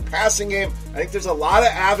involved in the passing game. I think there's a lot of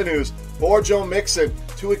avenues for Joe Mixon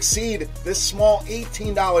to exceed this small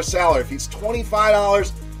 $18 salary. If he's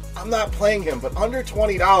 $25, I'm not playing him, but under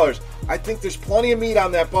 $20, I think there's plenty of meat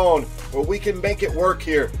on that bone where we can make it work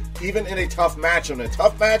here, even in a tough matchup. And a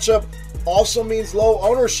tough matchup also means low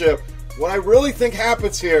ownership. What I really think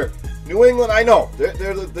happens here, New England, I know,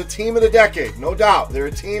 they're the team of the decade, no doubt. They're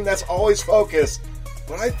a team that's always focused,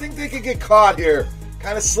 but I think they could get caught here,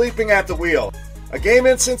 kind of sleeping at the wheel. A game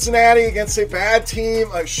in Cincinnati against a bad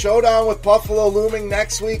team, a showdown with Buffalo looming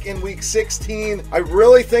next week in Week 16. I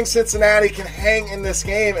really think Cincinnati can hang in this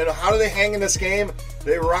game. And how do they hang in this game?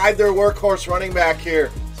 They ride their workhorse running back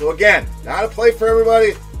here. So again, not a play for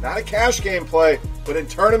everybody, not a cash game play, but in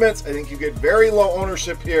tournaments, I think you get very low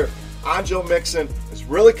ownership here on Joe Mixon. It's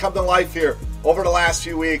really come to life here over the last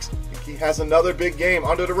few weeks. I think he has another big game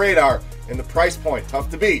under the radar, and the price point, tough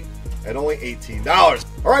to beat, at only $18.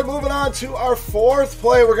 All right, moving on to our fourth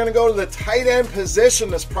play. We're going to go to the tight end position.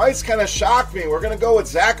 This price kind of shocked me. We're going to go with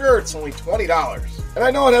Zach Ertz, only $20. And I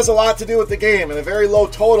know it has a lot to do with the game and a very low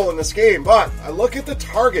total in this game, but I look at the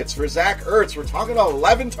targets for Zach Ertz. We're talking about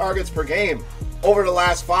 11 targets per game over the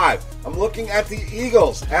last 5. I'm looking at the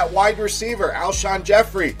Eagles at wide receiver. Alshon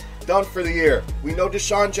Jeffrey, done for the year. We know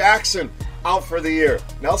Deshaun Jackson, out for the year.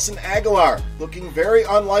 Nelson Aguilar, looking very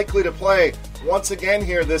unlikely to play once again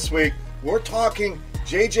here this week. We're talking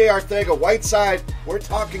J.J. Arcega-Whiteside. We're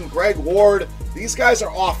talking Greg Ward. These guys are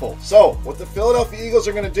awful. So what the Philadelphia Eagles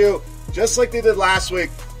are going to do, just like they did last week,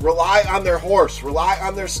 rely on their horse, rely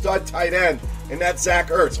on their stud tight end, and that's Zach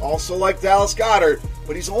Ertz. Also like Dallas Goedert,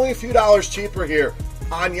 but he's only a few dollars cheaper here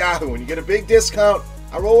on Yahoo. When you get a big discount,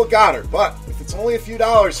 I roll with Goddard. But if it's only a few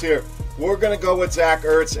dollars here, we're going to go with Zach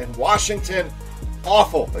Ertz. And Washington,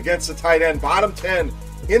 awful against the tight end. Bottom 10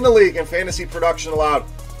 in the league in fantasy production allowed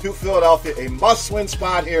to Philadelphia. A must-win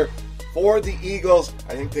spot here for the Eagles.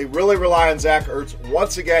 I think they really rely on Zach Ertz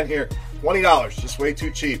once again here. $20, just way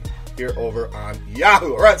too cheap here over on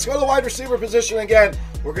Yahoo. All right, let's go to the wide receiver position again.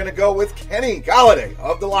 We're going to go with Kenny Golladay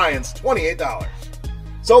of the Lions, $28.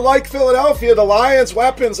 So like Philadelphia, the Lions'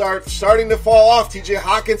 weapons are starting to fall off. TJ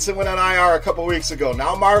Hawkinson went on IR a couple weeks ago.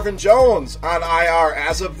 Now Marvin Jones on IR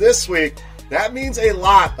as of this week. That means a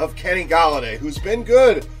lot of Kenny Golladay, who's been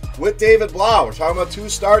good with David Blau. We're talking about 2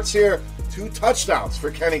 starts here, 2 touchdowns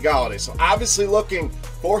for Kenny Golladay. So obviously looking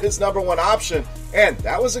for his number 1 option. And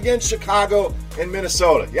that was against Chicago and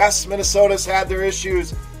Minnesota. Yes, Minnesota's had their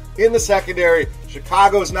issues in the secondary.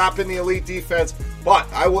 Chicago has not been the elite defense, but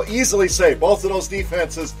I will easily say both of those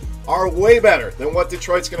defenses are way better than what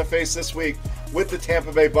Detroit's going to face this week with the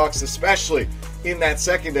Tampa Bay Bucks, especially in that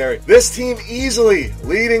secondary. This team easily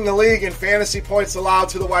leading the league in fantasy points allowed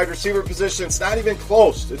to the wide receiver position. It's not even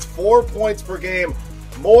close. It's 4 points per game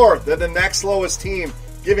more than the next lowest team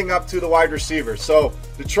giving up to the wide receiver. So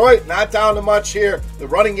Detroit not down to much here. The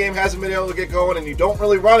running game hasn't been able to get going, and you don't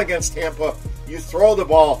really run against Tampa. You throw the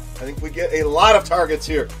ball. I think we get a lot of targets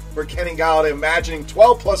here for Kenny Golladay, imagining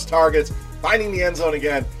 12-plus targets, finding the end zone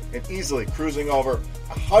again, and easily cruising over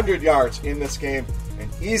 100 yards in this game, and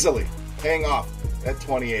easily paying off that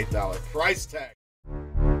 $28 price tag.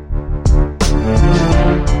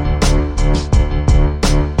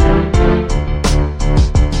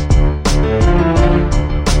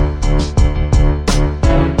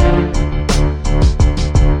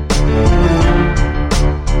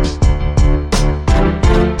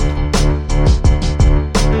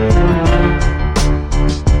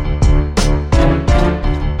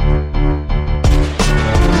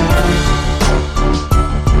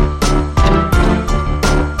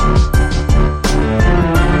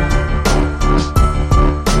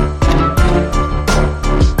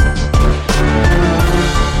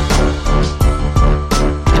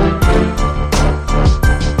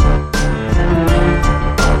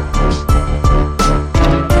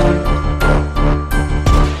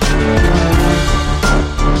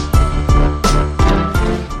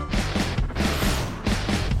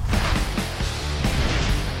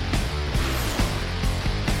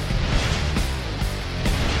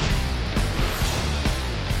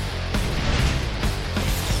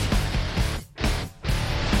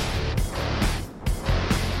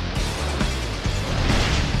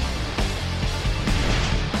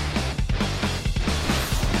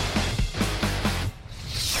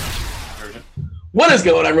 What is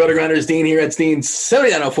going on, Roto-Grinders? Dean here at Dean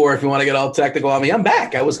 7904 if you want to get all technical on me. I'm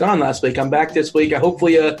back. I was gone last week. I'm back this week. I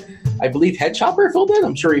believe Head Chopper filled in.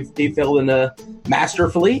 I'm sure he filled in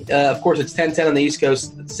masterfully. Of course, it's 10:10 on the East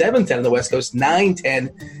Coast, 7:10 on the West Coast,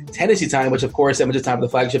 9:10 Tennessee time, which, of course, is time for the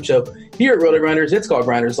flagship show here at Roto-Grinders. It's called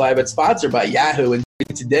Grinders Live. It's sponsored by Yahoo. And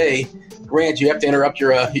today, Grant, you have to interrupt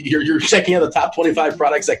your checking out the top 25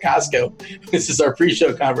 products at Costco. This is our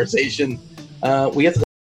pre-show conversation. We have to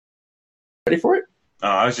ready for it? Oh,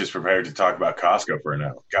 I was just prepared to talk about Costco for an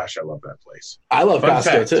hour. Gosh, I love that place. I love Costco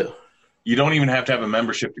fact, too. You don't even have to have a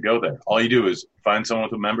membership to go there. All you do is find someone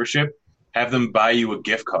with a membership, have them buy you a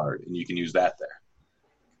gift card, and you can use that there.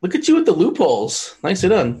 Look at you with the loopholes. Nicely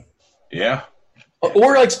done. Yeah.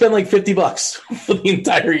 Or spend $50 for the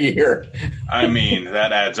entire year. I mean,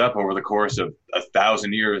 that adds up over the course of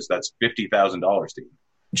 1,000 years. That's $50,000, Steve.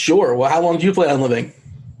 Sure. Well, how long do you plan on living?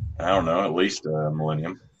 I don't know. At least a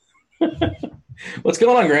millennium. What's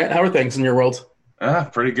going on, Grant? How are things in your world?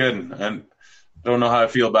 Pretty good. And don't know how I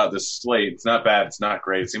feel about this slate. It's not bad. It's not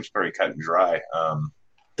great. It seems pretty cut and dry.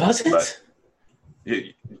 Does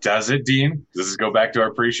it? Does it, Dean? Does this go back to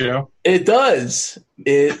our pre-show? It does.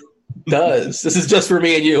 It does. This is just for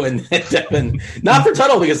me and you and Devin. Not for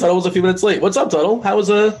Tuttle, because Tuttle was a few minutes late. What's up, Tuttle? How's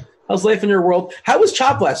life in your world? How was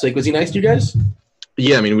Chop last week? Was he nice to you guys?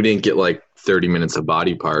 Yeah, I mean, we didn't get 30 minutes of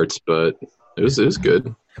body parts, but it was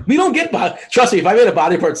good. We don't get trust me, if I made a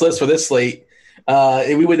body parts list for this slate,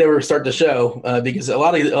 we would never start the show because a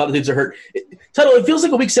lot of dudes are hurt. Tuttle, it feels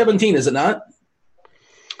like a week 17, is it not?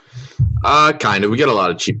 Kind of. We got a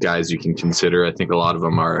lot of cheap guys you can consider. I think a lot of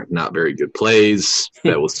them are not very good plays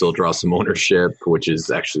that will still draw some ownership, which is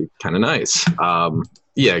actually kind of nice.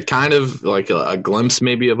 Yeah, kind of like a glimpse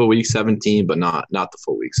maybe of a week 17, but not the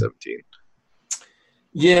full week 17.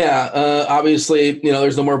 Yeah, obviously,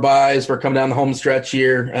 there's no more buys. We're coming down the home stretch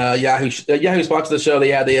here. Yahoo sponsored the show. They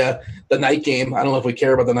had the night game. I don't know if we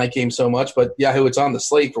care about the night game so much, but Yahoo, it's on the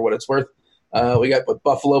slate for what it's worth. We got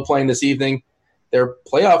Buffalo playing this evening. They're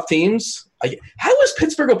playoff teams. How is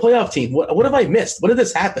Pittsburgh a playoff team? What have I missed? When did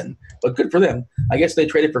this happen? But good for them. I guess they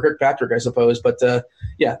traded for Kirkpatrick, I suppose. But,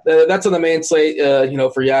 that's on the main slate,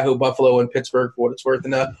 for Yahoo, Buffalo, and Pittsburgh for what it's worth.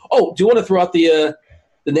 And do you want to throw out the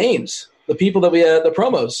names? The people that we the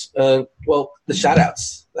promos, the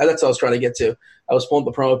shout-outs. That's what I was trying to get to. I was pulling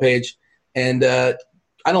up the promo page, and I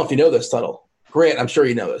don't know if you know this, Tuttle. Grant, I'm sure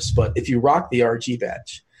you know this, but if you rock the RG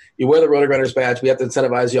badge, you wear the Roto-Grinders badge, we have to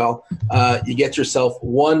incentivize y'all. You get yourself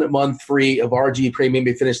 1 month free of RG Premium.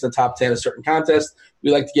 You finish in the top 10 of certain contests.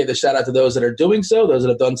 We like to give a shout-out to those that are doing so, those that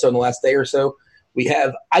have done so in the last day or so. We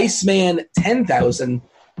have Iceman 10,000,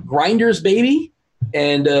 Grinders Baby,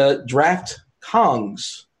 and Draft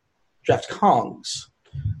Kongs.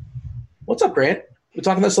 What's up, Grant? We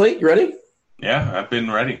talking this late? You ready? Yeah, I've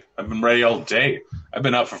been ready. I've been ready all day. I've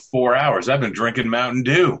been up for 4 hours. I've been drinking Mountain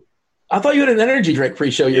Dew. I thought you had an energy drink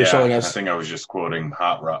pre-show you were showing us. I think I was just quoting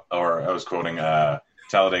Hot Rod, or I was quoting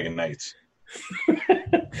Talladega Nights.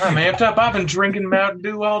 I'm amped up. I've been drinking Mountain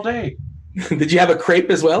Dew all day. Did you have a crepe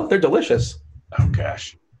as well? They're delicious. Oh,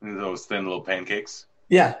 gosh. Those thin little pancakes.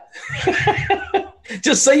 Yeah.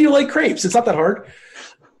 Just say you like crepes. It's not that hard.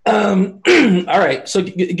 All right. So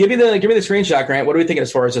give me the screenshot, Grant. What are we thinking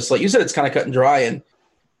as far as this slate? You said it's kind of cut and dry, and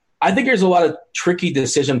I think there's a lot of tricky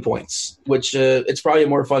decision points, which it's probably a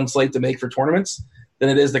more fun slate to make for tournaments than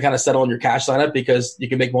it is to kind of settle on your cash lineup because you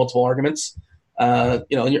can make multiple arguments. I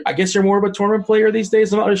guess you're more of a tournament player these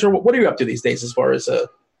days. I'm not really sure. What are you up to these days as far as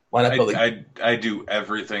lineup building? I do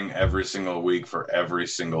everything every single week for every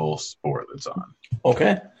single sport that's on.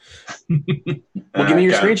 Okay. Well, give me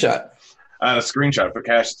your screenshot. A screenshot for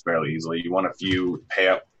cash is fairly easily. You want a few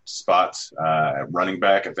pay-up spots at running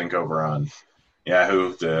back, I think, over on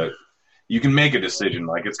Yahoo. You can make a decision.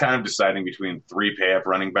 It's kind of deciding between 3 pay-up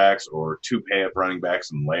running backs or 2 pay-up running backs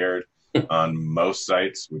and layered on most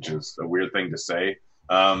sites, which is a weird thing to say.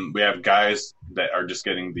 We have guys that are just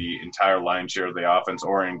getting the entire lion's share of the offense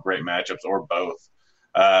or in great matchups or both.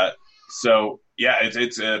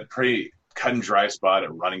 It's a pretty cut and dry spot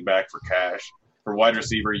at running back for cash. For wide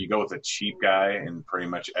receiver, you go with a cheap guy in pretty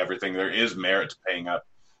much everything. There is merit to paying up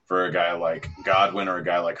for a guy like Godwin or a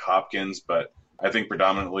guy like Hopkins, but I think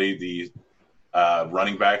predominantly the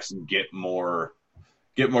running backs get more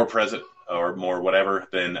present or more whatever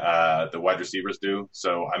than the wide receivers do.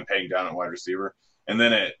 So I'm paying down at wide receiver. And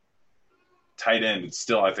then at tight end, it's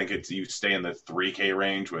still, I think you stay in the 3K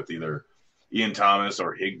range with either Ian Thomas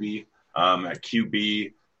or Higbee. At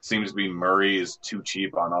QB, seems to be Murray is too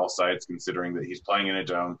cheap on all sides, considering that he's playing in a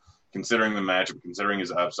dome, considering the matchup, considering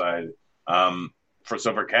his upside.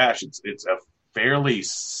 For cash, it's a fairly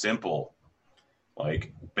simple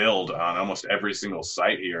like build on almost every single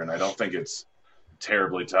site here, and I don't think it's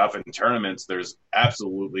terribly tough. In tournaments, there's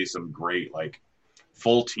absolutely some great like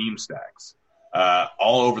full team stacks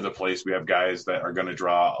all over the place. We have guys that are going to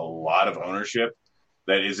draw a lot of ownership.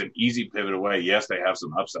 That is an easy pivot away. Yes, they have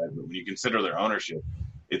some upside, but when you consider their ownership,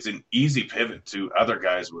 it's an easy pivot to other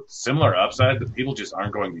guys with similar upside that people just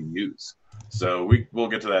aren't going to use. So we'll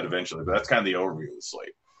get to that eventually, but that's kind of the overview of the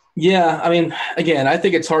slate. Yeah, I mean, again, I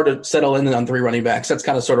think it's hard to settle in on 3 running backs. That's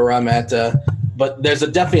kind of sort of where I'm at. But there's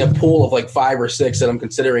definitely a pool of like 5 or 6 that I'm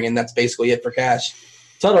considering, and that's basically it for cash.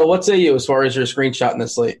 Tuttle, what say you as far as your screenshot in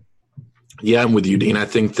this slate? Yeah, I'm with you, Dean. I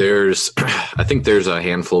think there's a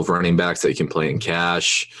handful of running backs that you can play in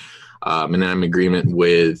cash. And I'm in agreement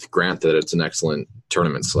with Grant that it's an excellent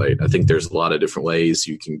tournament slate. I think there's a lot of different ways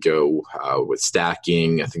you can go with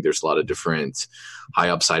stacking. I think there's a lot of different high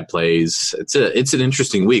upside plays. It's an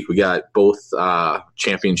interesting week. We got both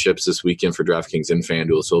championships this weekend for DraftKings and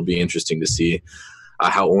FanDuel, so it'll be interesting to see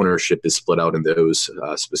how ownership is split out in those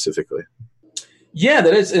specifically. Yeah,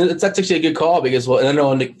 that's actually a good call because, well, I know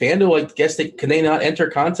on FanDuel, I guess can they not enter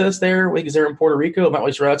contests there because they're in Puerto Rico? I'm not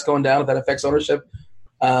really sure how it's going down if that affects ownership.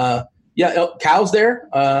 Cal's there.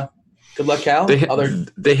 Good luck, Cal.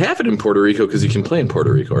 They have it in Puerto Rico because you can play in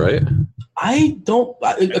Puerto Rico, right? I don't.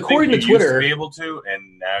 According to Twitter, used to be able to,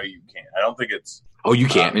 and now you can't. I don't think it's. Oh, you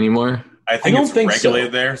can't anymore. I don't think regulated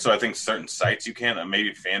so. there, so I think certain sites you can.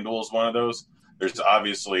 Maybe FanDuel is one of those. There's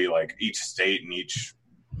obviously like each state and each.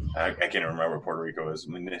 I can't remember what Puerto Rico is.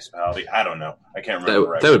 Municipality. I don't know. I can't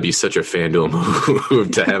remember. That would be such a FanDuel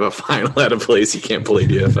move to have a final at a place you can't play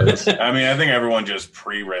DFS. I mean, I think everyone just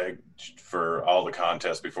pre-regged for all the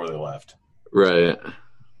contests before they left. Right.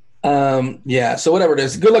 Yeah. So whatever it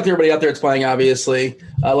is, good luck to everybody out there that's playing. Obviously,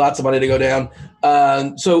 lots of money to go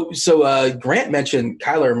down. So Grant mentioned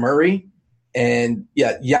Kyler Murray, and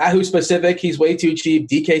yeah, Yahoo specific, he's way too cheap.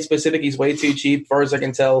 DK specific, he's way too cheap. As far as I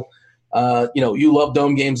can tell. You love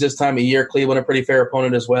dome games this time of year. Cleveland, a pretty fair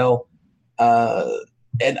opponent as well.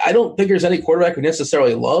 And I don't think there's any quarterback we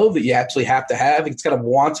necessarily love that you actually have to have. It's kind of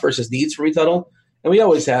wants versus needs for me, Tuttle. And we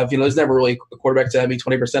always have. There's never really a quarterback to have me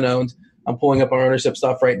 20% owned. I'm pulling up our ownership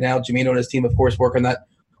stuff right now. Jamino and his team, of course, working that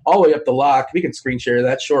all the way up the lock. We can screen share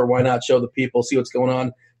that. Sure, why not? Show the people, see what's going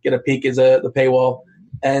on, get a peek as the paywall.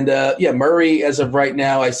 And, Murray, as of right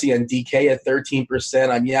now, I see on DK at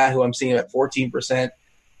 13%. On Yahoo, I'm seeing him at 14%.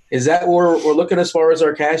 Is that where we're looking as far as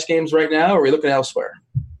our cash games right now, or are we looking elsewhere?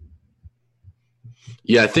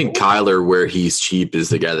 Yeah, I think Kyler, where he's cheap, is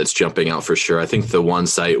the guy that's jumping out for sure. I think the one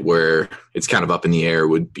site where it's kind of up in the air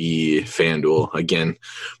would be FanDuel. Again,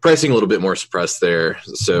 pricing a little bit more suppressed there,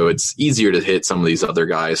 so it's easier to hit some of these other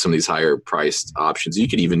guys, some of these higher priced options. You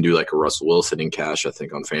could even do like a Russell Wilson in cash, I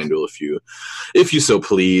think, on FanDuel if you so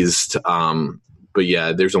pleased. But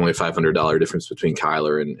yeah, there's only a $500 difference between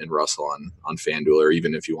Kyler and Russell on FanDuel, or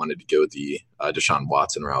even if you wanted to go the Deshaun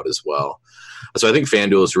Watson route as well. So I think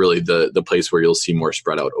FanDuel is really the place where you'll see more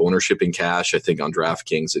spread out ownership in cash. I think on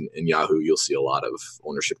DraftKings and Yahoo, you'll see a lot of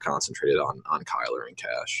ownership concentrated on Kyler and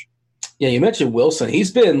cash. Yeah, you mentioned Wilson.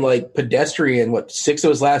 He's been like pedestrian, 6 of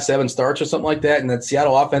his last 7 starts or something like that. And that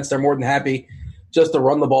Seattle offense, they're more than happy just to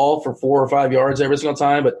run the ball for 4 or 5 yards every single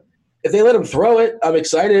time. But if they let him throw it, I'm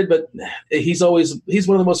excited, but he's one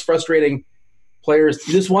of the most frustrating players.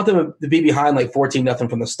 You just want them to be behind like 14-0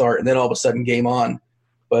 from the start, and then all of a sudden game on.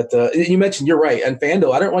 But you mentioned, you're right, and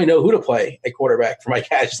FanDuel, I don't really know who to play at quarterback for my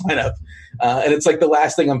cash lineup. And it's like the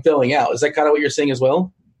last thing I'm filling out. Is that kind of what you're seeing as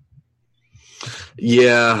well?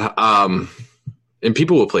 Yeah, and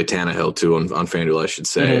people will play Tannehill too on FanDuel, I should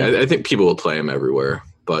say. Mm-hmm. I think people will play him everywhere,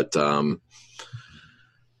 but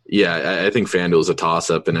yeah, I think FanDuel is a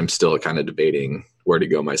toss-up, and I'm still kind of debating where to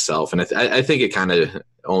go myself. And I think it kind of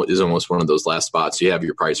is almost one of those last spots. You have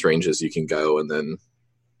your price ranges you can go, and then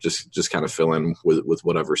just kind of fill in with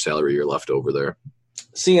whatever salary you're left over there.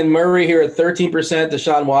 Seeing Murray here at 13%,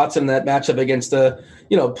 Deshaun Watson, that matchup against the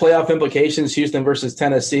playoff implications, Houston versus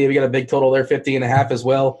Tennessee. We got a big total there, 50.5 as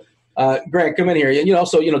well. Grant, come in here. And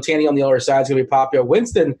also, Tanny on the other side is going to be popular.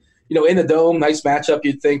 Winston, in the dome, nice matchup,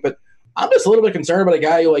 you'd think, but I'm just a little bit concerned about a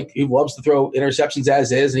guy who loves to throw interceptions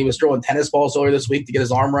as is, and he was throwing tennis balls earlier this week to get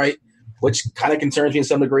his arm right, which kind of concerns me in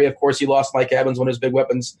some degree. Of course, he lost Mike Evans, one of his big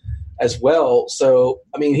weapons as well. So,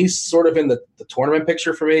 I mean, he's sort of in the tournament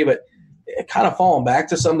picture for me, but it kind of falling back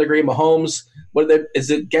to some degree. Mahomes,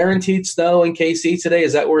 is it guaranteed snow in KC today?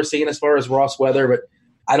 Is that what we're seeing as far as Ross weather? But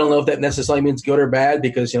I don't know if that necessarily means good or bad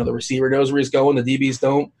because, the receiver knows where he's going, the DBs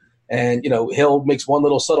don't. And, Hill makes one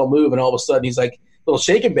little subtle move, and all of a sudden he's like, little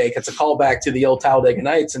shake and bake. It's a callback to the old Talladega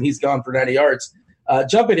Nights, and he's gone for 90 yards.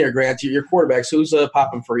 Jump in here, Grant. Your quarterbacks, who's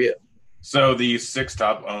popping for you? So the 6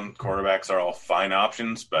 top owned quarterbacks are all fine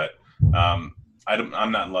options, but I'm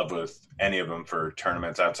not in love with any of them for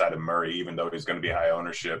tournaments outside of Murray, even though he's going to be high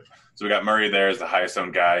ownership. So we got Murray there as the highest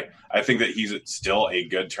owned guy. I think that he's still a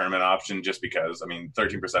good tournament option just because,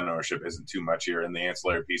 13% ownership isn't too much here, and the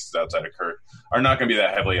ancillary pieces outside of Kirk are not going to be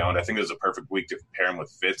that heavily owned. I think there's a perfect week to pair him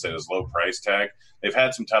with Fitz at his low price tag. They've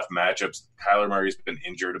had some tough matchups. Kyler Murray's been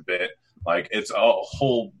injured a bit. It's a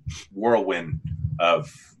whole whirlwind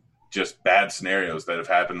of just bad scenarios that have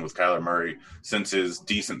happened with Kyler Murray since his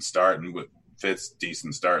decent start and with Fitz'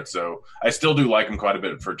 decent start. So I still do like him quite a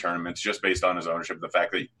bit for tournaments just based on his ownership,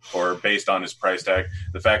 or based on his price tag,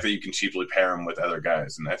 the fact that you can cheaply pair him with other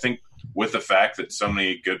guys. And I think with the fact that so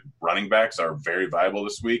many good running backs are very viable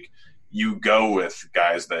this week, you go with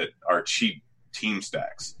guys that are cheap team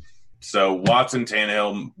stacks. So Watson,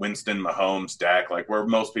 Tannehill, Winston, Mahomes, Dak, where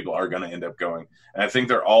most people are going to end up going. And I think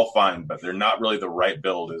they're all fine, but they're not really the right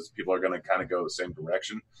build as people are going to kind of go the same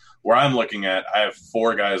direction. Where I'm looking at, I have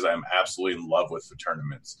 4 guys I'm absolutely in love with for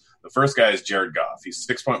tournaments. The first guy is Jared Goff. He's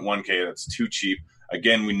 6.1K. That's too cheap.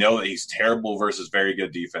 Again, we know that he's terrible versus very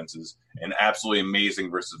good defenses and absolutely amazing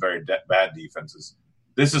versus very bad defenses.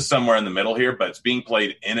 This is somewhere in the middle here, but it's being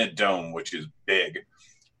played in a dome, which is big.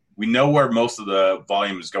 We know where most of the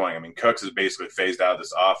volume is going. Cooks is basically phased out of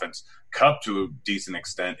this offense. Kupp, to a decent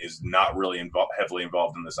extent, is not really heavily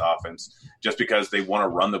involved in this offense just because they want to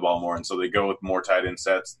run the ball more, and so they go with more tight end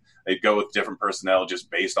sets. They go with different personnel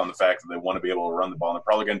just based on the fact that they want to be able to run the ball, and they're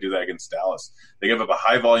probably going to do that against Dallas. They give up a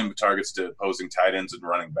high volume of targets to opposing tight ends and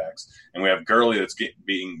running backs, and we have Gurley that's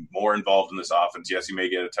being more involved in this offense. Yes, he may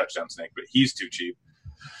get a touchdown snake, but he's too cheap.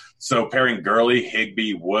 So pairing Gurley,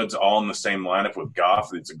 Higbee, Woods all in the same lineup with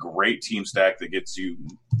Goff, it's a great team stack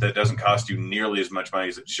that doesn't cost you nearly as much money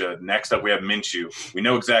as it should. Next up, we have Minshew. We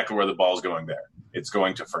know exactly where the ball's going there. It's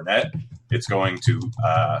going to Fournette. It's going to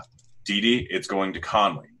Dede. It's going to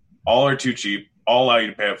Conley. All are too cheap. All allow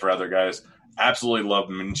you to pay up for other guys. Absolutely love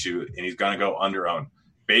Minshew, and he's going to go under-owned.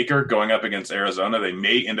 Baker going up against Arizona. They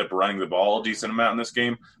may end up running the ball a decent amount in this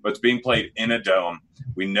game, but it's being played in a dome.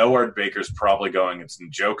 We know where Baker's probably going. It's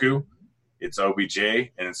Njoku, it's OBJ,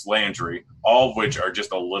 and it's Landry, all of which are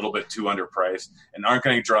just a little bit too underpriced and aren't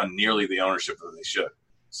going to draw nearly the ownership that they should.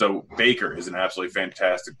 So Baker is an absolutely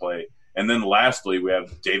fantastic play. And then lastly, we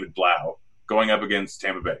have David Blau going up against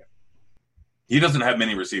Tampa Bay. He doesn't have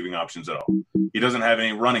many receiving options at all. He doesn't have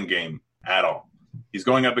any running game at all. He's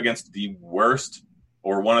going up against the worst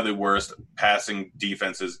or one of the worst passing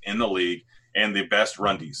defenses in the league and the best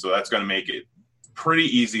run D. So that's going to make it pretty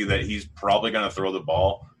easy that he's probably going to throw the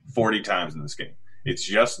ball 40 times in this game. It's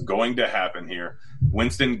just going to happen here.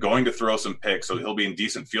 Winston going to throw some picks, so he'll be in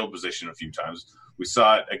decent field position a few times. We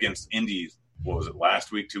saw it against Indy,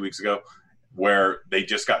 last week, 2 weeks ago, where they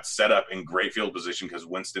just got set up in great field position because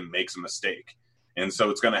Winston makes a mistake. And so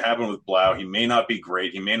it's going to happen with Blau. He may not be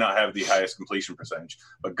great. He may not have the highest completion percentage.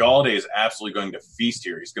 But Galladay is absolutely going to feast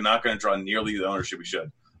here. He's not going to draw nearly the ownership he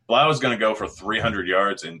should. Blau is going to go for 300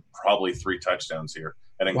 yards and probably 3 touchdowns here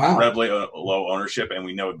at incredibly low ownership, and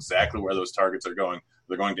we know exactly where those targets are going.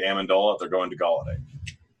 They're going to Amendola. They're going to Galladay.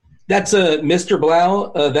 That's Mr.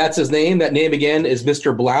 Blau. That's his name. That name again is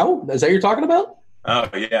Mr. Blau. Is that what you're talking about? Oh,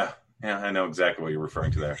 yeah. Yeah, I know exactly what you're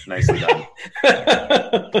referring to there. Nicely done.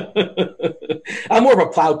 I'm more of a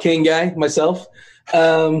Plow King guy myself.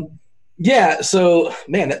 Yeah, so,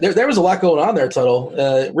 man, there was a lot going on there, Tuttle.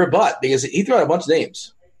 Rebut, because he threw out a bunch of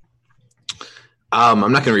names. I'm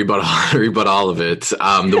not going to rebut all of it.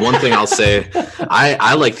 The one thing I'll say,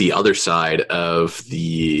 I like the other side of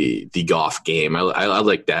the Goff game. I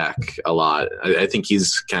like Dak a lot. I think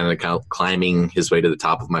he's kind of climbing his way to the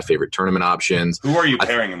top of my favorite tournament options. Who are you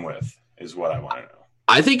pairing him with is what I want to know.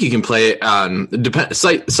 I think you can play on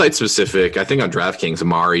site specific. I think on DraftKings,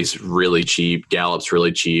 Amari's really cheap. Gallup's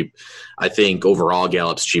really cheap. I think overall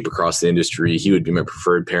Gallup's cheap across the industry. He would be my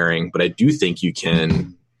preferred pairing, but I do think you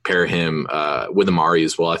can pair him with Amari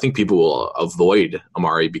as well. I think people will avoid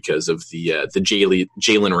Amari because of the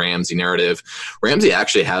Jalen Ramsey narrative. Ramsey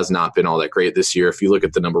actually has not been all that great this year. If you look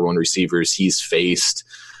at the number one receivers he's faced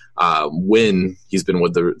when he's been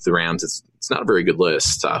with the Rams, it's not a very good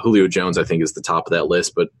list. Julio Jones, I think, is the top of that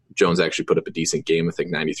list, but Jones actually put up a decent game, I think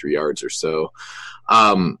 93 yards or so.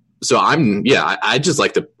 I just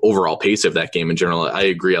like the overall pace of that game in general. I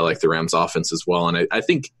agree. I like the Rams offense as well. And I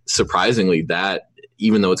think surprisingly that,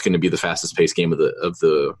 even though it's going to be the fastest paced game of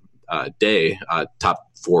the day, top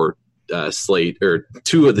 4 slate, or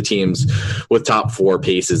 2 of the teams with top 4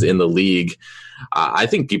 paces in the league, I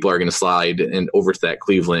think people are going to slide over to that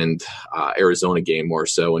Cleveland Arizona game more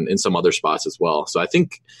so, and in some other spots as well. So I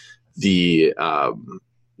think the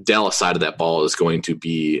Dallas side of that ball is going to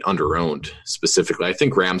be underowned specifically. I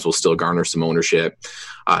think Rams will still garner some ownership.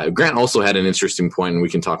 Grant also had an interesting point, and we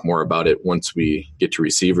can talk more about it once we get to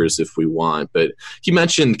receivers if we want. But he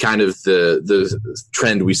mentioned kind of the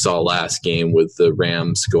trend we saw last game with the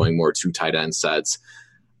Rams going more 2 tight end sets.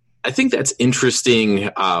 I think that's interesting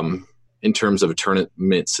in terms of a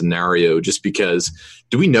tournament scenario, just because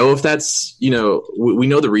do we know if that's, we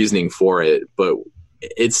know the reasoning for it, but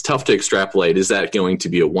it's tough to extrapolate. Is that going to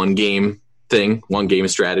be a one-game thing, one-game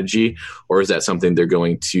strategy, or is that something they're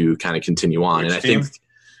going to kind of continue on? Which and I team? think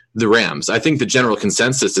the Rams. I think the general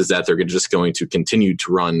consensus is that they're just going to continue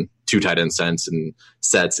to run 2 tight end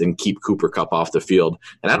sets and keep Cooper Kupp off the field.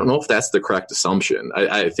 And I don't know if that's the correct assumption.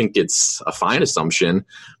 I think it's a fine assumption,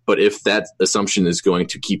 but if that assumption is going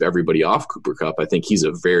to keep everybody off Cooper Kupp, I think he's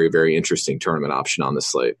a very, very interesting tournament option on the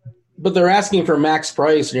slate. But they're asking for max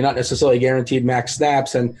price, and you're not necessarily guaranteed max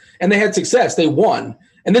snaps. And they had success. They won.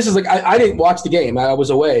 And this is like I didn't watch the game. I was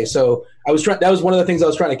away. So that was one of the things I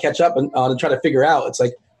was trying to catch up on and try to figure out. It's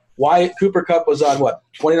like, why Cooper Kupp was on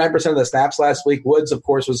 29% of the snaps last week. Woods, of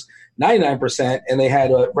course, was 99%, and they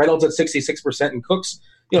had Reynolds at 66% and Cooks,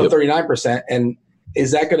 39%. And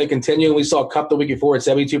is that going to continue? And we saw Kupp the week before at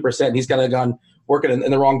 72%, and he's kind of gone working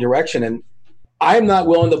in the wrong direction. And I'm not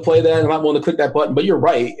willing to play that. I'm not willing to click that button. But you're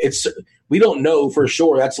right. We don't know for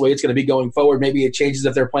sure that's the way it's going to be going forward. Maybe it changes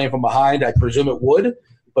if they're playing from behind. I presume it would,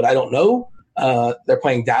 but I don't know. They're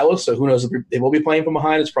playing Dallas, so who knows if they will be playing from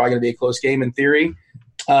behind. It's probably going to be a close game in theory.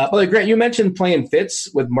 But Grant, you mentioned playing Fitz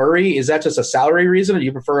with Murray. Is that just a salary reason, or do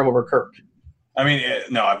you prefer him over Kirk? I mean,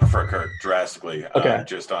 no, I prefer Kirk drastically. Okay.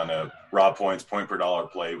 Just on a raw points, point per dollar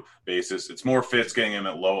play basis. It's more Fitz getting him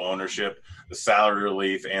at low ownership, the salary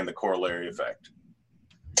relief, and the corollary effect.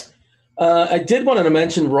 I did want to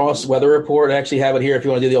mention Ross' weather report. I actually have it here if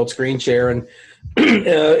you want to do the old screen share. And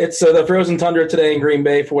it's the frozen tundra today in Green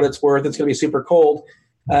Bay for what it's worth. It's going to be super cold.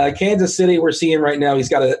 Kansas City, we're seeing right now, he's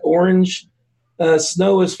got an orange.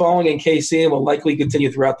 Snow is falling in KC and will likely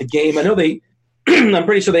continue throughout the game. I know I'm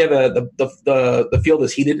pretty sure they have the field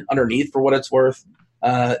is heated underneath for what it's worth.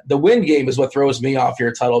 The wind game is what throws me off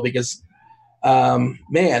here, Tuttle, because,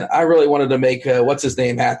 I really wanted to make what's his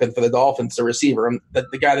name happen for the Dolphins, the receiver,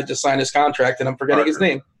 the guy that just signed his contract, and I'm forgetting his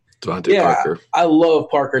name. Devontae Parker. I love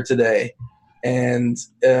Parker today. And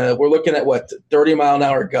we're looking at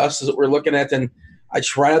 30-mile-an-hour gusts is what we're looking at. And I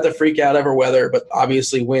try not to freak out over weather, but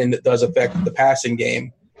obviously wind does affect the passing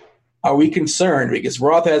game. Are we concerned? Because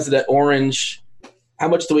Roth has that orange. How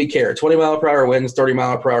much do we care? 20-mile-per-hour winds,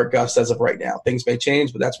 30-mile-per-hour gusts as of right now. Things may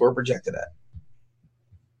change, but that's where we're projected at.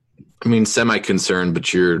 I mean, semi-concerned,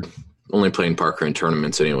 but you're only playing Parker in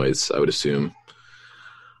tournaments anyways, I would assume.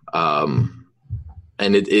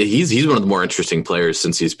 And he's one of the more interesting players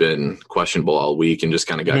since he's been questionable all week and just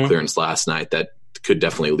kind of got clearance last night that could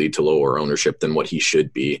definitely lead to lower ownership than what he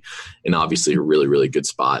should be, and obviously a really, really good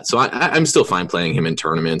spot. So I'm still fine playing him in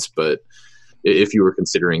tournaments, but if you were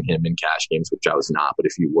considering him in cash games, which I was not, but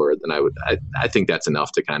if you were, then I think that's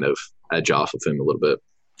enough to kind of edge off of him a little bit.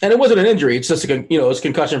 And it wasn't an injury. It's just it's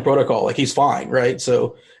concussion protocol. Like, he's fine, right?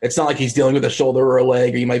 So it's not like he's dealing with a shoulder or a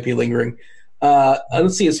leg, or he might be lingering.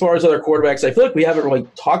 Let's see, as far as other quarterbacks, I feel like we haven't really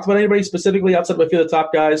talked about anybody specifically outside of a few of the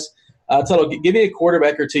top guys. Tuttle, give me a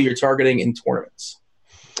quarterback or two you're targeting in tournaments.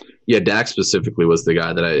 Yeah, Dak specifically was the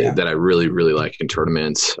guy that I really, really like in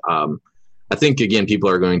tournaments. I think, again, people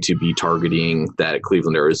are going to be targeting that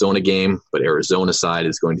Cleveland-Arizona game, but Arizona side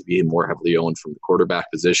is going to be more heavily owned from the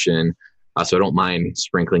quarterback position. So I don't mind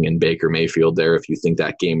sprinkling in Baker Mayfield there if you think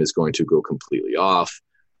that game is going to go completely off.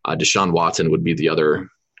 Deshaun Watson would be the other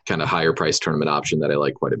kind of higher price tournament option that I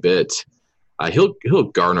like quite a bit. He'll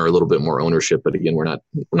garner a little bit more ownership, but again, we're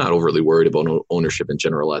not overly worried about ownership in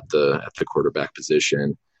general at the quarterback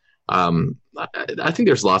position. I think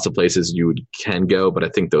there's lots of places you can go, but I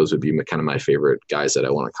think those would be kind of my favorite guys that I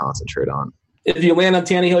want to concentrate on. If you land on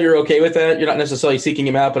Tannehill, you're okay with that? You're not necessarily seeking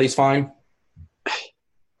him out, but he's fine?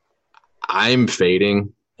 I'm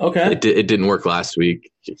fading. Okay. It didn't work last week.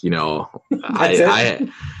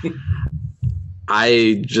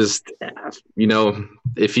 I just,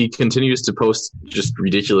 if he continues to post just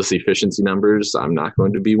ridiculous efficiency numbers, I'm not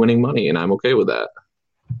going to be winning money, and I'm okay with that.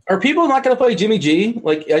 Are people not going to play Jimmy G?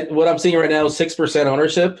 Like, what I'm seeing right now is 6%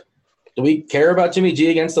 ownership. Do we care about Jimmy G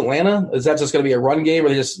against Atlanta? Is that just going to be a run game, or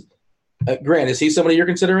they just Grant, is he somebody you're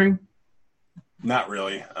considering? Not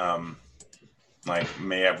really.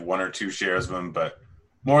 May have one or two shares of him, but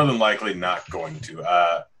more than likely not going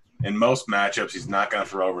to. In most matchups, he's not going to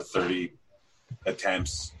throw over 30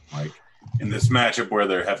 attempts. Like in this matchup where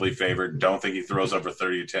they're heavily favored, don't think he throws over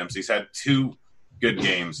 30 attempts. He's had 2 good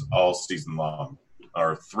games all season long,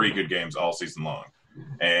 or 3 good games all season long.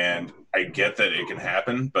 And I get that it can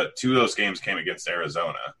happen, but 2 of those games came against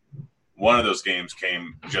Arizona. One of those games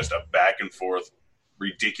came just a back and forth,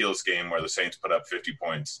 ridiculous game where the Saints put up 50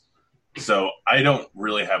 points. So I don't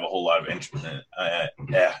really have a whole lot of interest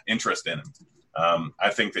in him. I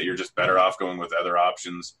think that you're just better off going with other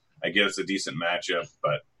options. I get it's a decent matchup,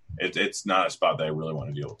 but it's not a spot that I really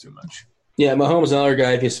want to deal with too much. Yeah, Mahomes is another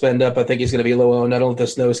guy. If you spend up, I think he's going to be low owned. I don't know if the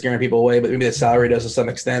snow is scaring people away, but maybe the salary does to some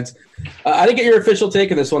extent. I didn't get your official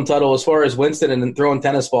take on this one, Tuttle, as far as Winston and throwing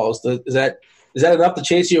tennis balls. Is that enough to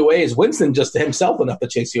chase you away? Is Winston just himself enough to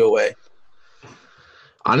chase you away?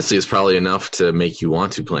 Honestly, it's probably enough to make you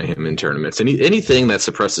want to play him in tournaments. Anything that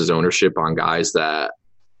suppresses ownership on guys that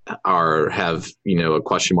have a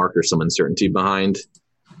question mark or some uncertainty behind,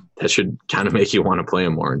 that should kind of make you want to play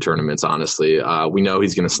him more in tournaments, honestly. We know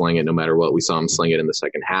he's going to sling it no matter what. We saw him sling it in the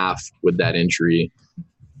second half with that injury.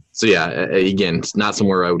 So, yeah, again, it's not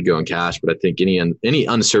somewhere I would go in cash, but I think any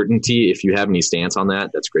uncertainty, if you have any stance on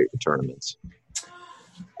that, that's great for tournaments.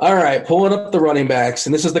 All right, pulling up the running backs,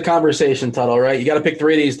 and this is the conversation, Tuttle, right? You got to pick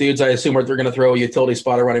 3 of these dudes. I assume they're going to throw a utility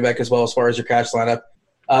spot at running back as well as far as your cash lineup.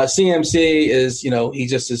 CMC is, he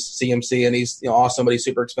just is CMC, and he's awesome, but he's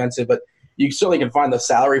super expensive. But you certainly can find the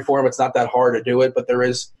salary for him. It's not that hard to do it, but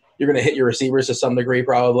you're going to hit your receivers to some degree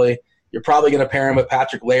probably. You're probably going to pair him with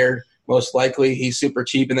Patrick Laird, most likely. He's super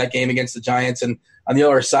cheap in that game against the Giants. And on the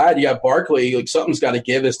other side, you got Barkley. Like, something's got to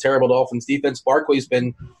give this terrible Dolphins defense. Barkley's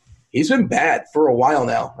been bad for a while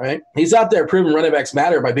now, right? He's out there proving running backs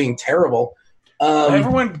matter by being terrible.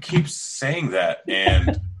 Everyone keeps saying that,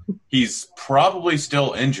 and he's probably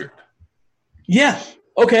still injured. Yeah.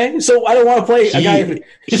 Okay, so I don't want to play a guy.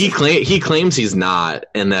 He claims he's not,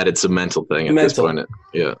 and that it's a mental thing at this point.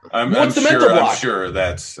 Yeah, I'm sure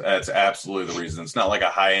that's absolutely the reason. It's not like a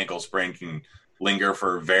high ankle sprain can linger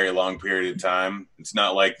for a very long period of time. It's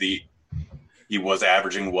not like he was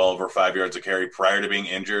averaging well over 5 yards a carry prior to being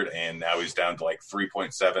injured, and now he's down to like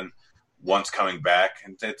 3.7 once coming back.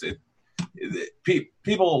 And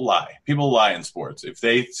people lie. People lie in sports. If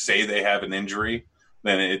they say they have an injury,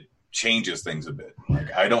 then it changes things a bit.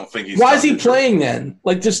 Like, I don't think he's. Why is he playing then?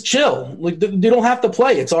 Like, just chill. Like, you don't have to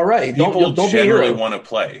play. It's all right. People don't generally want to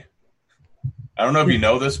play. I don't know if you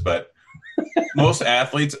know this, but most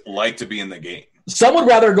athletes like to be in the game. Some would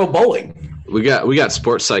rather go bowling. We got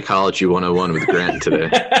sports psychology 101 with Grant today.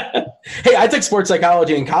 Hey, I took sports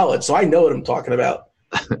psychology in college, so I know what I'm talking about.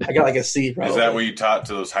 I got like a C. Probably. Is that what you taught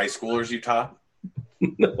to those high schoolers you taught?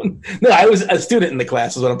 No, I was a student in the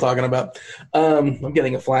class is what I'm talking about. I'm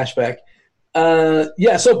getting a flashback.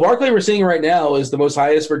 So Barkley we're seeing right now is the most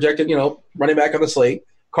highest projected, running back on the slate.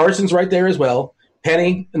 Carson's right there as well.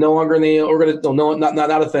 Penny no longer in the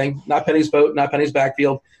not a thing. Not Penny's boat, not Penny's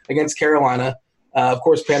backfield against Carolina. Of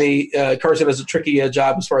course, Carson has a tricky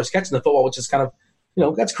job as far as catching the football, which is kind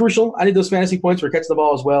of, that's crucial. I need those fantasy points for catching the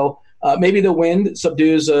ball as well. Maybe the wind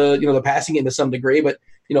subdues, the passing game to some degree, but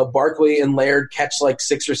Barkley and Laird catch like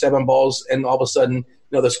 6 or 7 balls, and all of a sudden,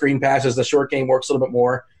 the screen passes, the short game works a little bit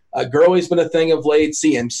more. Gurley's been a thing of late,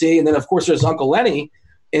 CMC, and then of course there's Uncle Lenny.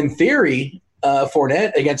 In theory,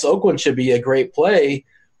 Fournette against Oakland should be a great play,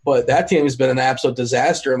 but that team has been an absolute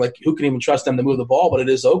disaster. Like, who can even trust them to move the ball? But it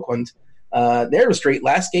is Oakland. They're a straight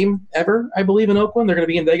last game ever, I believe, in Oakland. They're going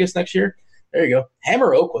to be in Vegas next year. There you go.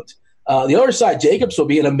 Hammer Oakland. The other side, Jacobs will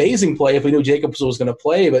be an amazing play if we knew Jacobs was going to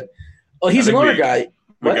play, but he's another guy.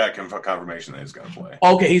 We got confirmation that he's going to play.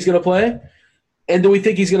 Okay, he's going to play. And do we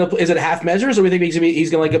think he's going to? Is it half measures, or do we think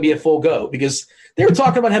he's going to be a full go? Because they were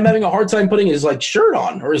talking about him having a hard time putting his shirt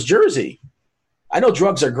on or his jersey. I know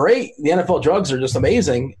drugs are great. The NFL drugs are just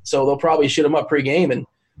amazing, so they'll probably shoot him up pregame, and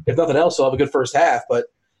if nothing else, they'll have a good first half. But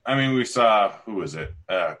I mean, we saw who was it?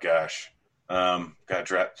 Oh gosh,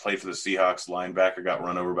 got played for the Seahawks. Linebacker got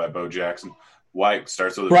run over by Bo Jackson. White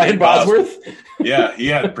starts with Brian Bosworth. Yeah, he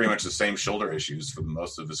had pretty much the same shoulder issues for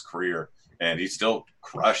most of his career, and he still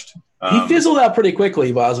crushed. He fizzled out pretty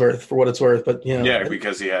quickly, Bosworth, for what it's worth. But yeah,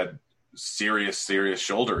 because he had serious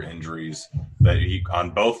shoulder injuries that on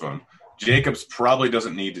both of them. Jacobs probably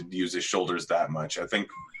doesn't need to use his shoulders that much. I think,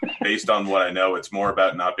 based on what I know, it's more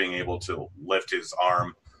about not being able to lift his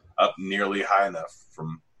arm up nearly high enough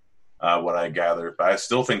from what I gather. But I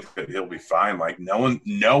still think that he'll be fine. Like, no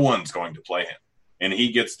one's going to play him, and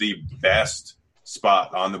he gets the best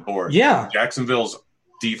spot on the board. Yeah, Jacksonville's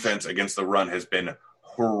defense against the run has been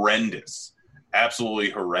horrendous,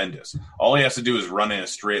 absolutely horrendous. All he has to do is run in a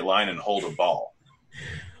straight line and hold a ball.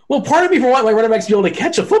 Well, part of me for wanting my running backs to be able to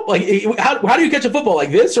catch a football. Like, how do you catch a football,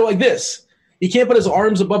 like this or like this? He can't put his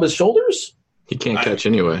arms above his shoulders? He can't catch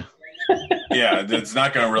anyway. Yeah, it's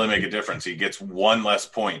not going to really make a difference. He gets one less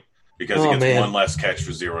point because he gets one less catch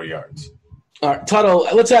for 0 yards. All right, Tuttle,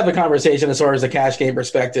 let's have the conversation as far as the cash game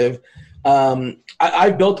perspective.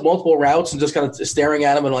 I've built multiple routes and just kind of staring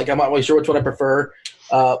at them and I'm not really sure which one I prefer.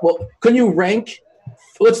 Well, can you rank?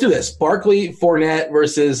 Let's do this: Barkley, Fournette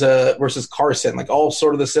versus Carson, all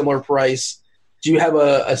sort of the similar price. Do you have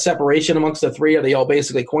a separation amongst the three? Are they all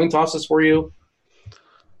basically coin tosses for you?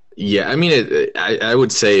 Yeah, I mean, I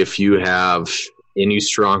would say if you have any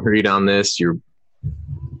strong read on this, you're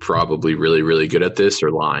probably really, really good at this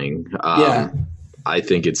or lying. I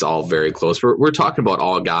think it's all very close. We're talking about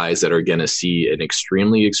all guys that are going to see an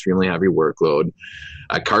extremely, extremely heavy workload.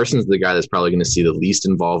 Carson's the guy that's probably going to see the least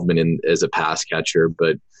involvement as a pass catcher,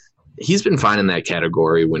 but he's been fine in that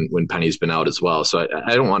category when Penny's been out as well. So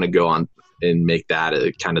I don't want to go on and make that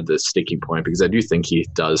a kind of the sticking point, because I do think he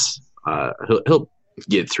does. He'll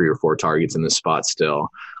get 3 or 4 targets in this spot still.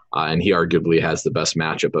 And he arguably has the best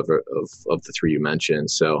matchup of the three you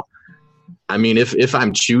mentioned. So, I mean, if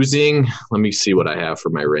I'm choosing, let me see what I have for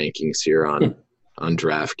my rankings here on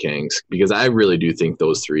DraftKings, because I really do think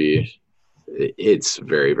those three, it's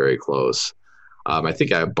very, very close. I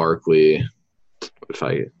think I have Barkley, if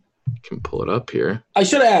I can pull it up here. I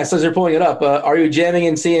should have asked as you're pulling it up, are you jamming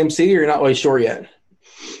in CMC or you're not really sure yet?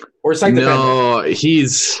 Or site dependent? No,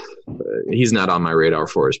 he's not on my radar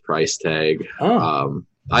for his price tag.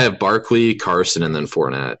 I have Barkley, Carson, and then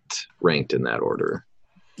Fournette ranked in that order.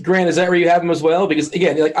 Grant, is that where you have him as well? Because,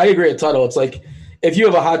 again, I agree with Tuttle. It's if you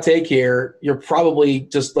have a hot take here, you're probably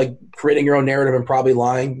just, creating your own narrative and probably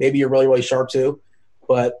lying. Maybe you're really, really sharp too.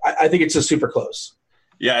 But I think it's just super close.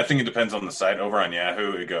 Yeah, I think it depends on the site. Over on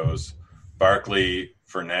Yahoo, it goes Barkley,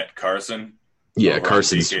 Fournette, Carson. Yeah,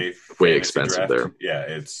 Carson's way expensive there. Yeah,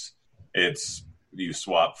 it's you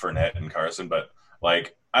swap Fournette and Carson, but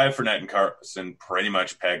I have Fournette and Carson pretty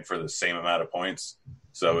much pegged for the same amount of points,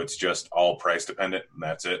 so it's just all price dependent, and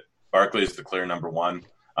that's it. Barkley is the clear number one.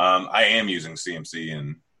 I am using CMC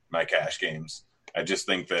in my cash games. I just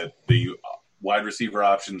think that the wide receiver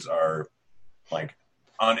options are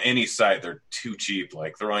on any site, they're too cheap.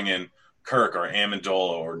 Throwing in Kirk or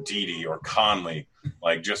Amendola or Dede or Conley,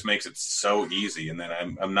 just makes it so easy. And then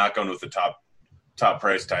I'm not going with the top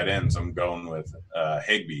price tight ends. I'm going with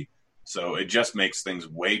Higbee. So it just makes things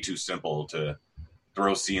way too simple to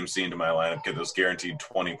throw CMC into my lineup, get those guaranteed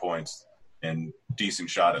 20 points and decent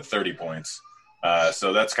shot at 30 points.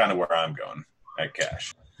 So that's kind of where I'm going at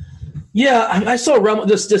cash. Yeah, I saw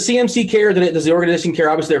does CMC care? Does the organization care?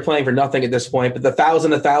 Obviously, they're playing for nothing at this point, but the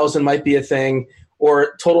 1,000 might be a thing,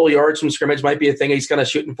 or total yards from scrimmage might be a thing he's kind of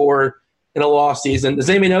shooting for in a lost season. Does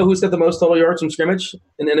anybody know who's got the most total yards from scrimmage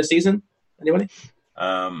in a season? Anybody?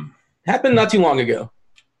 Happened not too long ago.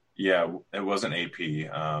 Yeah, it wasn't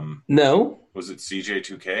AP. No. Was it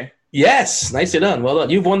CJ2K? Yes. Nicely done. Well done.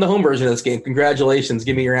 You've won the home version of this game. Congratulations.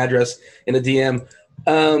 Give me your address in the DM.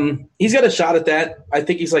 He's got a shot at that. I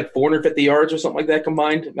think he's 450 yards or something like that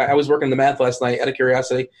combined. I was working the math last night out of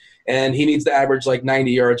curiosity, and he needs to average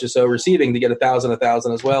 90 yards or so receiving to get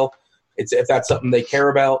 1,000 as well. If that's something they care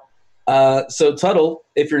about. So Tuttle,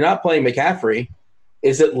 if you're not playing McCaffrey,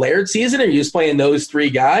 is it Laird season, or are you just playing those three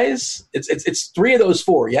guys? It's 3 of those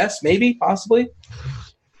 4. Yes, maybe, possibly.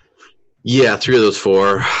 Yeah, 3 of those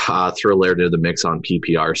 4. Throw Laird into the mix on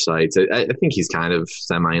PPR sites. I think he's kind of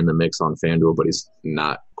semi in the mix on FanDuel, but he's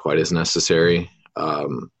not quite as necessary. But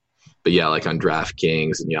yeah, on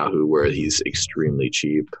DraftKings and Yahoo, where he's extremely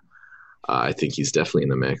cheap, I think he's definitely in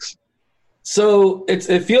the mix. So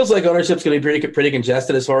it feels like ownership's going to be pretty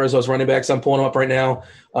congested as far as those running backs. I'm pulling them up right now.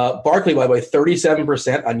 Barkley, by the way,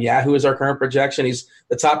 37% on Yahoo is our current projection. He's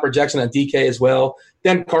the top projection on DK as well.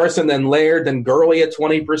 Then Carson, then Laird, then Gurley at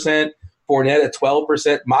 20%, Fournette at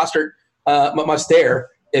 12%. Mostert, Muster,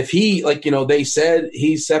 if he, they said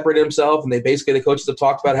he's separated himself, and the coaches have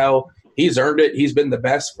talked about how he's earned it. He's been the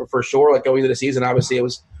best for sure. Going into the season, obviously it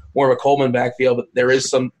was more of a Coleman backfield, but there is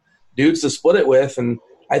some dudes to split it with, and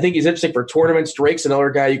I think he's interesting for tournaments. Drake's another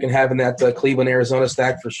guy you can have in that Cleveland-Arizona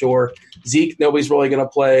stack for sure. Zeke, nobody's really going to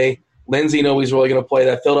play. Lindsey, nobody's really going to play.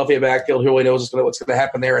 That Philadelphia backfield, who really knows what's going to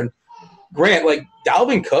happen there. And Grant,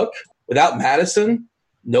 Dalvin Cook, without Madison,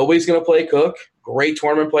 nobody's going to play Cook. Great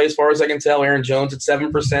tournament play as far as I can tell. Aaron Jones at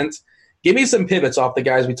 7%. Give me some pivots off the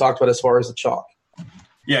guys we talked about as far as the chalk.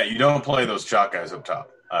 Yeah, you don't play those chalk guys up top.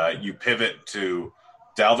 You pivot to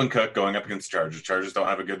Dalvin Cook going up against Chargers. Chargers don't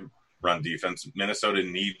have a good run defense. Minnesota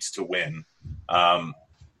needs to win.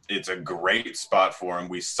 It's a great spot for him.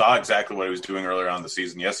 We saw exactly what he was doing earlier on in the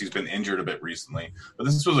season. Yes, he's been injured a bit recently, but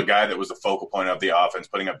this was a guy that was the focal point of the offense,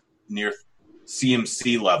 putting up near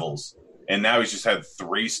CMC levels. And now he's just had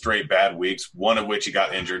 3 straight bad weeks, one of which he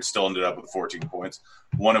got injured, still ended up with 14 points,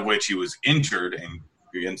 one of which he was injured and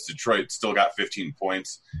against Detroit still got 15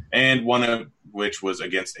 points, and one of which was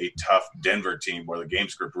against a tough Denver team where the game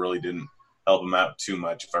script really didn't help him out too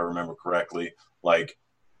much, if I remember correctly. Like,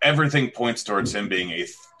 everything points towards him being a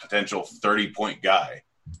potential 30-point guy,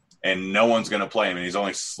 and no one's going to play him, and he's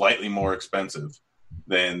only slightly more expensive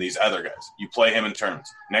than these other guys. You play him in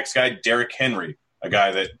tournaments. Next guy, Derrick Henry, a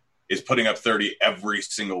guy that is putting up 30 every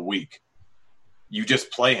single week. You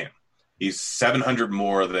just play him. He's 700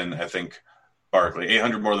 more than, I think, Barkley,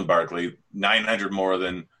 800 more than Barkley, 900 more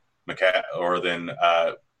than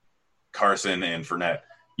Carson and Fournette.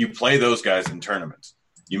 You play those guys in tournaments.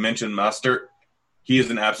 You mentioned Mustard. He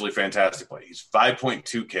is an absolutely fantastic play. He's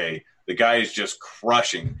 5.2K. The guy is just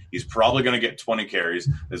crushing. He's probably going to get 20 carries.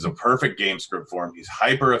 There's a perfect game script for him. He's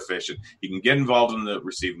hyper efficient. He can get involved in the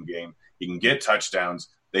receiving game. He can get touchdowns.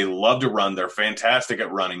 They love to run. They're fantastic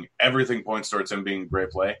at running. Everything points towards him being a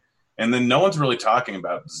great play. And then no one's really talking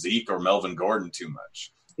about Zeke or Melvin Gordon too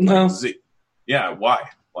much. No. Zeke, yeah, why?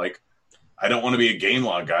 Like, I don't want to be a game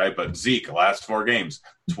log guy, but Zeke, last 4 games,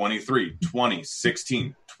 23, 20,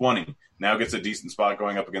 16, 20. Now gets a decent spot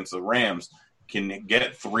going up against the Rams. Can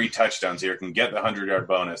get 3 touchdowns here, can get the 100-yard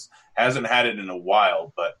bonus. Hasn't had it in a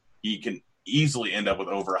while, but he can easily end up with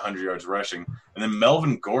over 100 yards rushing. And then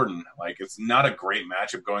Melvin Gordon, like, it's not a great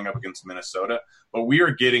matchup going up against Minnesota, but we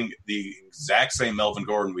are getting the exact same Melvin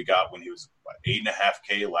Gordon we got when he was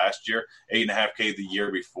 8.5K last year, 8.5K the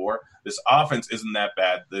year before. This offense isn't that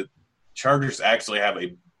bad. The Chargers actually have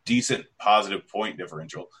a decent positive point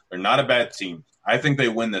differential. They're not a bad team. I think they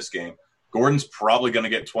win this game. Gordon's probably going to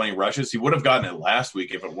get 20 rushes. He would have gotten it last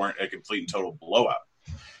week if it weren't a complete and total blowout.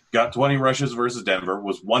 Got 20 rushes versus Denver,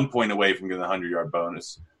 was 1 point away from getting the 100-yard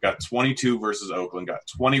bonus. Got 22 versus Oakland, got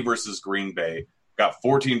 20 versus Green Bay, got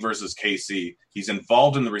 14 versus KC. He's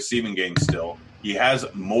involved in the receiving game still. He has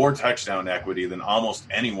more touchdown equity than almost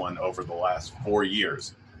anyone over the last 4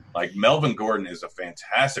 years. Like, Melvin Gordon is a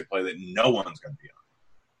fantastic play that no one's going to be on.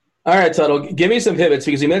 All right, Tuttle, give me some pivots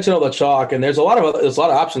because you mentioned all the chalk, and there's a lot of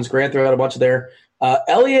options. Grant threw out a bunch there.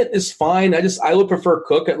 Elliott is fine. I would prefer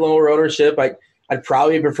Cook at lower ownership. I'd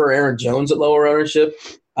probably prefer Aaron Jones at lower ownership.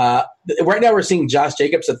 Right now we're seeing Josh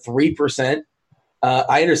Jacobs at 3%.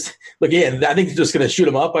 I understand. Look, yeah, I think they're just going to shoot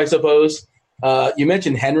him up, I suppose. You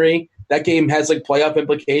mentioned Henry. That game has like playoff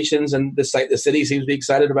implications, and the city seems to be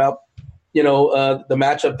excited about the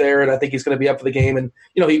matchup there, and I think he's going to be up for the game. And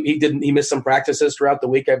he missed some practices throughout the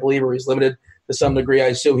week, I believe, or he's limited to some degree. I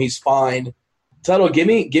assume he's fine. Tuttle, give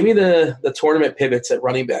me the tournament pivots at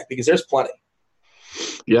running back because there's plenty.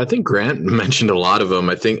 Yeah, I think Grant mentioned a lot of them.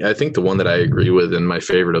 I think the one that I agree with and my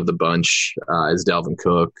favorite of the bunch is Dalvin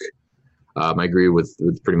Cook. I agree with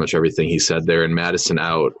pretty much everything he said there. And Madison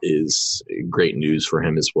out is great news for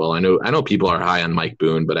him as well. I know people are high on Mike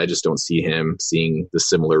Boone, but I just don't see him seeing the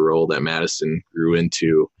similar role that Madison grew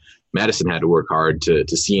into. Madison had to work hard to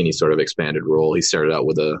see any sort of expanded role. He started out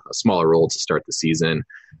with a smaller role to start the season.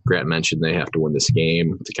 Grant mentioned they have to win this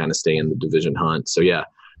game to kind of stay in the division hunt. So, yeah,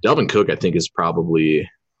 Dalvin Cook, I think, is probably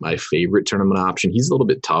my favorite tournament option. He's a little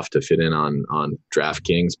bit tough to fit in on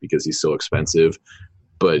DraftKings because he's so expensive,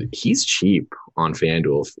 but he's cheap on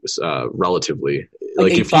FanDuel relatively.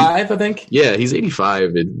 Like 85, I think? Yeah, he's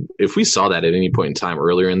 85. If we saw that at any point in time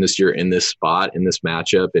earlier in this year, in this spot, in this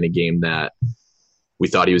matchup, in a game that we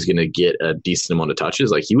thought he was going to get a decent amount of touches,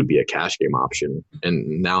 like he would be a cash game option.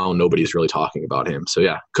 And now nobody's really talking about him. So,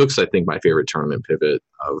 yeah, Cook's, I think, my favorite tournament pivot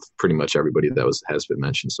of pretty much everybody that has been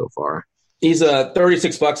mentioned so far. He's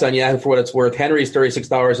 $36 on Yahoo for what it's worth. Henry's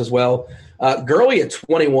 $36 as well. Gurley at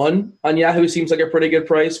 21 on Yahoo seems like a pretty good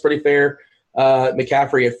price, pretty fair.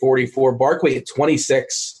 McCaffrey at 44. Barkley at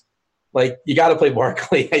 26. Like, you got to play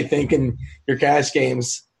Barkley, I think, in your cash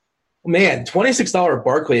games. Man, $26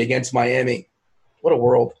 Barkley against Miami. What a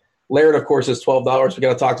world. Laird, of course, is $12. We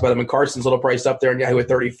got to talk about him. And Carson's a little priced up there on Yahoo at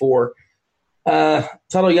 34.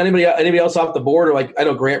 Tuttle, you got anybody else off the board? Or I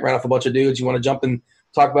know Grant ran off a bunch of dudes. You want to jump and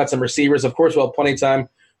talk about some receivers? Of course, we'll have plenty of time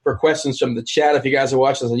for questions from the chat. If you guys are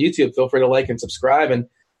watching us on YouTube, feel free to like and subscribe. And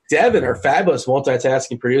Devin, our fabulous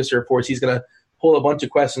multitasking producer, of course, he's going to pull a bunch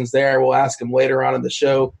of questions there. We'll ask him later on in the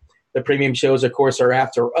show. The premium shows, of course, are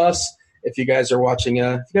after us. If you guys are watching,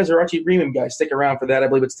 premium, guys, stick around for that. I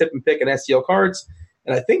believe it's Tip and Pick and STL Cards.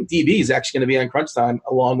 And I think DB is actually going to be on Crunch Time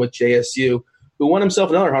along with JSU, who won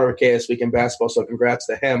himself another 100K this week in basketball. So congrats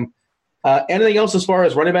to him. Anything else as far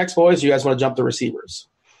as running backs, boys? You guys want to jump to receivers?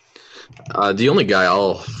 The only guy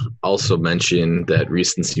I'll also mention that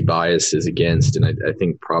recency bias is against, and I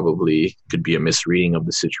think probably could be a misreading of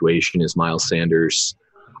the situation, is Miles Sanders,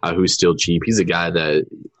 who's still cheap. He's a guy that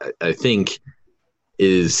I think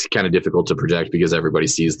is kind of difficult to project because everybody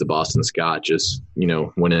sees the Boston Scott just,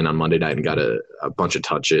 went in on Monday night and got a bunch of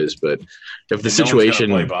touches. But if the situation,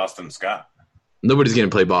 play Boston Scott. Nobody's going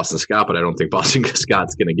to play Boston Scott, but I don't think Boston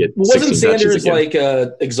Scott's going to get. Wasn't Sanders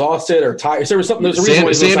exhausted or tired? There was something. There's a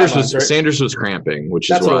reason Sanders was cramping, which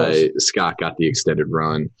is why Scott got the extended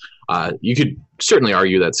run. You could certainly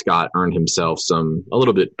argue that Scott earned himself a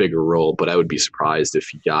little bit bigger role, but I would be surprised if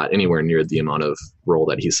he got anywhere near the amount of role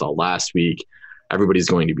that he saw last week. Everybody's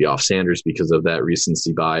going to be off Sanders because of that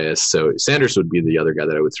recency bias. So Sanders would be the other guy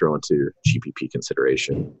that I would throw into GPP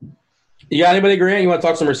consideration. You got anybody, Grant? You want to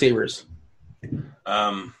talk some receivers?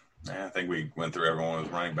 I think we went through everyone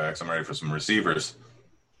with running backs. I'm ready for some receivers.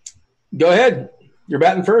 Go ahead. You're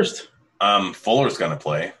batting first. Fuller's going to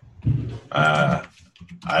play. I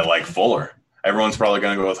like Fuller. Everyone's probably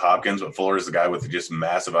going to go with Hopkins, but Fuller is the guy with just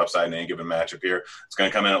massive upside in any given matchup here. It's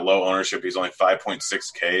going to come in at low ownership. He's only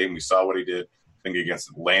 5.6K, and we saw what he did, I think,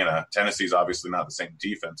 against Atlanta. Tennessee's obviously not the same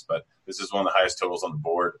defense, but this is one of the highest totals on the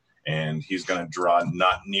board, and he's going to draw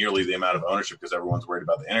not nearly the amount of ownership because everyone's worried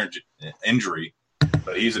about the injury,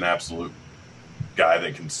 but he's an absolute guy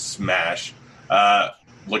that can smash.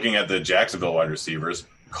 Looking at the Jacksonville wide receivers,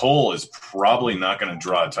 Cole is probably not going to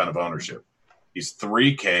draw a ton of ownership. He's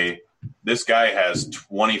 3K. This guy has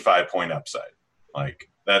 25-point upside. Like,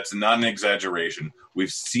 that's not an exaggeration. We've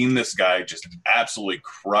seen this guy just absolutely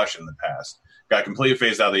crush in the past. Got completely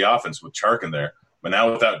phased out of the offense with Chark in there. But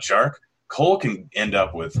now without Chark, Cole can end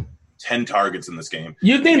up with 10 targets in this game.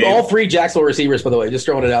 You've named all three Jacksonville receivers, by the way, just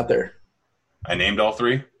throwing it out there. I named all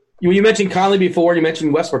three? You mentioned Conley before. You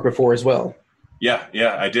mentioned Westbrook before as well. Yeah,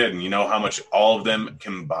 I did. And you know how much all of them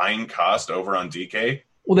combined cost over on DK?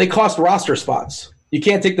 Well, they cost roster spots. You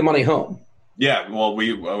can't take the money home. Yeah, well,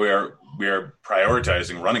 we are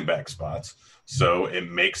prioritizing running back spots, so it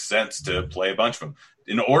makes sense to play a bunch of them.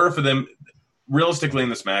 In order for them, realistically in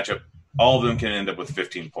this matchup, all of them can end up with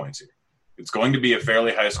 15 points here. It's going to be a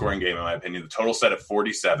fairly high-scoring game, in my opinion. The total set at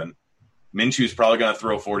 47. Minshew's probably going to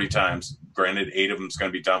throw 40 times. Granted, 8 of them is going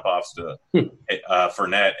to be dump-offs to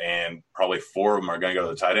Fournette, and probably 4 of them are going to go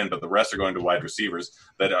to the tight end, but the rest are going to wide receivers.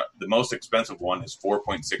 The most expensive one is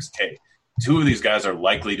 4.6K. 2 of these guys are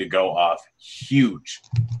likely to go off huge.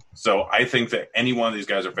 So I think that any one of these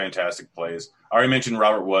guys are fantastic plays. I already mentioned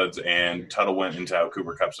Robert Woods, and Tuttle went into how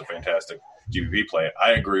Cooper Kupp's a fantastic GPP play.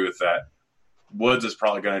 I agree with that. Woods is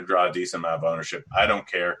probably going to draw a decent amount of ownership. I don't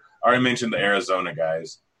care. I already mentioned the Arizona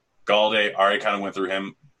guys. Galladay, already kind of went through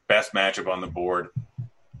him. Best matchup on the board.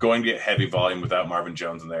 Going to get heavy volume without Marvin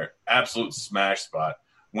Jones in there. Absolute smash spot.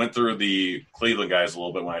 Went through the Cleveland guys a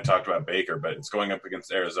little bit when I talked about Baker, but it's going up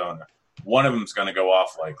against Arizona. One of them is going to go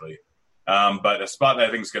off likely. But a spot that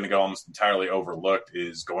I think is going to go almost entirely overlooked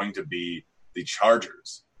is going to be the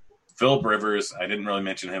Chargers. Phillip Rivers, I didn't really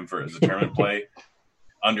mention him as a tournament play,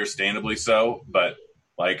 understandably so. But,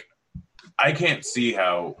 I can't see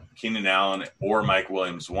how Keenan Allen or Mike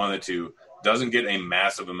Williams, one of the two, doesn't get a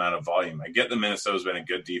massive amount of volume. I get that Minnesota's been a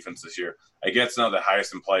good defense this year. I get it's not the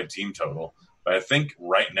highest implied team total. But I think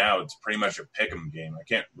right now it's pretty much a pick-em game. I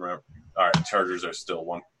can't remember. All right, Chargers are still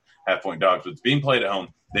 1.5-point dogs, but it's being played at home.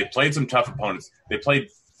 They played some tough opponents. They played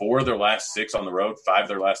 4 of their last 6 on the road, 5 of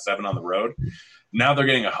their last 7 on the road. Now they're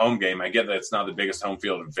getting a home game. I get that it's not the biggest home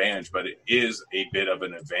field advantage, but it is a bit of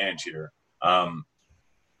an advantage here.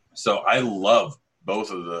 So I love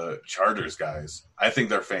both of the Chargers guys. I think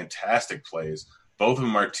they're fantastic plays. Both of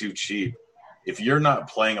them are too cheap. If you're not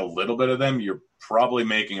playing a little bit of them, you're probably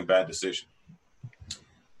making a bad decision.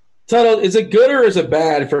 Tuttle, is it good or is it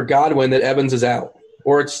bad for Godwin that Evans is out?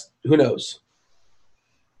 Or it's who knows?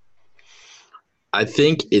 I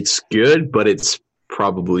think it's good, but it's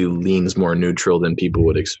probably leans more neutral than people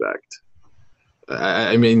would expect.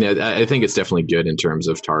 I think it's definitely good in terms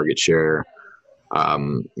of target share.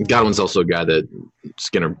 Godwin's also a guy that's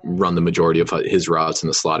going to run the majority of his routes in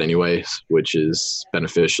the slot anyways, which is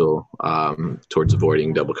beneficial towards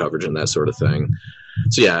avoiding double coverage and that sort of thing.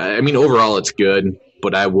 So, yeah, overall it's good,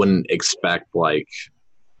 but I wouldn't expect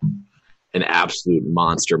an absolute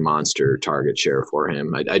monster target share for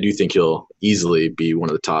him. I do think he'll easily be one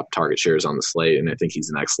of the top target shares on the slate, and I think he's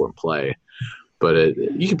an excellent play. But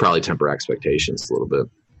you can probably temper expectations a little bit.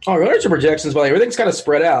 Oh, ownership projections, but everything's kind of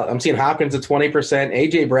spread out. I'm seeing Hopkins at 20%,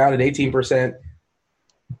 A.J. Brown at 18%,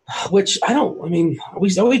 which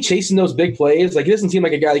are we chasing those big plays? He doesn't seem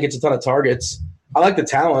like a guy that gets a ton of targets. I like the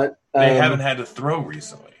talent. They haven't had to throw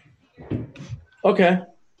recently. Okay.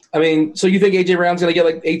 So you think A.J. Brown's going to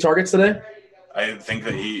get 8 targets today? I think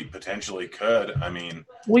that he potentially could.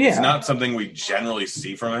 Well, yeah. It's not something we generally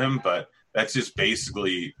see from him, but that's just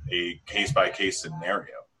basically a case-by-case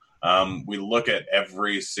scenario. We look at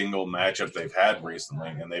every single matchup they've had recently,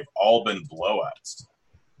 and they've all been blowouts.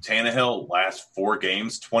 Tannehill, last 4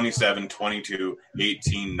 games, 27, 22,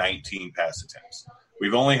 18, 19 pass attempts.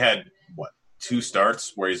 We've only had, 2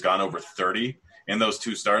 starts where he's gone over 30, and those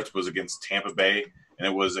 2 starts was against Tampa Bay, and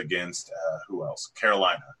it was against, who else?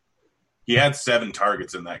 Carolina. He had 7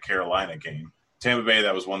 targets in that Carolina game. Tampa Bay,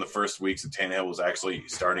 that was one of the first weeks that Tannehill was actually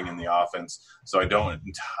starting in the offense, so I don't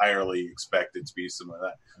entirely expect it to be similar to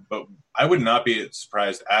that. But I would not be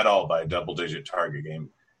surprised at all by a double-digit target game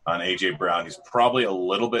on A.J. Brown. He's probably a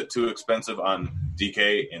little bit too expensive on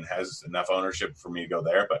DK and has enough ownership for me to go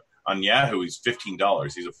there, but on Yahoo, he's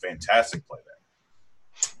 $15. He's a fantastic play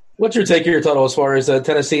there. What's your take here, Tuttle, as far as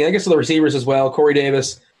Tennessee? I guess the receivers as well. Corey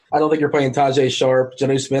Davis, I don't think you're playing Tajay Sharp.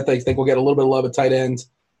 Jonnu Smith, I think, will get a little bit of love at tight end.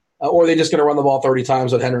 Or are they just going to run the ball 30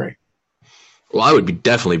 times with Henry? Well, I would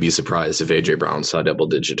definitely be surprised if A.J. Brown saw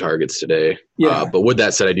double-digit targets today. Yeah. But with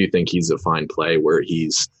that said, I do think he's a fine play where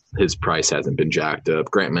his price hasn't been jacked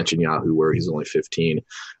up. Grant mentioned Yahoo where he's only 15.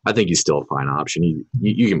 I think he's still a fine option.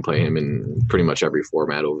 You can play him in pretty much every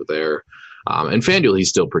format over there. And FanDuel, he's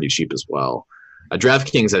still pretty cheap as well.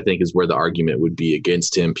 DraftKings, I think, is where the argument would be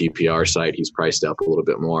against him. PPR site, he's priced up a little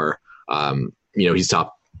bit more.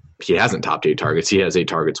 He hasn't topped 8 targets. He has 8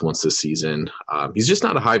 targets once this season. He's just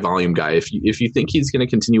not a high volume guy. If you think he's going to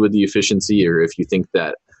continue with the efficiency, or if you think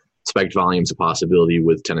that spiked volume is a possibility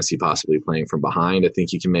with Tennessee possibly playing from behind, I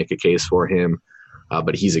think you can make a case for him.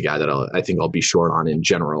 But he's a guy that I think I'll be short on in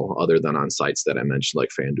general, other than on sites that I mentioned like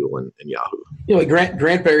FanDuel and Yahoo. You know,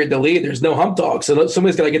 Grant buried the lead. There's no hump dog, so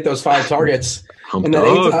somebody's got to get those 5 targets. Hump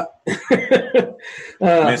dog.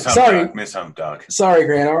 Miss Hump Dog. Sorry,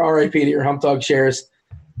 Grant. RIP to your hump dog shares.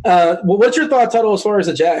 What's your thought, Tuttle, as far as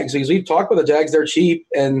the Jags? Because we've talked about the Jags, they're cheap,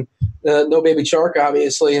 and no Baby Shark,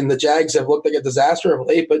 obviously, and the Jags have looked like a disaster of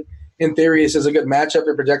late, but in theory, this is a good matchup.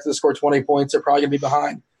 They're projected to score 20 points. They're probably going to be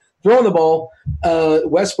behind. Throwing the ball,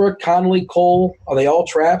 Westbrook, Conley, Cole, are they all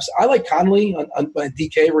traps? I like Conley on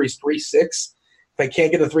DK where he's 3.6. If I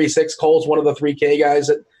can't get a 3.6, Cole's one of the 3K guys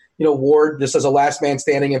that, Ward, this is a last man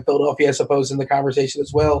standing in Philadelphia, I suppose, in the conversation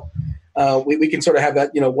as well. We can sort of have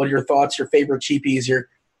that, what are your thoughts, your favorite cheapies?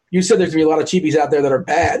 You said there's going to be a lot of cheapies out there that are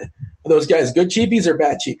bad. Are those guys good cheapies or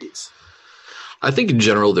bad cheapies? I think in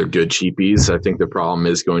general they're good cheapies. I think the problem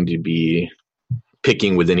is going to be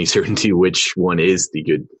picking with any certainty which one is the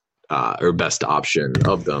good or best option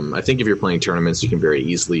of them. I think if you're playing tournaments, you can very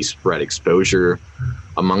easily spread exposure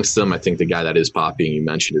amongst them. I think the guy that is popping, you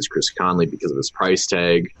mentioned, is Chris Conley because of his price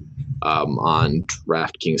tag. On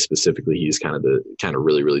DraftKings specifically, he's kind of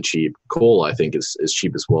really, really cheap. Cole, I think, is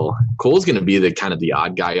cheap as well. Cole's going to be the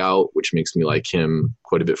odd guy out, which makes me like him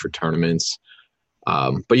quite a bit for tournaments.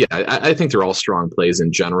 But yeah, I think they're all strong plays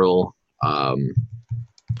in general.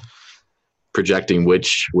 Projecting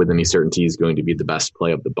which with any certainty is going to be the best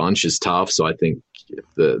play of the bunch is tough. So I think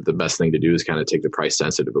the best thing to do is kind of take the price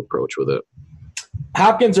sensitive approach with it.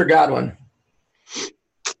 Hopkins or Godwin?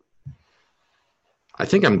 I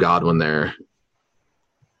think I'm Godwin there.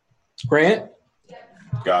 Grant?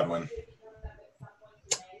 Godwin.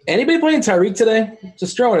 Anybody playing Tyreek today?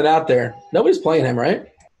 Just throwing it out there. Nobody's playing him, right?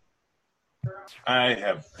 I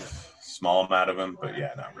have a small amount of him, but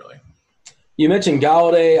yeah, not really. You mentioned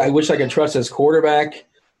Galladay. I wish I could trust his quarterback,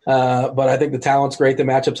 but I think the talent's great. The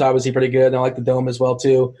matchup's obviously pretty good, and I like the dome as well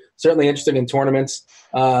too. Certainly interested in tournaments.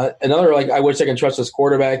 Another I wish I can trust his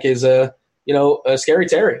quarterback is Scary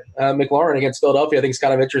Terry McLaurin against Philadelphia. I think it's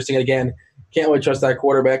kind of interesting. Again, can't really trust that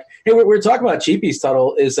quarterback. Hey, we're talking about cheapies,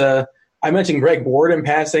 Tuttle. I mentioned Greg Ward in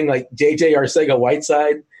passing, like JJ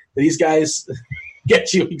Arcega-Whiteside. These guys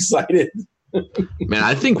get you excited. Man,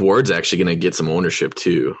 I think Ward's actually going to get some ownership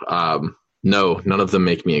too. No, none of them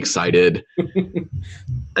make me excited.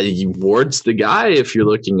 Ward's the guy if you're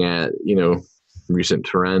looking at, recent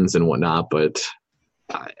trends and whatnot, but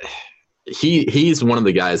he's one of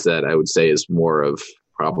the guys that I would say is more of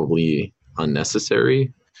probably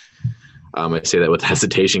unnecessary. I say that with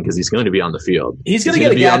hesitation because he's going to be on the field. He's going to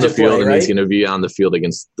get a gadget field, play, and right? he's going to be on the field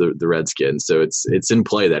against the Redskins. So it's in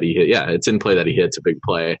play that he hit. Yeah, it's in play that he hits a big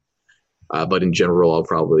play. But in general, I'll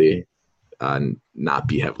probably not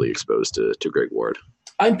be heavily exposed to Greg Ward.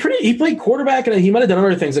 He played quarterback, and he might have done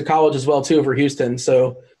other things at college as well too for Houston.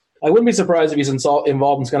 So I wouldn't be surprised if he's involved in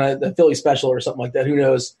the Philly special or something like that. Who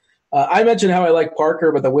knows? I mentioned how I like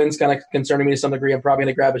Parker, but the wind's kind of concerning me to some degree. I'm probably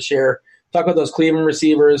going to grab a share. Talk about those Cleveland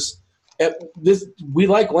receivers. We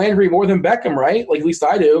like Landry more than Beckham, right? Like, at least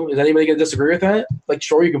I do. Is anybody going to disagree with that? Like,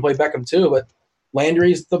 sure, you can play Beckham too, but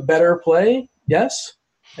Landry's the better play. Yes.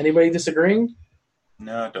 Anybody disagreeing?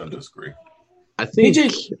 No, I don't disagree. I think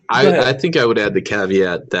I would add the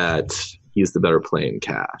caveat that he's the better play in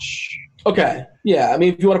cash. Okay. Yeah. I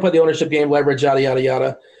mean, if you want to play the ownership game, leverage, yada, yada,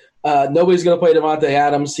 yada. Nobody's going to play Devontae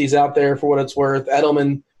Adams. He's out there for what it's worth.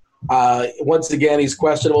 Edelman, once again, he's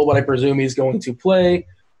questionable, but I presume he's going to play.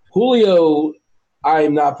 Julio,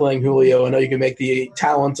 I'm not playing Julio. I know you can make the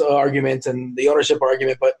talent argument and the ownership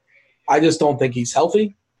argument, but I just don't think he's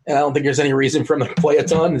healthy, and I don't think there's any reason for him to play a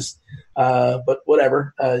ton. But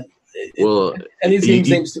whatever. And these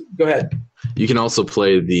names, go ahead. You can also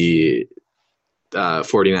play the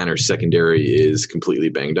 49ers secondary is completely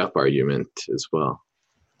banged up argument as well.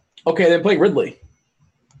 Okay, then play Ridley.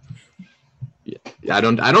 Yeah, I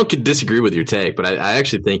don't disagree with your take, but I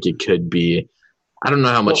actually think it could be. I don't know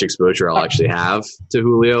how much exposure I'll actually have to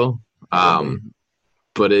Julio,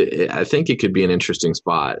 but I think it could be an interesting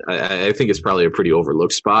spot. I think it's probably a pretty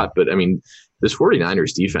overlooked spot, but I mean, this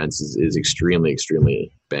 49ers defense is extremely,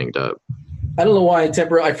 extremely banged up. I don't know why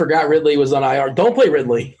I forgot Ridley was on IR. Don't play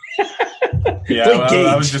Ridley. Yeah,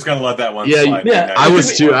 I was just going to let that one slide. Yeah, I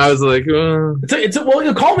was too. I was like, well,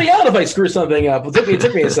 you call me out if I screw something up. It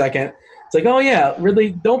took me a second. It's like, oh, yeah,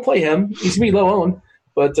 Ridley, don't play him. He's going to be low-owned.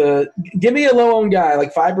 But give me a low-owned guy,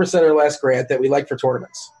 like 5% or less, Grant, that we like for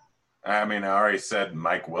tournaments. I mean, I already said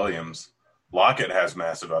Mike Williams. Lockett has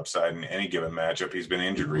massive upside in any given matchup. He's been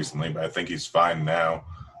injured recently, but I think he's fine now.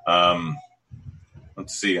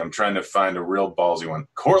 Let's see. I'm trying to find a real ballsy one.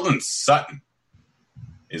 Cortland Sutton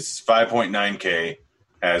is 5.9K,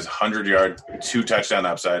 has 100-yard, 2-touchdown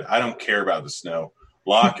upside. I don't care about the snow.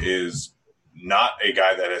 Locke is not a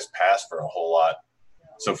guy that has passed for a whole lot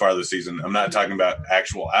so far this season. I'm not talking about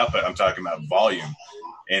actual output. I'm talking about volume.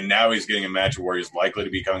 And now he's getting a match where he's likely to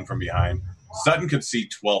be coming from behind. Sutton could see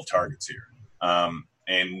 12 targets here.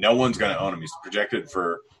 And no one's going to own him. He's projected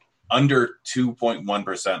for under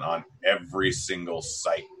 2.1% on every single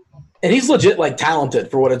site. And he's legit, like,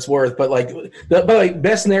 talented for what it's worth. But,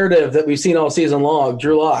 best narrative that we've seen all season long,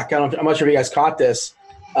 Drew Lock. I'm not sure if you guys caught this.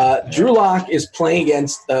 Drew Lock is playing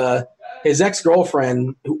against his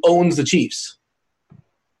ex-girlfriend who owns the Chiefs.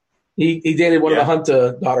 He dated one of the Hunt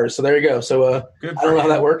daughters. So there you go. So I don't know how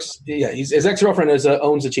that works. Yeah, his ex-girlfriend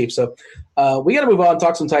owns the Chiefs. So we got to move on,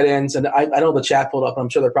 talk some tight ends. And I know the chat pulled up. And I'm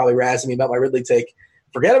sure they're probably razzing me about my Ridley take.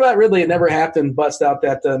 Forget about Ridley. It never happened. Bust out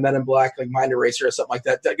that Men in Black like mind eraser or something like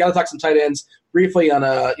that. Got to talk some tight ends briefly on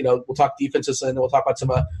we'll talk defenses and then we'll talk about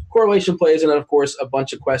some correlation plays and then of course a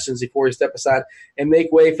bunch of questions before we step aside and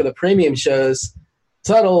make way for the premium shows.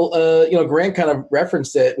 Tuttle, Grant kind of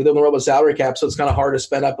referenced it within the Robo salary cap, so it's kind of hard to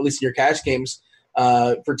spend up at least in your cash games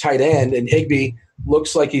for tight end. And Higbee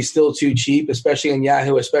looks like he's still too cheap, especially on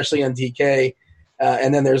Yahoo, especially on DK.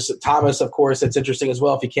 And then there's Thomas, of course. That's interesting as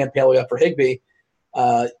well if you can't pay all the way up for Higbee.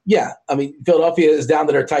 Philadelphia is down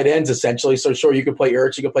to their tight ends essentially. So sure, you could play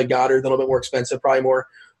Ertz, you could play Goddard, a little bit more expensive, probably more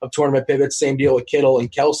of tournament pivots. Same deal with Kittle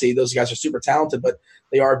and Kelsey. Those guys are super talented, but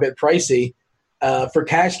they are a bit pricey. For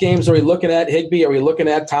cash games, are we looking at Higbee? Are we looking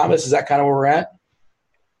at Thomas? Is that kind of where we're at?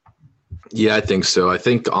 Yeah, I think so. I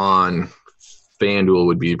think on FanDuel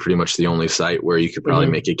would be pretty much the only site where you could probably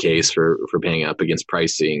make a case for paying up against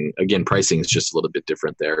pricing. Again, pricing is just a little bit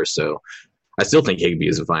different there. So I still think Higbee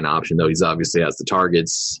is a fine option, though. He's obviously has the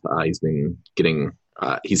targets. He's been getting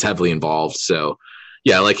he's heavily involved. So,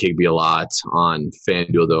 yeah, I like Higbee a lot. On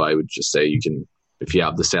FanDuel, though, I would just say you can, if you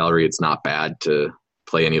have the salary, it's not bad to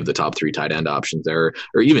play any of the top 3 tight end options there,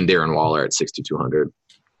 or even Darren Waller at 6,200.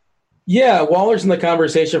 Yeah, Waller's in the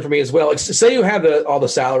conversation for me as well. Like, say you have all the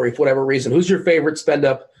salary for whatever reason. Who's your favorite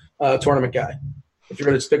spend-up tournament guy? If you're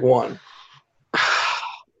going to just pick one.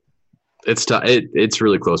 It's tough. It's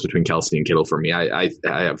really close between Kelsey and Kittle for me. I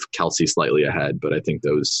have Kelsey slightly ahead, but I think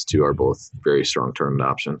those two are both very strong tournament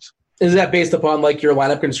options. Is that based upon like your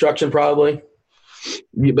lineup construction probably?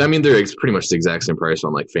 I mean, they're pretty much the exact same price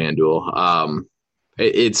on like FanDuel.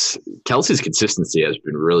 It's Kelsey's consistency has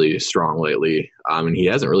been really strong lately. And he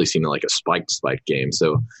hasn't really seen like a spiked game.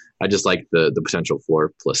 So I just like the potential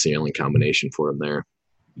floor plus ceiling combination for him there.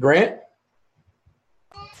 Grant?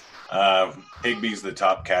 Higbee's the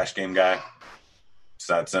top cash game guy. It's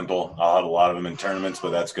that simple. I'll have a lot of them in tournaments,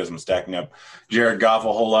 but that's because I'm stacking up Jared Goff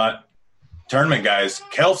a whole lot. Tournament guys,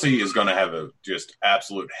 Kelsey is going to have a just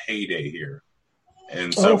absolute heyday here.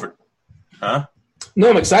 And so No,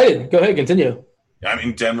 I'm excited. Go ahead, continue. I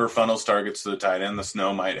mean, Denver funnels targets to the tight end. The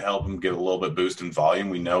snow might help him get a little bit boost in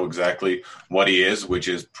volume. We know exactly what he is, which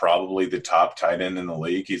is probably the top tight end in the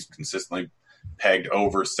league. He's consistently pegged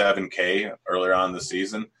over 7K earlier on in the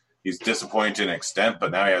season. He's disappointed to an extent,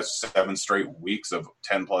 but now he has 7 straight weeks of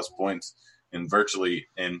 10-plus points in every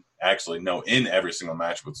single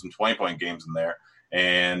match with some 20-point games in there.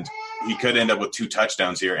 And he could end up with 2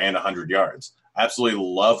 touchdowns here and 100 yards. Absolutely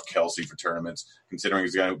love Kelsey for tournaments, considering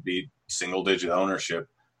he's going to be single-digit ownership.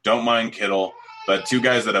 Don't mind Kittle, but two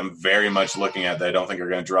guys that I'm very much looking at that I don't think are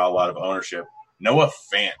going to draw a lot of ownership. Noah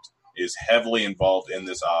Fant is heavily involved in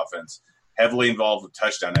this offense, heavily involved with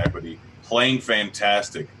touchdown equity, playing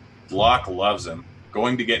fantastic. Locke loves him,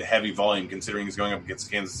 going to get heavy volume considering he's going up against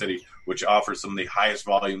Kansas City, which offers some of the highest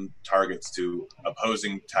volume targets to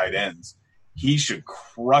opposing tight ends. He should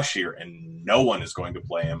crush here, and no one is going to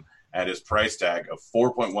play him at his price tag of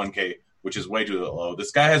 4.1K, which is way too low.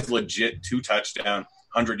 This guy has legit 2 touchdown,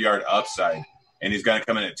 100-yard upside, and he's going to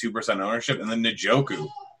come in at 2% ownership. And then Njoku,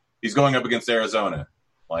 he's going up against Arizona.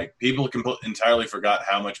 Like, people entirely forgot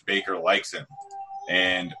how much Baker likes him,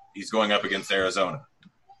 and he's going up against Arizona.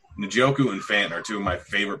 Njoku and Fant are two of my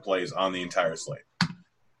favorite plays on the entire slate.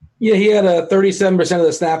 Yeah, he had 37% of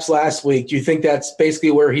the snaps last week. Do you think that's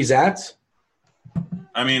basically where he's at?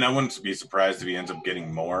 I mean, I wouldn't be surprised if he ends up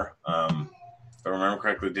getting more. If I remember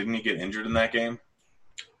correctly, didn't he get injured in that game?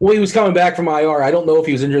 Well, he was coming back from IR. I don't know if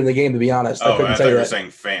he was injured in the game, to be honest. I thought you were saying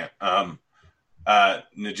Fant.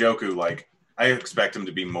 Njoku, like, I expect him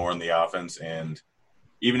to be more in the offense, and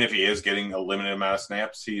even if he is getting a limited amount of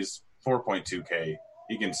snaps, he's 4.2K.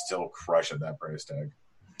 He can still crush at that price tag.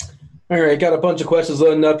 All right, got a bunch of questions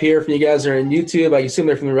loading up here from you guys that are on YouTube. I assume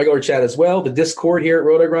they're from the regular chat as well. The Discord here at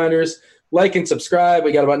Roto-Grinders. Like and subscribe.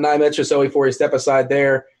 We got about 9 minutes or so before we step aside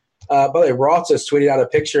there. By the way, Roth just tweeted out a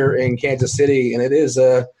picture in Kansas City, and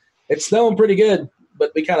it's snowing pretty good,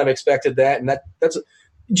 but we kind of expected that. And that's.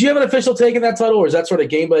 Do you have an official take in that title, or is that sort of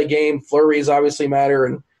game by game? Flurries obviously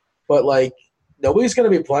matter, but like nobody's going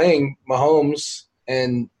to be playing Mahomes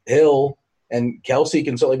and Hill, and Kelsey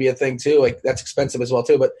can certainly be a thing too. Like that's expensive as well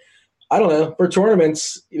too. But I don't know, for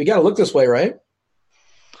tournaments, we got to look this way, right?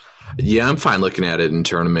 Yeah, I'm fine looking at it in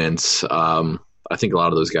tournaments. I think a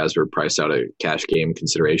lot of those guys are priced out of cash game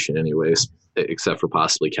consideration anyways, except for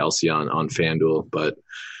possibly Kelsey on FanDuel. But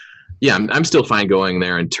yeah, I'm still fine going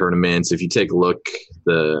there in tournaments. If you take a look,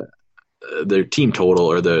 their team total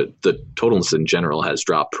or the totals in general has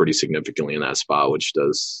dropped pretty significantly in that spot, which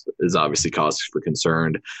is obviously cause for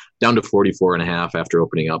concern. Down to 44.5 after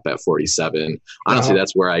opening up at 47. Honestly,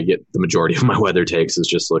 That's where I get the majority of my weather takes, is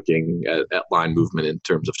just looking at line movement in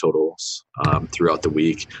terms of totals throughout the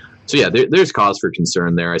week. So yeah, there's cause for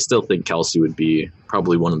concern there. I still think Kelsey would be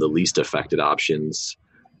probably one of the least affected options,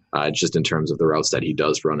 just in terms of the routes that he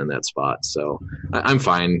does run in that spot. So I'm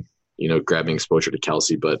fine, grabbing exposure to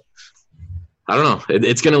Kelsey, but I don't know.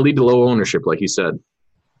 It's going to lead to low ownership, like you said.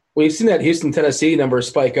 We've seen that Houston, Tennessee number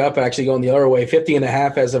spike up, actually going the other way.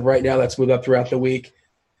 50.5 as of right now. That's moved up throughout the week.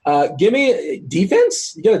 Give me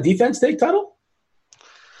defense. You got a defense take title?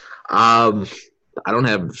 I don't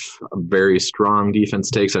have a very strong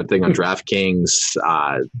defense takes. I think on DraftKings,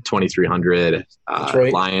 2,300.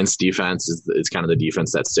 Right. Lions defense is kind of the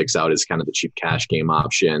defense that sticks out as kind of the cheap cash game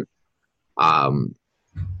option.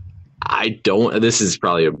 This is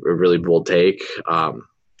probably a really bold take.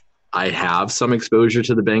 I have some exposure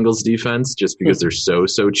to the Bengals defense just because they're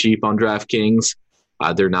so cheap on DraftKings.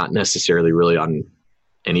 They're not necessarily really on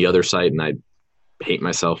any other site, and I hate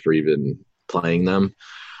myself for even playing them.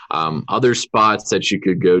 Other spots that you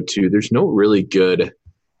could go to, there's no really good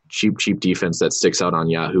cheap defense that sticks out on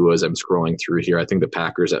Yahoo as I'm scrolling through here. I think the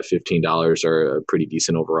Packers at $15 are a pretty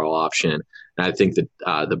decent overall option. And I think that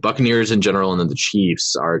the Buccaneers in general and then the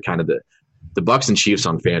Chiefs are kind of the Bucs and Chiefs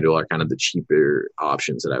on FanDuel are kind of the cheaper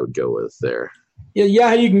options that I would go with there.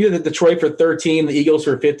 Yeah, you can get the Detroit for 13, the Eagles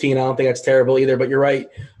for 15. I don't think that's terrible either, but you're right.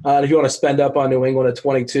 If you want to spend up on New England at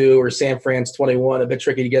 22 or San Fran's 21, a bit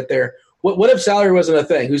tricky to get there. What if salary wasn't a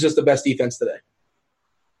thing? Who's just the best defense today?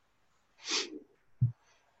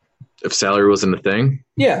 If salary wasn't a thing?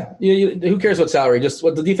 Yeah. Who cares what salary? Just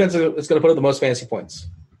what the defense is going to put up the most fantasy points.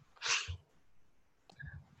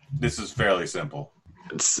 This is fairly simple.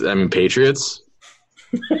 Patriots.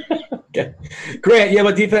 Okay. Grant, you have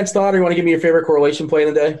a defense thought, or you want to give me your favorite correlation play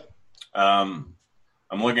of the day? I'm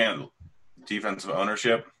looking at defensive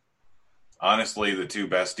ownership. Honestly, the two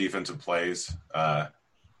best defensive plays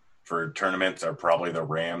for tournaments are probably the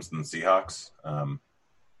Rams and the Seahawks.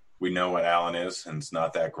 We know what Allen is, and it's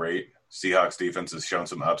not that great. Seahawks defense has shown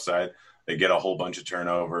some upside. They get a whole bunch of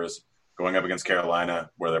turnovers. Going up against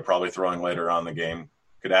Carolina, where they're probably throwing later on in the game,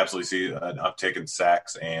 could absolutely see an uptick in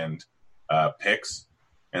sacks and picks.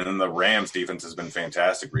 And then the Rams defense has been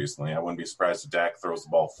fantastic recently. I wouldn't be surprised if Dak throws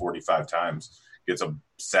the ball 45 times, gets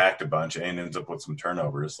sacked a bunch, and ends up with some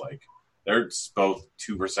turnovers. Like, they're both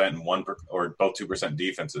 2% and both 2%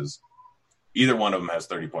 defenses. Either one of them has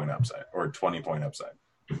 30-point upside or 20-point upside.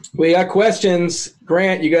 We got questions.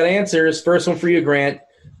 Grant, you got answers. First one for you, Grant.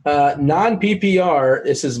 Non-PPR,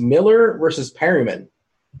 this is Miller versus Perryman.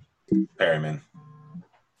 Perryman.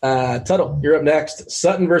 Tuttle, you're up next.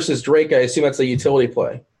 Sutton versus Drake. I assume that's a utility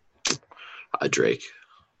play. Drake.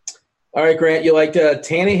 All right, Grant, you like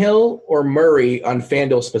Tannehill or Murray on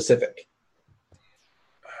FanDuel specific?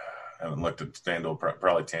 I haven't looked at FanDuel.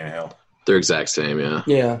 Probably Tannehill. They're exact same, yeah.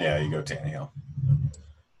 Yeah, you go Tannehill.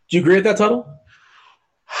 Do you agree with that, Tuttle?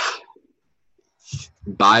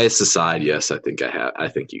 Bias aside, yes, I think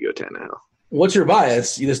you go Tannehill. What's your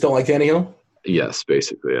bias? You just don't like Tannehill? Yes,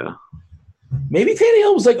 basically, yeah. Maybe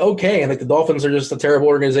Tannehill was okay, and the Dolphins are just a terrible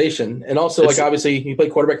organization. And also, obviously, he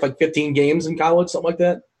played quarterback for 15 games in college, something like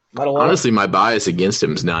that. Not a lot. Honestly, my bias against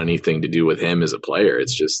him is not anything to do with him as a player.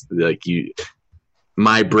 It's just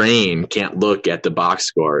my brain can't look at the box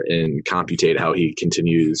score and computate how he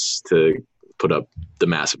continues to put up the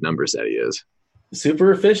massive numbers that he is.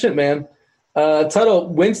 Super efficient, man. Tuttle,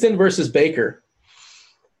 Winston versus Baker.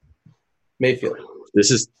 Mayfield.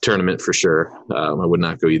 This is tournament for sure. I would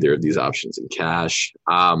not go either of these options in cash.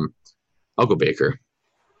 I'll go Baker.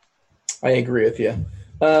 I agree with you.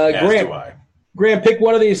 Grant, pick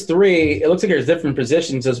one of these three. It looks like there's different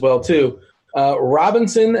positions as well, too.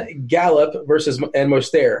 Robinson, Gallup and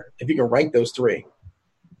Mostert, if you can rank those three.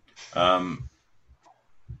 Gallup,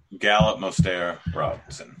 Mostert,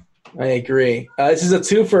 Robinson. I agree. This is a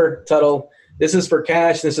twofer, Tuttle. This is for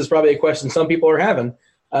cash. This is probably a question some people are having.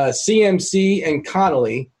 CMC and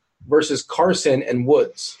Connolly versus Carson and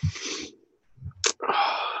Woods.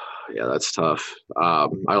 Yeah, that's tough. I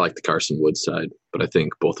like the Carson Woods side, but I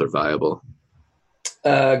think both are viable.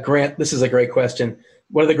 Grant, this is a great question.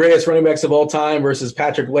 One of the greatest running backs of all time versus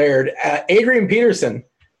Patrick Laird. Adrian Peterson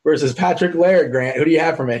versus Patrick Laird, Grant. Who do you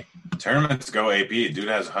have for me? Tournaments go AP. Dude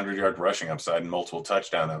has 100-yard rushing upside and multiple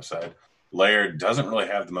touchdown upside. Laird doesn't really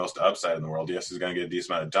have the most upside in the world. Yes, he's going to get a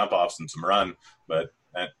decent amount of dump-offs and some run, but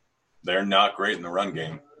they're not great in the run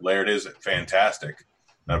game. Laird is fantastic.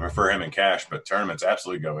 I prefer him in cash, but tournaments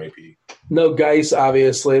absolutely go AP. No Geis,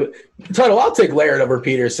 obviously. Tuttle, I'll take Laird over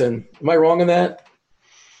Peterson. Am I wrong in that?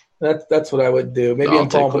 That's what I would do. Maybe I'm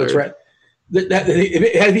falling for the trend.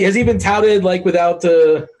 Has he been touted without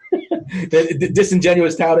the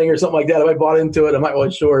disingenuous touting or something like that? If I bought into it, I'm not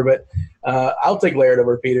really sure, but I'll take Laird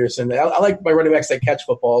over Peterson. I like my running backs that catch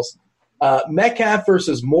footballs. Metcalf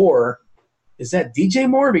versus Moore. Is that DJ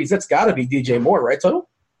Moore? Because that's got to be DJ Moore, right, Tuttle?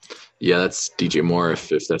 Yeah, that's DJ Moore if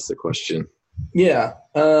that's the question. Yeah.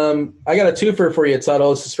 I got a twofer for you,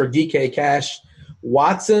 Tuttle. This is for DK Cash.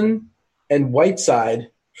 Watson and Whiteside.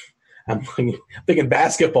 I'm thinking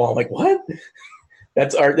basketball. I'm like, what?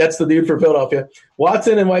 That's the dude for Philadelphia.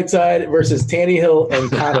 Watson and Whiteside versus Tannehill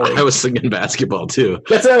and Connolly. I was thinking basketball too.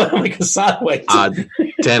 That's I'm like a sideways.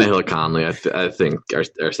 Tannehill, Conley. I think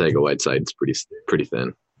Arcega-Whiteside's pretty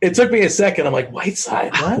thin. It took me a second. I'm like,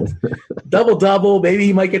 Whiteside, what? Double. Maybe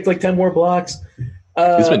he might get 10 more blocks.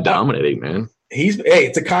 He's been dominating, man.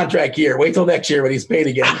 It's a contract year. Wait till next year when he's paid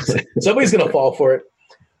again. Somebody's going to fall for it.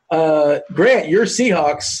 Grant, your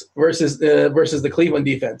Seahawks versus the Cleveland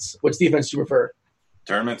defense. Which defense do you prefer?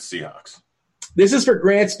 Tournament Seahawks. This is for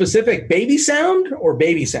Grant specific. Baby sound or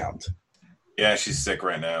baby sound? Yeah, she's sick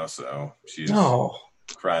right now, so she's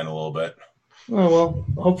crying a little bit. Oh, well,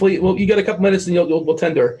 hopefully you got a couple minutes and we'll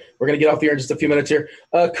tend to her. We're going to get off the air in just a few minutes here.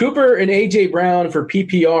 Cooper and A.J. Brown for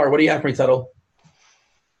PPR. What do you have for me, Tuttle?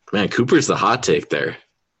 Man, Cooper's the hot take there.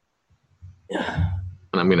 Yeah.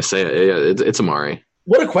 And I'm going to say it. Yeah, it's Amari.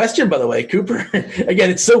 What a question, by the way. Cooper, again,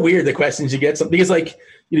 it's so weird the questions you get. Because,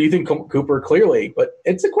 you think Cooper clearly, but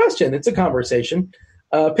it's a question. It's a conversation.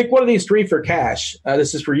 Pick one of these three for cash.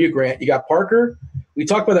 This is for you, Grant. You got Parker. We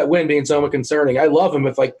talked about that win being somewhat concerning. I love him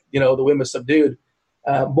if, the win was subdued.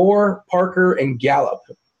 Moore, Parker, and Gallup.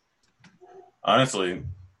 Honestly,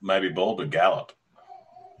 might be bold, but Gallup.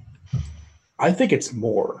 I think it's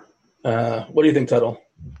Moore. What do you think, Tuttle?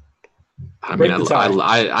 I mean,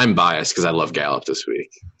 I'm biased because I love Gallup this week.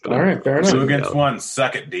 All right, fair enough. 2 against 1,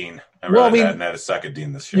 suck it, Dean. Hadn't had a suck it,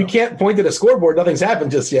 Dean, this show. You can't point to the scoreboard. Nothing's happened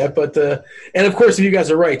just yet. But and, of course, if you guys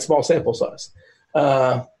are right, small sample size.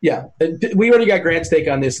 Yeah. We already got Grant's take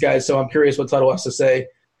on this, guys, so I'm curious what Tuttle has to say.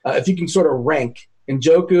 If you can sort of rank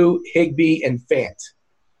Njoku, Higbee, and Fant.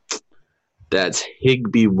 That's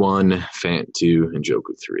Higbee 1, Fant 2,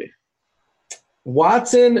 Njoku 3.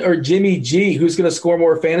 Watson or Jimmy G? Who's going to score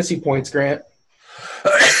more fantasy points, Grant?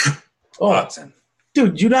 Watson.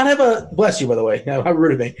 Dude, you not have a – bless you, by the way. How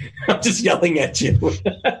rude of me. I'm just yelling at you.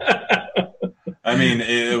 I mean,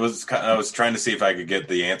 I was trying to see if I could get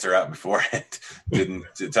the answer out beforehand.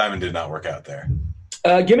 Timing did not work out there.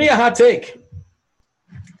 Give me a hot take.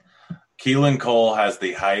 Keelan Cole has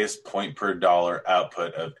the highest point per dollar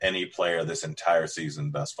output of any player this entire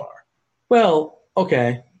season thus far. Well,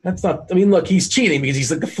 Okay. That's not – I mean, look, he's cheating because he's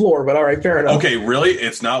like the floor, but all right, fair enough. Okay, really?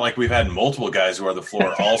 It's not like we've had multiple guys who are the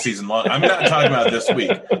floor all season long. I'm not talking about this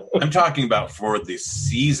week. I'm talking about for the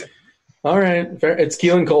season. All right. Fair. It's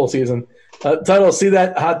Keelan Cole season. Tuttle, see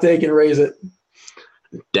that hot take and raise it.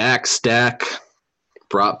 Dak stack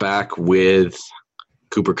brought back with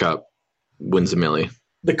Cooper Kupp wins a milli.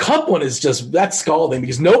 The Cup one is just – that's scalding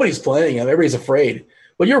because nobody's playing him. Everybody's afraid.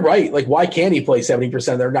 But you're right. Like, why can't he play 70%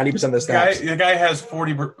 or 90% of the snaps? The guy has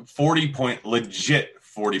 40-point, legit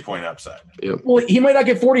 40-point upside. Yep. Well, he might not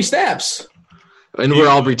get 40 snaps. And we're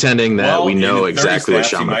all pretending that we know exactly what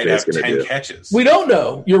Sean McVay is going to do. Catches. We don't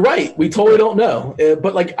know. You're right. We totally don't know.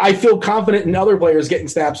 But, like, I feel confident in other players getting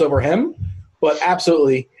snaps over him. But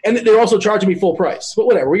absolutely. And they're also charging me full price. But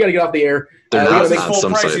whatever. We got to get off the air. They're not full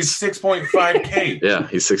some price. sites. He's 6.5K. Yeah,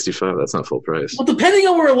 he's 65. That's not full price. Well, depending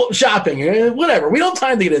on where we're shopping, whatever. We don't have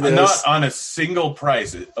time to get into this. Not on a single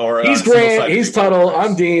price. He's Grant. He's Tuttle.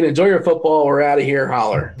 I'm Dean. Enjoy your football. We're out of here.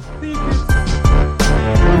 Holler.